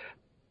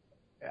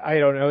I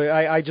don't know.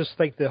 I just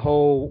think the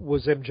whole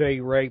was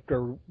MJ raped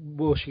or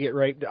will she get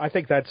raped? I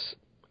think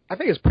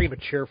it's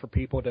premature for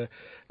people to.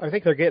 I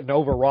think they're getting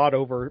overwrought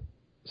over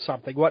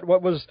something. What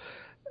was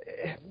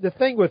the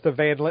thing with the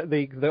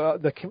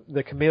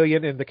the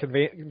Chameleon and the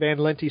Van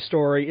Lente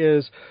story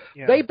is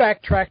they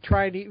backtracked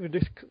trying to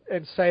even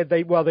and said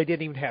they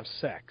didn't even have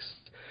sex.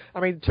 I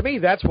mean, to me,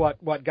 that's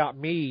what got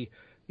me,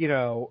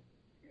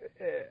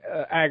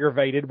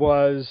 aggravated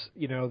was,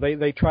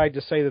 they tried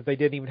to say that they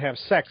didn't even have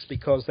sex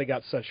because they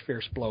got such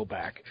fierce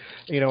blowback.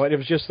 And it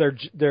was just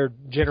their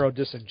general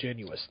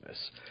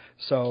disingenuousness.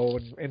 So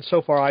and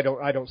so far I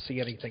don't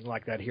see anything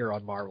like that here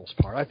on Marvel's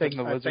part. I think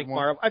Marvel's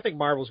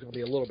going to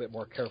be a little bit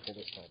more careful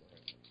this time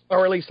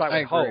around. Or at least I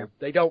would hope.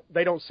 They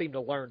don't seem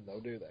to learn though,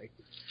 do they?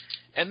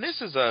 And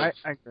this is a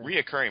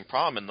reoccurring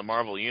problem in the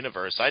Marvel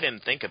Universe. I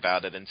didn't think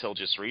about it until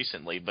just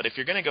recently, but if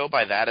you're going to go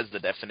by that as the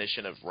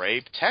definition of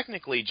rape,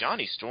 technically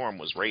Johnny Storm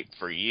was raped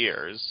for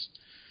years.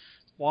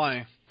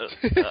 Why?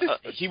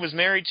 He was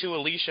married to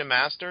Alicia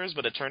Masters,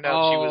 but it turned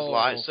out she was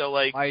live. So,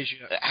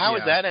 how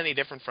is that any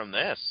different from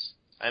this?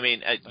 I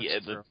mean,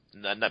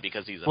 not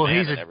because he's a man. Well,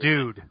 he's and a everything.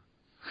 dude.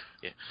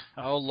 Yeah.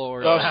 Oh,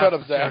 Lord. Oh, shut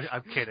up, Zach.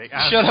 I'm kidding.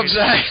 Shut up,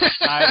 Zach.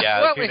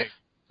 I'm kidding.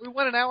 We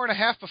went an hour and a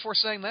half before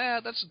saying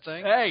that. That's the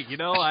thing. Hey, it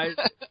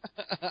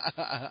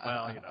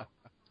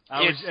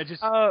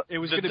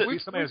was going to be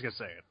somebody was going to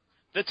say it.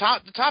 The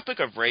topic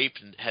of rape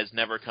has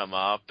never come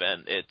up,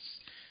 and it's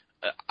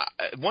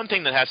one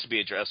thing that has to be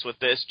addressed with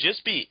this.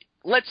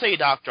 Let's say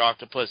Dr.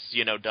 Octopus,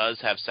 does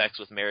have sex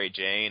with Mary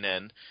Jane,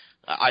 and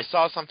I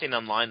saw something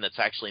online that's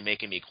actually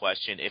making me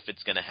question if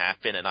it's going to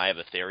happen, and I have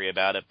a theory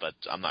about it, but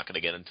I'm not going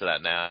to get into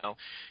that now.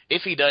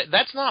 If he does,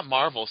 that's not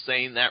Marvel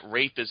saying that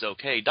rape is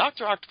okay.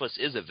 Dr. Octopus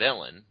is a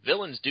villain.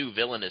 Villains do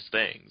villainous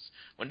things.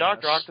 When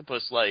Dr.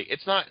 Octopus,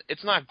 it's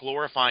not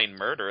glorifying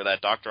murder that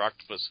Dr.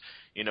 Octopus,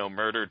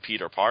 murdered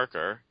Peter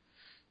Parker.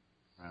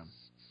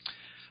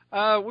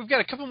 We've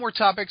got a couple more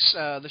topics.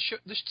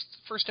 This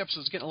first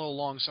episode is getting a little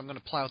long, so I'm going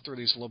to plow through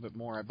these a little bit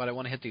more, but I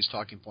want to hit these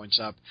talking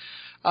points up.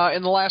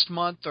 In the last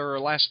month or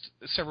last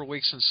several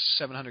weeks since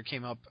 700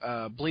 came up,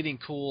 Bleeding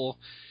Cool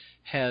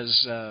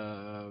has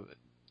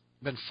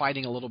been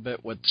fighting a little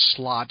bit with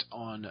Slott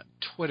on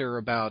Twitter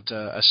about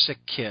a sick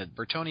kid.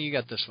 Bertoni, you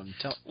got this one.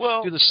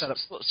 Do the setup.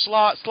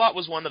 Slott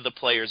was one of the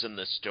players in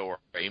this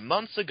story.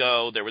 Months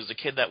ago, there was a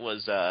kid that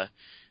was...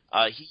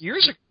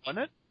 years ago,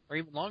 wasn't it? Or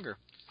even longer?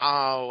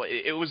 Oh,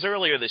 it was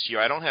earlier this year.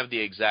 I don't have the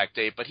exact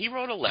date, but he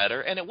wrote a letter,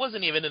 and it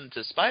wasn't even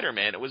into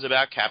Spider-Man. It was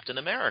about Captain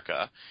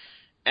America.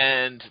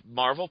 and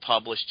Marvel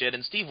published it,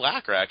 and Steve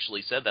Lacker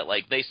actually said that,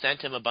 like, they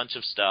sent him a bunch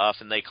of stuff,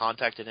 and they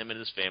contacted him and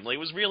his family. It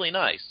was really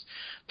nice.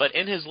 But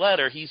in his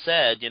letter, he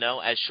said, you know,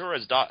 as sure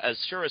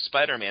as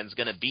Spider-Man's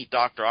going to beat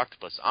Dr.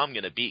 Octopus, I'm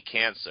going to beat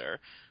cancer.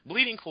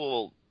 Bleeding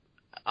Cool,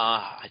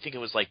 I think it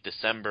was like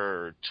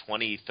December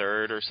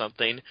 23rd or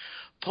something,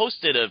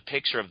 posted a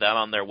picture of that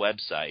on their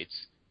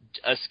websites,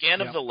 a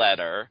scan of the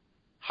letter,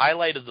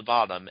 highlight at the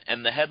bottom,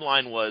 and the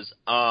headline was,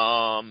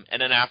 and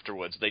then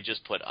afterwards they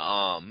just put,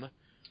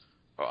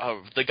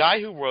 the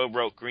guy who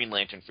wrote Green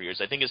Lantern for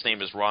years, I think his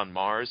name is Ron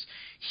Mars,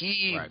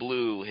 he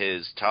blew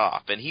his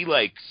top, and he,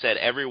 like, said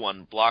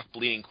everyone block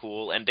Bleeding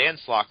Cool, and Dan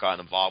Slott got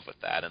involved with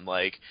that, and,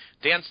 like,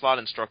 Dan Slott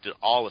instructed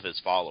all of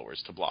his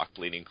followers to block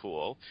Bleeding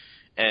Cool,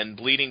 and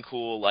Bleeding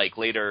Cool, like,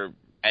 later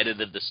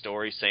edited the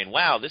story saying,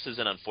 wow, this is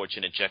an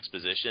unfortunate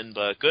juxtaposition,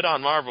 but good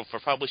on Marvel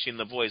for publishing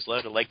the boy's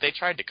letter. Like, they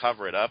tried to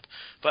cover it up,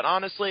 but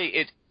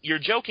honestly, you're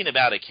joking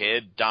about a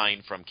kid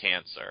dying from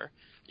cancer.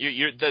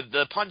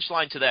 The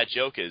punchline to that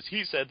joke is,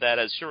 he said that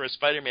as sure as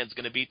Spider-Man's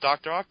going to beat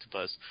Dr.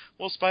 Octopus.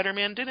 Well,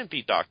 Spider-Man didn't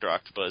beat Dr.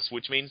 Octopus,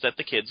 which means that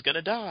the kid's going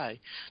to die.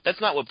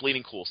 That's not what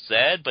Bleeding Cool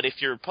said, but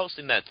if you're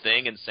posting that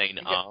thing and saying,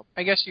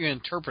 I guess you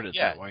interpret it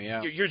that way,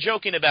 yeah. You're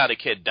joking about a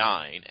kid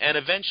dying. And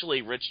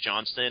eventually Rich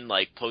Johnston,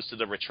 like,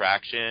 posted a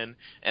retraction,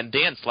 and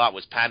Dan Slott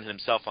was patting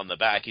himself on the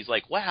back. He's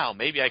like, wow,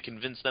 maybe I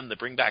convinced them to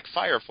bring back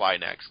Firefly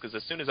next, because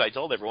as soon as I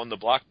told everyone to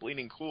block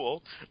Bleeding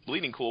Cool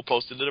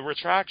posted a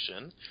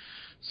retraction.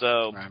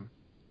 So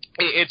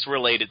it's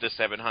related to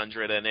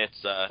 700, and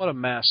it's what a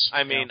mess.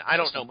 I mean, I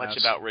don't know much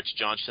about Rich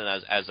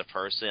Johnston as a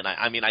person.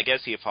 I mean, I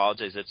guess he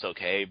apologized. It's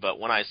okay. But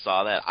when I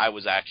saw that, I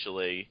was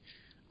actually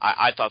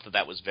I thought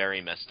that was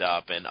very messed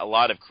up, and a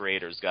lot of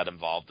creators got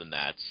involved in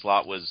that.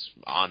 Slott was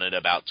on it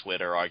about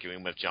Twitter,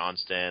 arguing with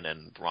Johnston,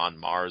 and Ron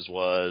Mars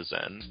was,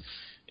 and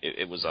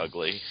it was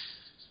ugly.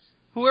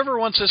 Whoever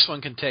wants this one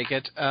can take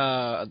it.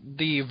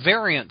 The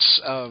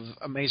variants of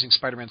Amazing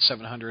Spider-Man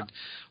 700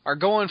 are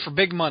going for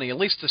big money. At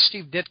least the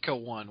Steve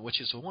Ditko one, which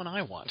is the one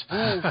I want.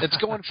 It's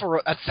going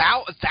for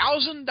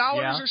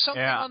 $1,000 or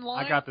something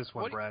online. I got this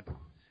one, Brad.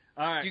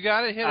 All right, you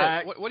got to hit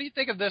it. What do you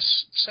think of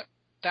this?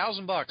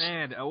 $1,000.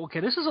 Man, okay,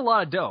 this is a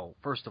lot of dough.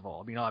 First of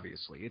all, I mean,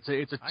 obviously, it's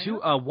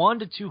a 1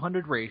 to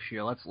 200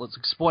 ratio. Let's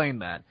explain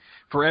that.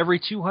 For every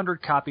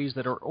 200 copies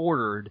that are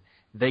ordered,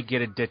 they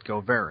get a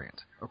Ditko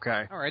variant.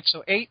 Okay. All right.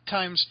 So 8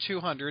 times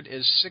 200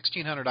 is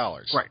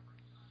 $1,600. Right.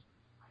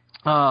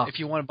 If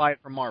you want to buy it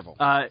from Marvel.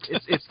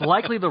 It's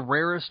likely the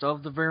rarest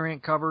of the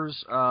variant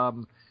covers.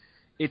 Well,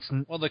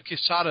 the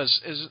Quesada's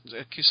is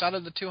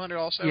Quesada the 200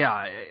 also.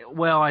 Yeah.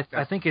 Well, I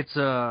think it's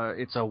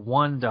a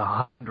 1 to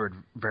 100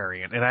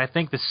 variant, and I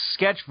think the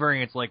sketch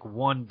variant's like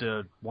 1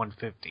 to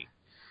 150.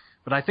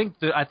 But I think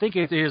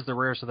it is the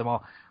rarest of them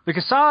all. The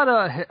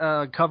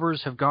Quesada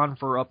covers have gone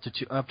for up to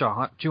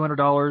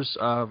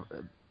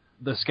 $200.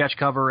 The sketch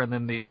cover, and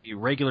then the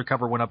regular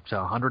cover went up to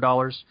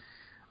 $100.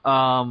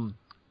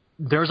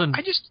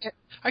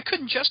 I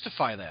couldn't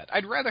justify that.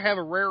 I'd rather have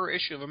a rarer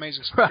issue of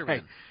Amazing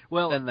Spider-Man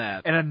than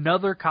that. And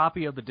another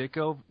copy of the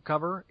Ditko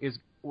cover is,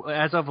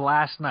 as of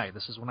last night,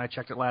 this is when I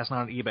checked it last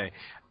night on eBay,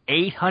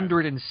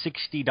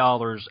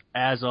 $860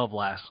 as of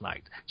last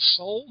night.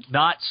 Sold?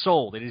 Not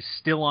sold. It is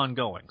still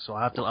ongoing. So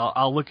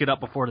I'll look it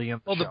up before the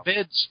end. Well, the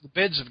bids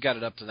have got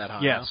it up to that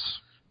high. Yes.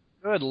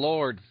 Huh?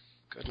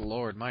 Good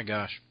Lord, my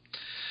gosh.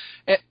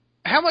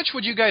 How much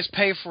would you guys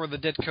pay for the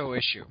Ditko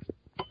issue?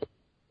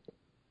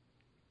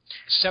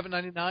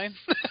 $7.99?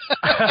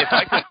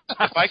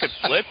 if I could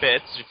flip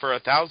it for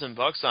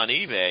 $1,000 on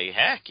eBay,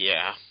 heck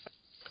yeah.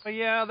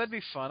 Yeah, that'd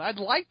be fun. I'd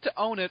like to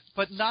own it,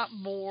 but not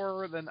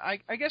more than I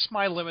guess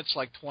my limit's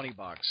like $20.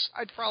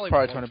 I'd probably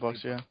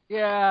 $20. Yeah.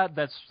 Yeah,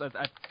 that's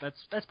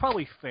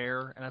probably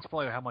fair, and that's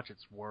probably how much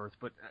it's worth.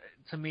 But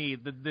to me,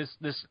 this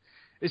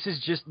is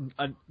just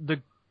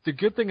the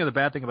good thing and the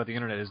bad thing about the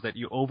internet is that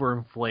you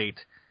overinflate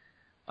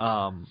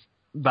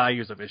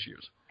values of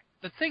issues.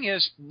 The thing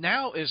is,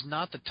 now is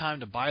not the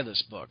time to buy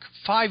this book.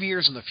 5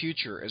 years in the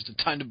future is the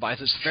time to buy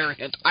this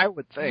variant, I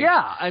would think.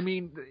 Yeah, I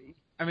mean,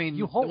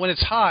 when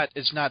it's hot,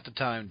 it's not the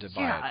time to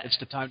buy it. It's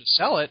the time to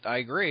sell it. I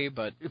agree,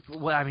 but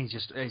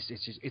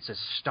it's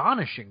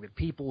astonishing that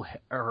people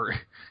are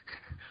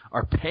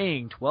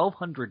paying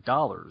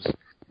 $1,200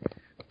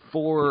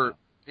 for,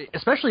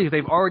 especially if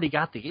they've already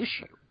got the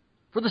issue,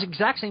 for this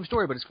exact same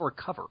story, but it's for a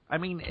cover. I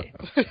mean,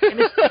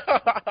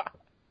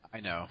 I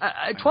know.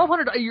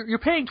 $1,200. You're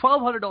paying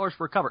 $1,200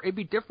 for a cover. It'd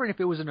be different if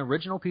it was an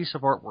original piece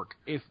of artwork.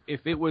 If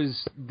it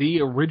was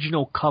the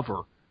original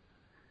cover.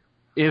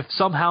 If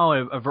somehow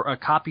a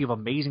copy of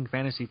Amazing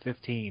Fantasy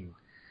 15.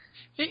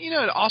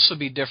 It'd also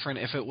be different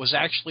if it was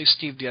actually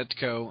Steve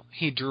Ditko.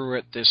 He drew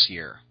it this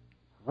year.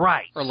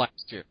 Right. Or last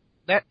year.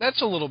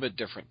 That's a little bit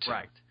different, too.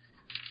 Right.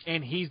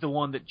 And he's the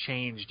one that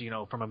changed,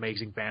 from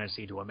Amazing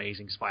Fantasy to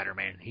Amazing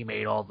Spider-Man. He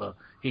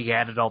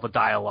added all the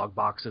dialogue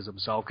boxes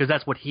himself, because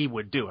that's what he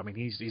would do. I mean,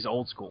 he's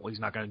old school. He's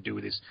not going to do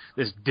this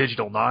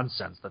digital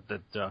nonsense that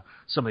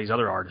some of these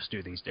other artists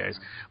do these days.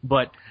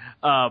 But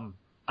I'm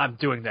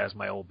doing that as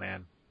my old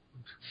man.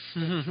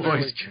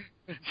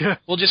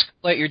 We'll just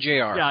let your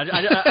JR. Yeah,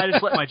 I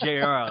just let my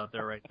JR out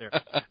there right there.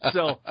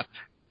 So,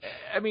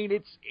 I mean,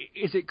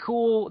 is it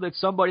cool that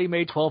somebody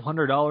made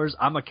 $1,200?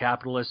 I'm a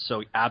capitalist,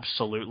 so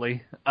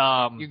absolutely.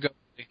 You go,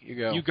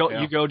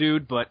 you go,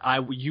 dude. But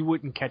you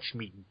wouldn't catch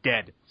me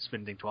dead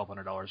spending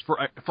 $1,200 for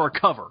a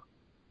cover.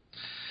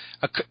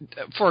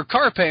 For a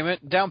car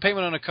payment, down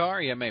payment on a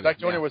car, yeah, maybe. Zach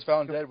Joyner was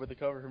found dead with the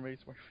cover from Mace.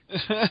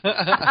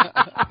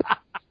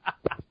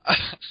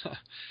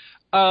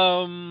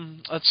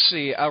 Let's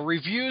see.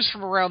 Reviews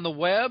from around the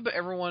web.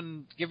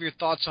 Everyone give your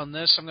thoughts on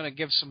this. I'm going to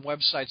give some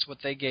websites what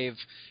they gave.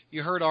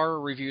 You heard our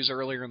reviews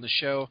earlier in the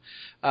show.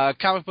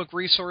 Comic Book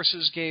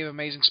Resources gave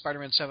Amazing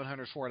Spider-Man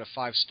 700 4 out of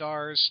 5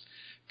 stars.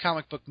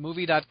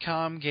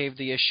 ComicBookMovie.com gave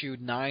the issue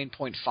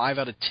 9.5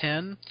 out of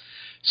 10.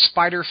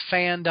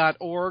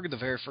 SpiderFan.org, the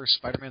very first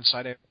Spider-Man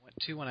site I went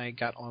to when I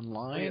got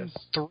online,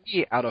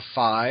 3 out of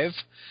 5.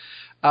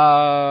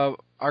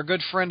 Our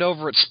good friend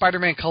over at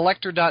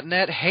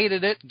SpiderManCollector.net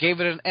hated it, gave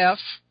it an F.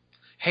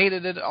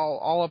 Hated it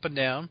all up and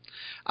down.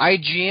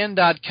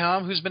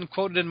 IGN.com, who's been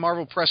quoted in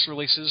Marvel press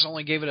releases,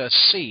 only gave it a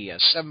C, a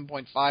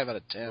 7.5 out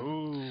of 10.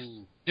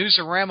 Ooh.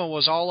 Newsarama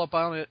was all up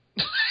on it.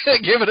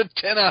 Give it a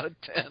 10 out of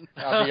 10.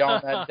 I'll be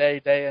on that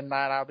day and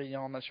night. I'll be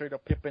on the street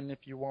of Pippin if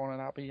you want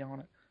it. I'll be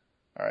on it.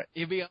 All right.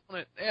 You'll be on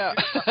it. Yeah.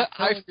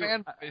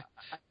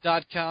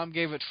 iFanboy.com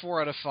gave it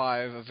 4 out of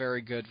 5,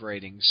 very good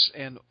ratings.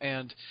 And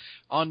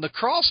on the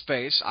crawl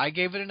space, I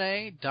gave it an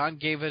A. Don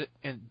gave it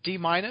a D-.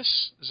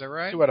 Is that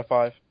right? 2 out of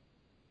 5.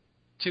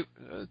 2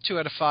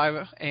 out of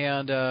 5.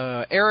 And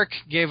Eric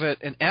gave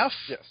it an F,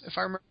 yes, if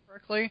I remember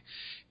correctly.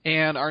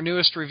 And our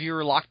newest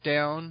reviewer,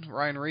 Lockdown,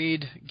 Ryan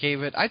Reed,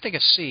 gave it, I think, a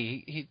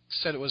C. He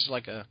said it was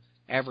like a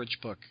average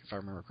book, if I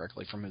remember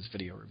correctly, from his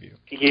video review.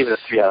 He gave it a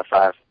 3 out of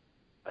 5.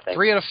 I think.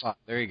 3 out of 5.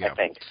 There you go. I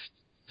think.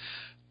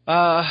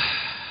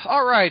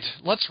 All right.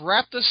 Let's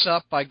wrap this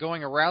up by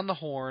going around the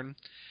horn.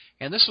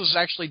 And this was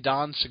actually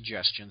Don's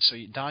suggestion. So,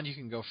 Don, you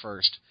can go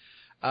first.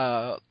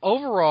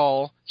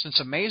 Overall,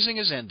 since Amazing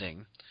is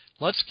ending,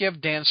 let's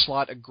give Dan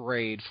Slott a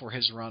grade for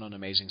his run on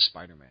Amazing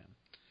Spider-Man.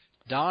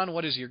 Don,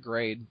 what is your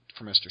grade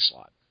for Mr.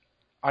 Slott?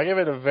 I give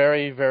it a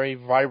very, very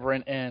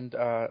vibrant and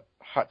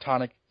hot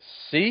tonic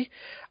C.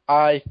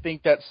 I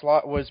think that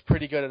Slott was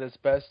pretty good at his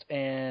best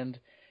and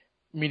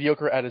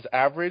mediocre at his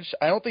average.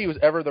 I don't think he was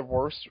ever the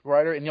worst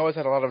writer, and he always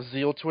had a lot of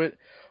zeal to it.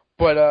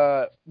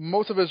 But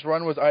most of his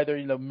run was either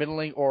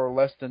middling or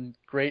less than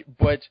great.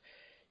 But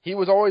he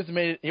always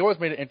made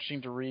it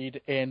interesting to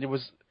read, and it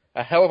was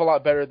a hell of a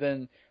lot better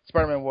than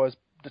Spider-Man was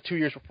the 2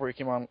 years before he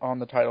came on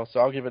the title. So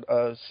I'll give it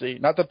a C.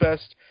 Not the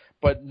best,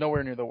 but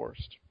nowhere near the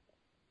worst.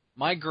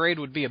 My grade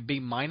would be a B-.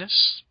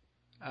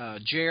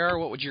 JR,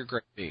 what would your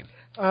grade be?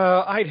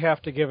 I'd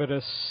have to give it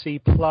a C+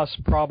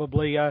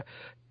 probably.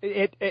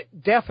 It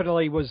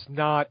definitely was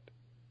not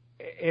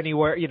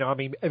anywhere, I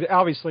mean, it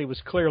obviously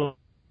was clearly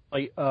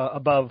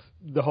above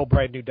the whole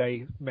Brand New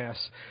Day mess.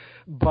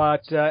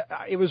 But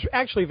it was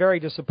actually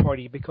very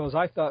disappointing because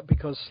I thought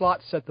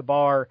Slott set the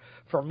bar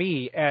for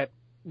me at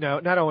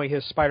not only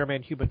his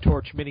Spider-Man Human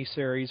Torch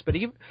miniseries,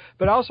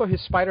 but also his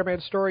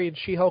Spider-Man story in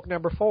She-Hulk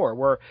 #4,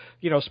 where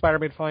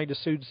Spider-Man finally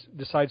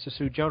decides to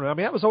sue Jonah. I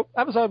mean, that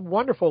was a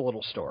wonderful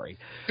little story.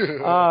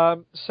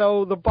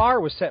 So the bar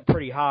was set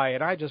pretty high,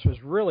 and I just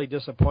was really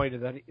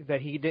disappointed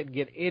that he didn't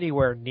get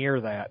anywhere near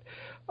that.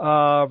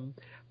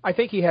 I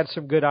think he had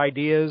some good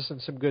ideas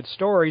and some good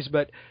stories,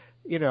 but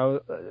his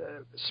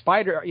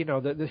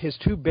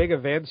 2 big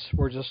events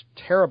were just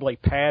terribly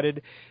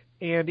padded.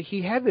 And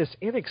he had this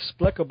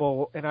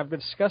inexplicable, and I've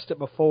discussed it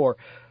before,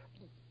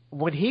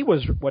 when he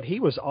was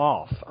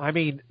off. I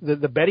mean,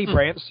 the Betty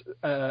Brant's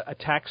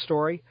attack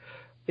story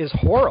is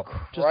horrible,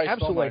 just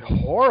absolutely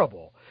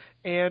horrible.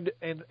 And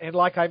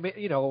like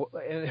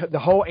the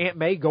whole Aunt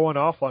May going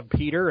off on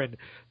Peter, and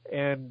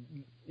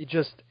it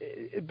just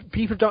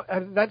people don't.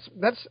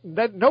 That's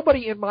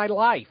nobody in my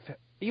life,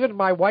 even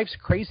my wife's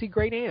crazy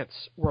great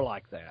aunts, were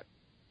like that.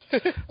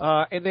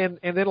 And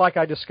then, like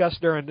I discussed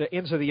during the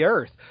Ends of the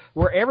Earth,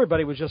 where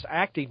everybody was just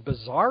acting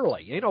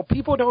bizarrely.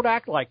 People don't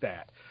act like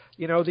that.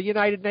 The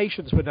United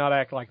Nations would not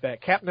act like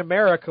that. Captain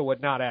America would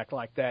not act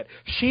like that.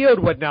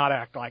 S.H.I.E.L.D. would not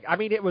act like. I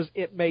mean,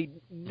 it made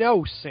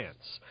no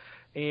sense.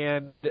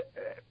 And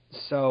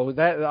so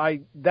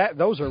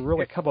those are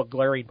really a couple of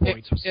glaring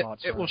points with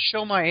Slott's. It will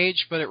show my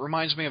age, but it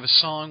reminds me of a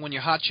song, "When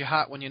you're hot,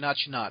 when you're not,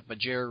 you're not," by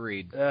Jerry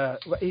Reed.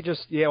 He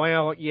just,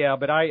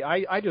 but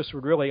I just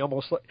would really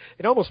almost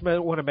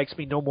makes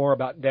me know more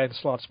about Dan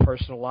Slott's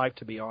personal life,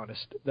 to be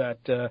honest,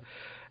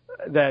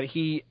 that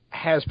he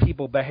has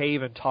people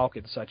behave and talk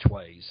in such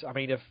ways. I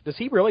mean, does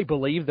he really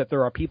believe that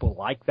there are people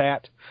like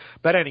that?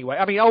 But anyway,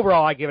 I mean,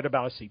 overall, I give it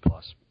about a C+.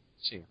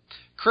 See,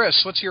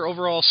 Chris, what's your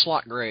overall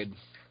Slott grade?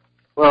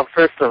 Well,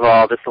 first of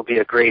all, this will be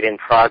a grade in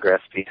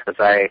progress because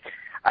I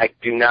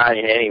do not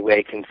in any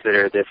way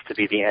consider this to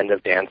be the end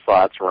of Dan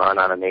Slott's run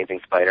on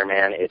Amazing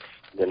Spider-Man. It's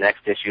the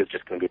next issue is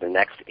just going to be the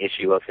next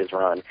issue of his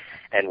run,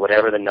 and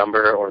whatever the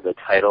number or the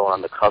title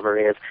on the cover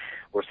is,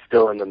 we're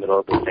still in the middle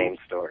of the same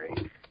story.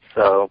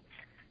 So,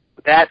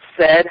 with that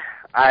said,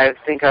 I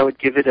think I would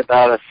give it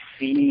about a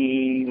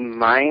C-.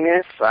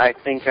 I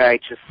think I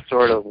just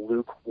sort of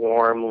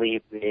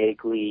lukewarmly,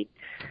 vaguely,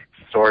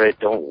 sort of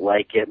don't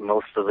like it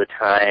most of the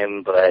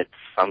time, but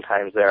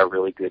sometimes there are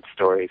really good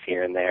stories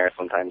here and there.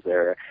 Sometimes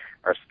there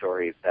are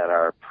stories that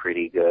are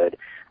pretty good.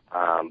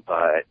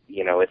 But,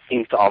 it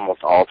seems to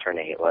almost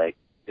alternate, like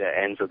the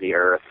ends of the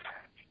earth.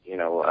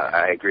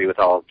 I agree with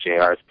all of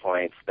JR's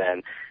points.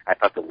 Then I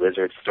thought the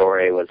Lizard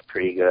story was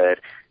pretty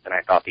good. And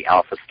I thought the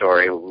Alpha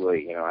story,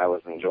 I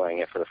was enjoying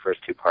it for the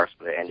first two parts,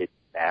 but it ended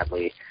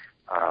badly.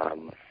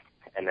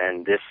 And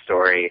then this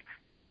story,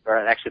 or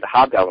actually the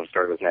Hobgoblin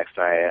story was next,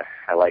 and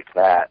I liked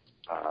that.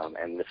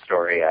 And this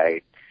story,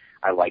 I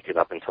liked it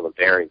up until the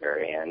very,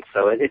 very end.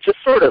 So it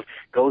just sort of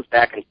goes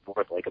back and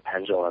forth like a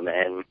pendulum,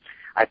 and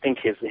I think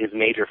his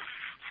major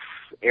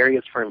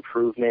areas for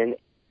improvement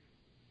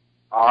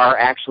are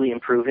actually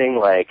improving.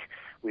 Like,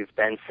 we've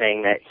been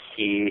saying that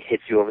he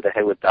hits you over the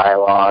head with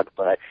dialogue,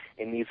 but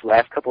in these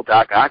last couple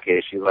Doc Ock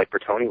issues, like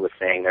Bertoni was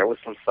saying, there was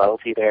some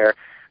subtlety there.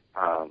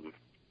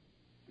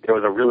 There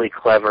was a really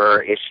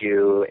clever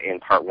issue in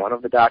part one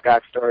of the Doc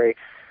Ock story.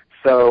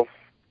 So,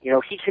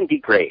 he can be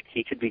great.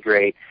 He could be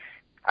great.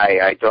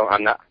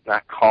 I'm not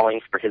calling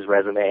for his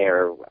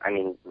resignation,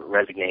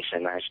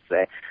 I should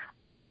say,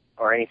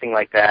 or anything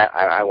like that.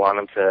 I want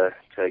him to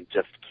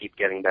just keep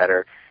getting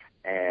better,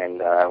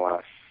 and I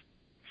want to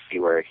see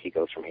where he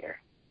goes from here.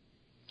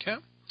 Okay.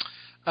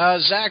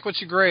 Zach,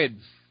 what's your grade?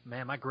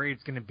 Man, my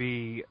grade's going to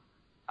be,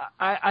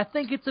 I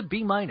think it's a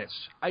B-.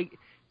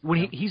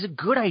 He's a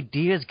good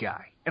ideas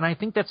guy, and I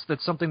think that's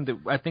something that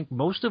I think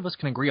most of us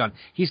can agree on.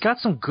 He's got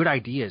some good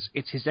ideas.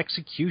 It's his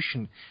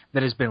execution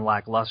that has been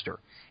lackluster,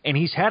 and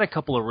he's had a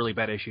couple of really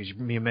bad issues.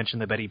 You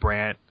mentioned that Betty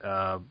Brant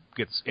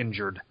gets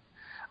injured,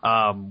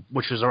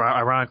 which was,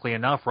 ironically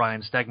enough,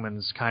 Ryan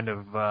Stegman's kind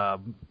of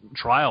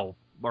trial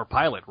or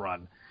pilot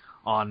run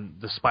on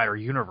the Spider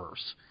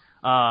Universe.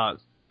 Because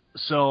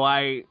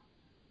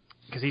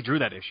he drew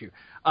that issue.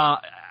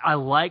 I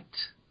liked,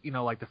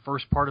 like the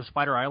first part of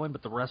Spider Island,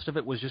 but the rest of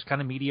it was just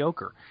kind of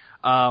mediocre.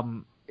 I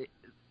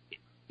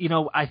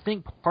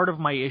think part of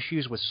my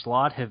issues with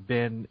Slott have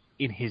been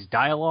in his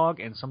dialogue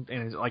and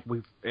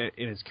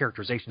in his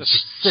characterization.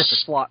 The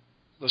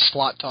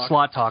slot talk.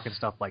 Slot talk and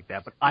stuff like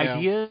that. But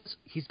ideas,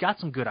 he's got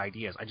some good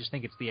ideas. I just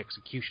think it's the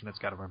execution that's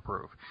got to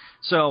improve.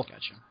 So,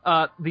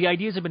 gotcha. The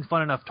ideas have been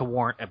fun enough to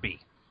warrant a B.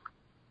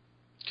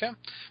 Okay.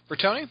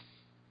 Bertoni?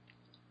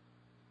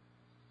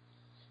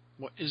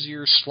 What is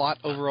your Slott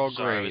overall grade?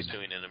 Sorry, I was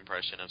doing an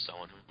impression of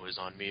someone who was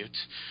on mute.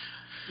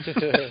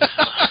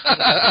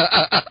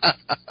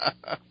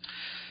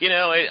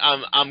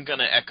 I'm going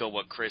to echo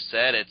what Chris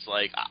said. It's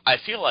like, I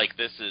feel like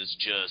this is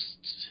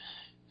just...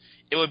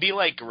 It would be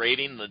like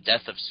grading the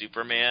Death of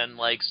Superman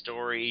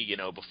story,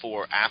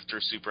 after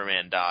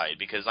Superman died,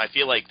 because I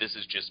feel like this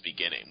is just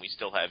beginning. We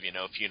still have,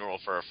 Funeral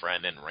for a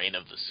Friend and Reign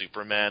of the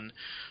Supermen.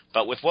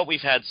 But with what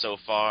we've had so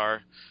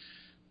far,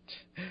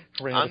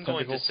 I'm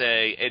going to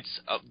say it's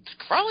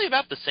probably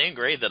about the same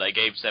grade that I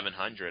gave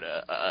 700,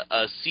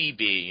 a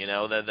CB.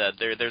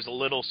 That there's a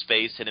little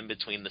space hidden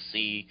between the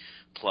C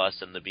plus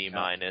and the B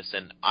minus,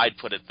 and I'd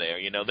put it there.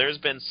 There's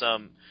been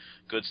some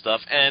good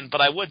stuff, but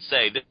I would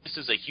say this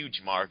is a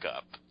huge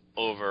markup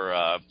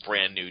over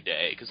Brand New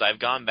Day, because I've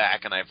gone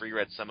back and I've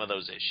reread some of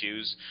those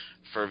issues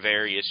for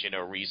various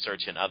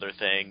research and other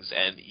things,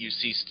 and you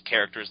see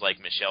characters like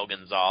Michelle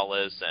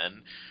Gonzalez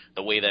and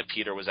the way that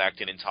Peter was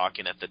acting and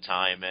talking at the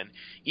time, and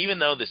even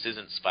though this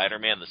isn't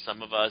Spider-Man to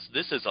some of us,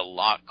 this is a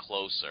lot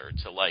closer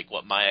to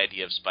what my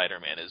idea of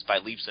Spider-Man is by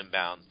leaps and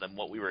bounds than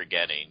what we were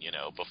getting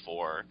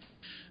before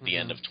the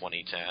end of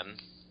 2010.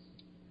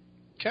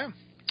 Okay.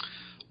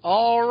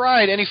 All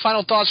right. Any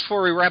final thoughts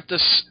before we wrap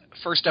this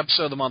first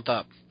episode of the month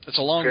up? It's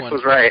a long one.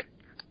 Chris was right.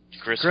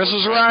 Chris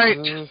was right.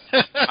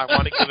 I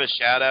want to give a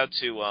shout out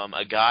to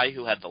a guy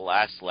who had the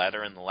last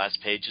letter in the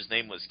last page. His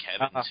name was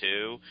Kevin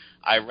too.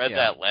 I read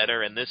that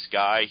letter, and this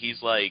guy,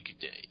 he's like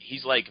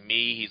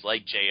me. He's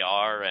like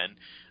JR, and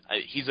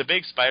he's a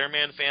big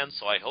Spider-Man fan.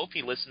 So I hope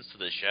he listens to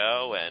the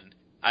show. And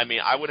I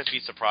wouldn't be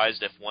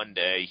surprised if one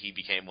day he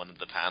became one of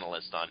the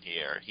panelists on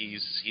here.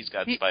 He's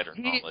got Spider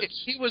knowledge.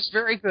 He was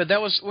very good.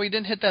 We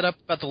didn't hit that up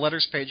about the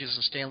letters pages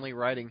and Stan Lee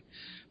writing,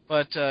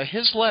 but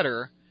his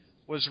letter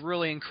was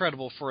really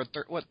incredible for a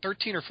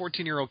 13 or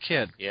 14-year-old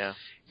kid. Yeah.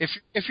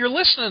 If you're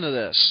listening to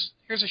this,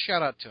 here's a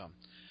shout out to him.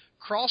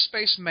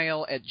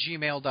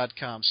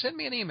 crawlspacemail@gmail.com. Send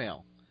me an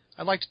email.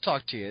 I'd like to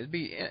talk to you. It'd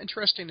be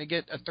interesting to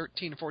get a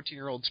 13 or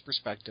 14-year-old's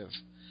perspective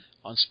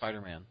on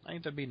Spider-Man. I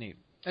think that'd be neat.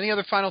 Any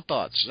other final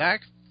thoughts,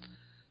 Zach?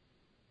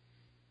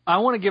 I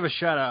want to give a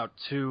shout out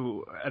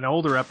to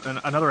another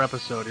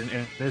episode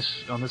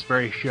on this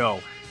very show.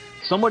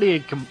 Somebody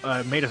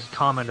had made a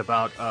comment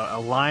about a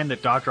line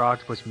that Dr.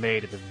 Octopus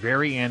made at the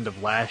very end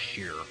of last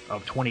year,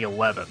 of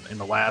 2011, in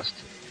the last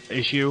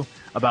issue,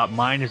 about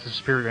mind is the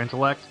superior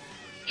intellect.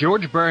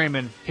 George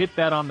Berryman hit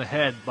that on the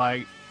head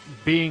by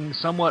being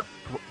somewhat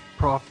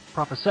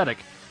prophetic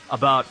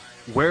about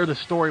where the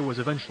story was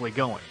eventually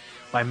going,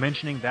 by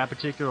mentioning that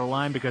particular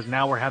line, because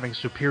now we're having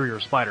Superior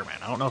Spider-Man.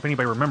 I don't know if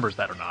anybody remembers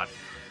that or not,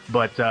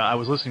 But I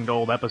was listening to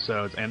old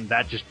episodes, and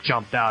that just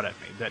jumped out at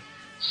me, that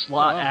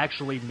Slott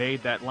actually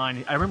made that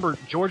line. I remember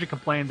Georgia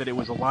complained that it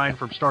was a line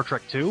from Star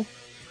Trek II,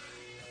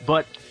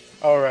 but...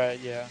 All right,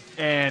 yeah.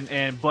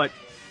 But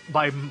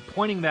by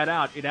pointing that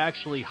out, it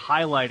actually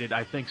highlighted,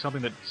 I think,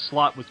 something that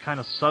Slott was kind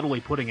of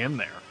subtly putting in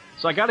there.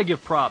 So I got to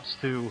give props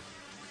to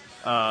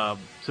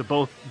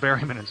both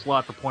Berryman and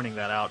Slott for pointing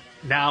that out.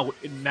 Now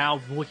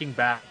looking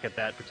back at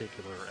that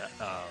particular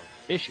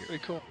issue, Very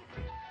cool.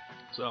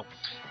 So.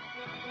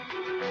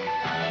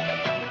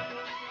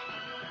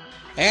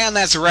 And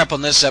that's a wrap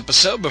on this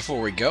episode.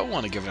 Before we go, I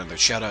want to give another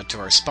shout out to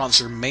our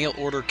sponsor,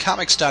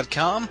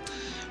 MailOrderComics.com.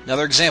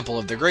 Another example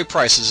of their great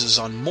prices is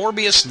on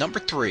Morbius number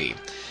 3.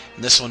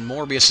 In this one,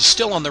 Morbius is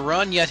still on the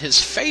run, yet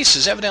his face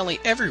is evidently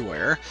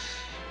everywhere.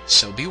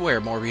 So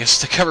beware,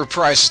 Morbius. The cover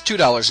price is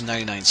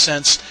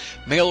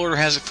 $2.99. Mail order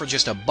has it for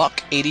just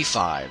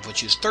 $1.85,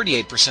 which is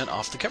 38%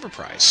 off the cover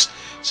price.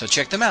 So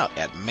check them out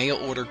at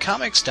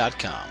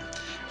mailordercomics.com.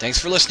 Thanks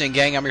for listening,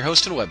 gang. I'm your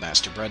host and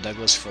webmaster, Brad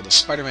Douglas, for the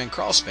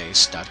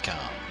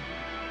SpidermanCrawlspace.com.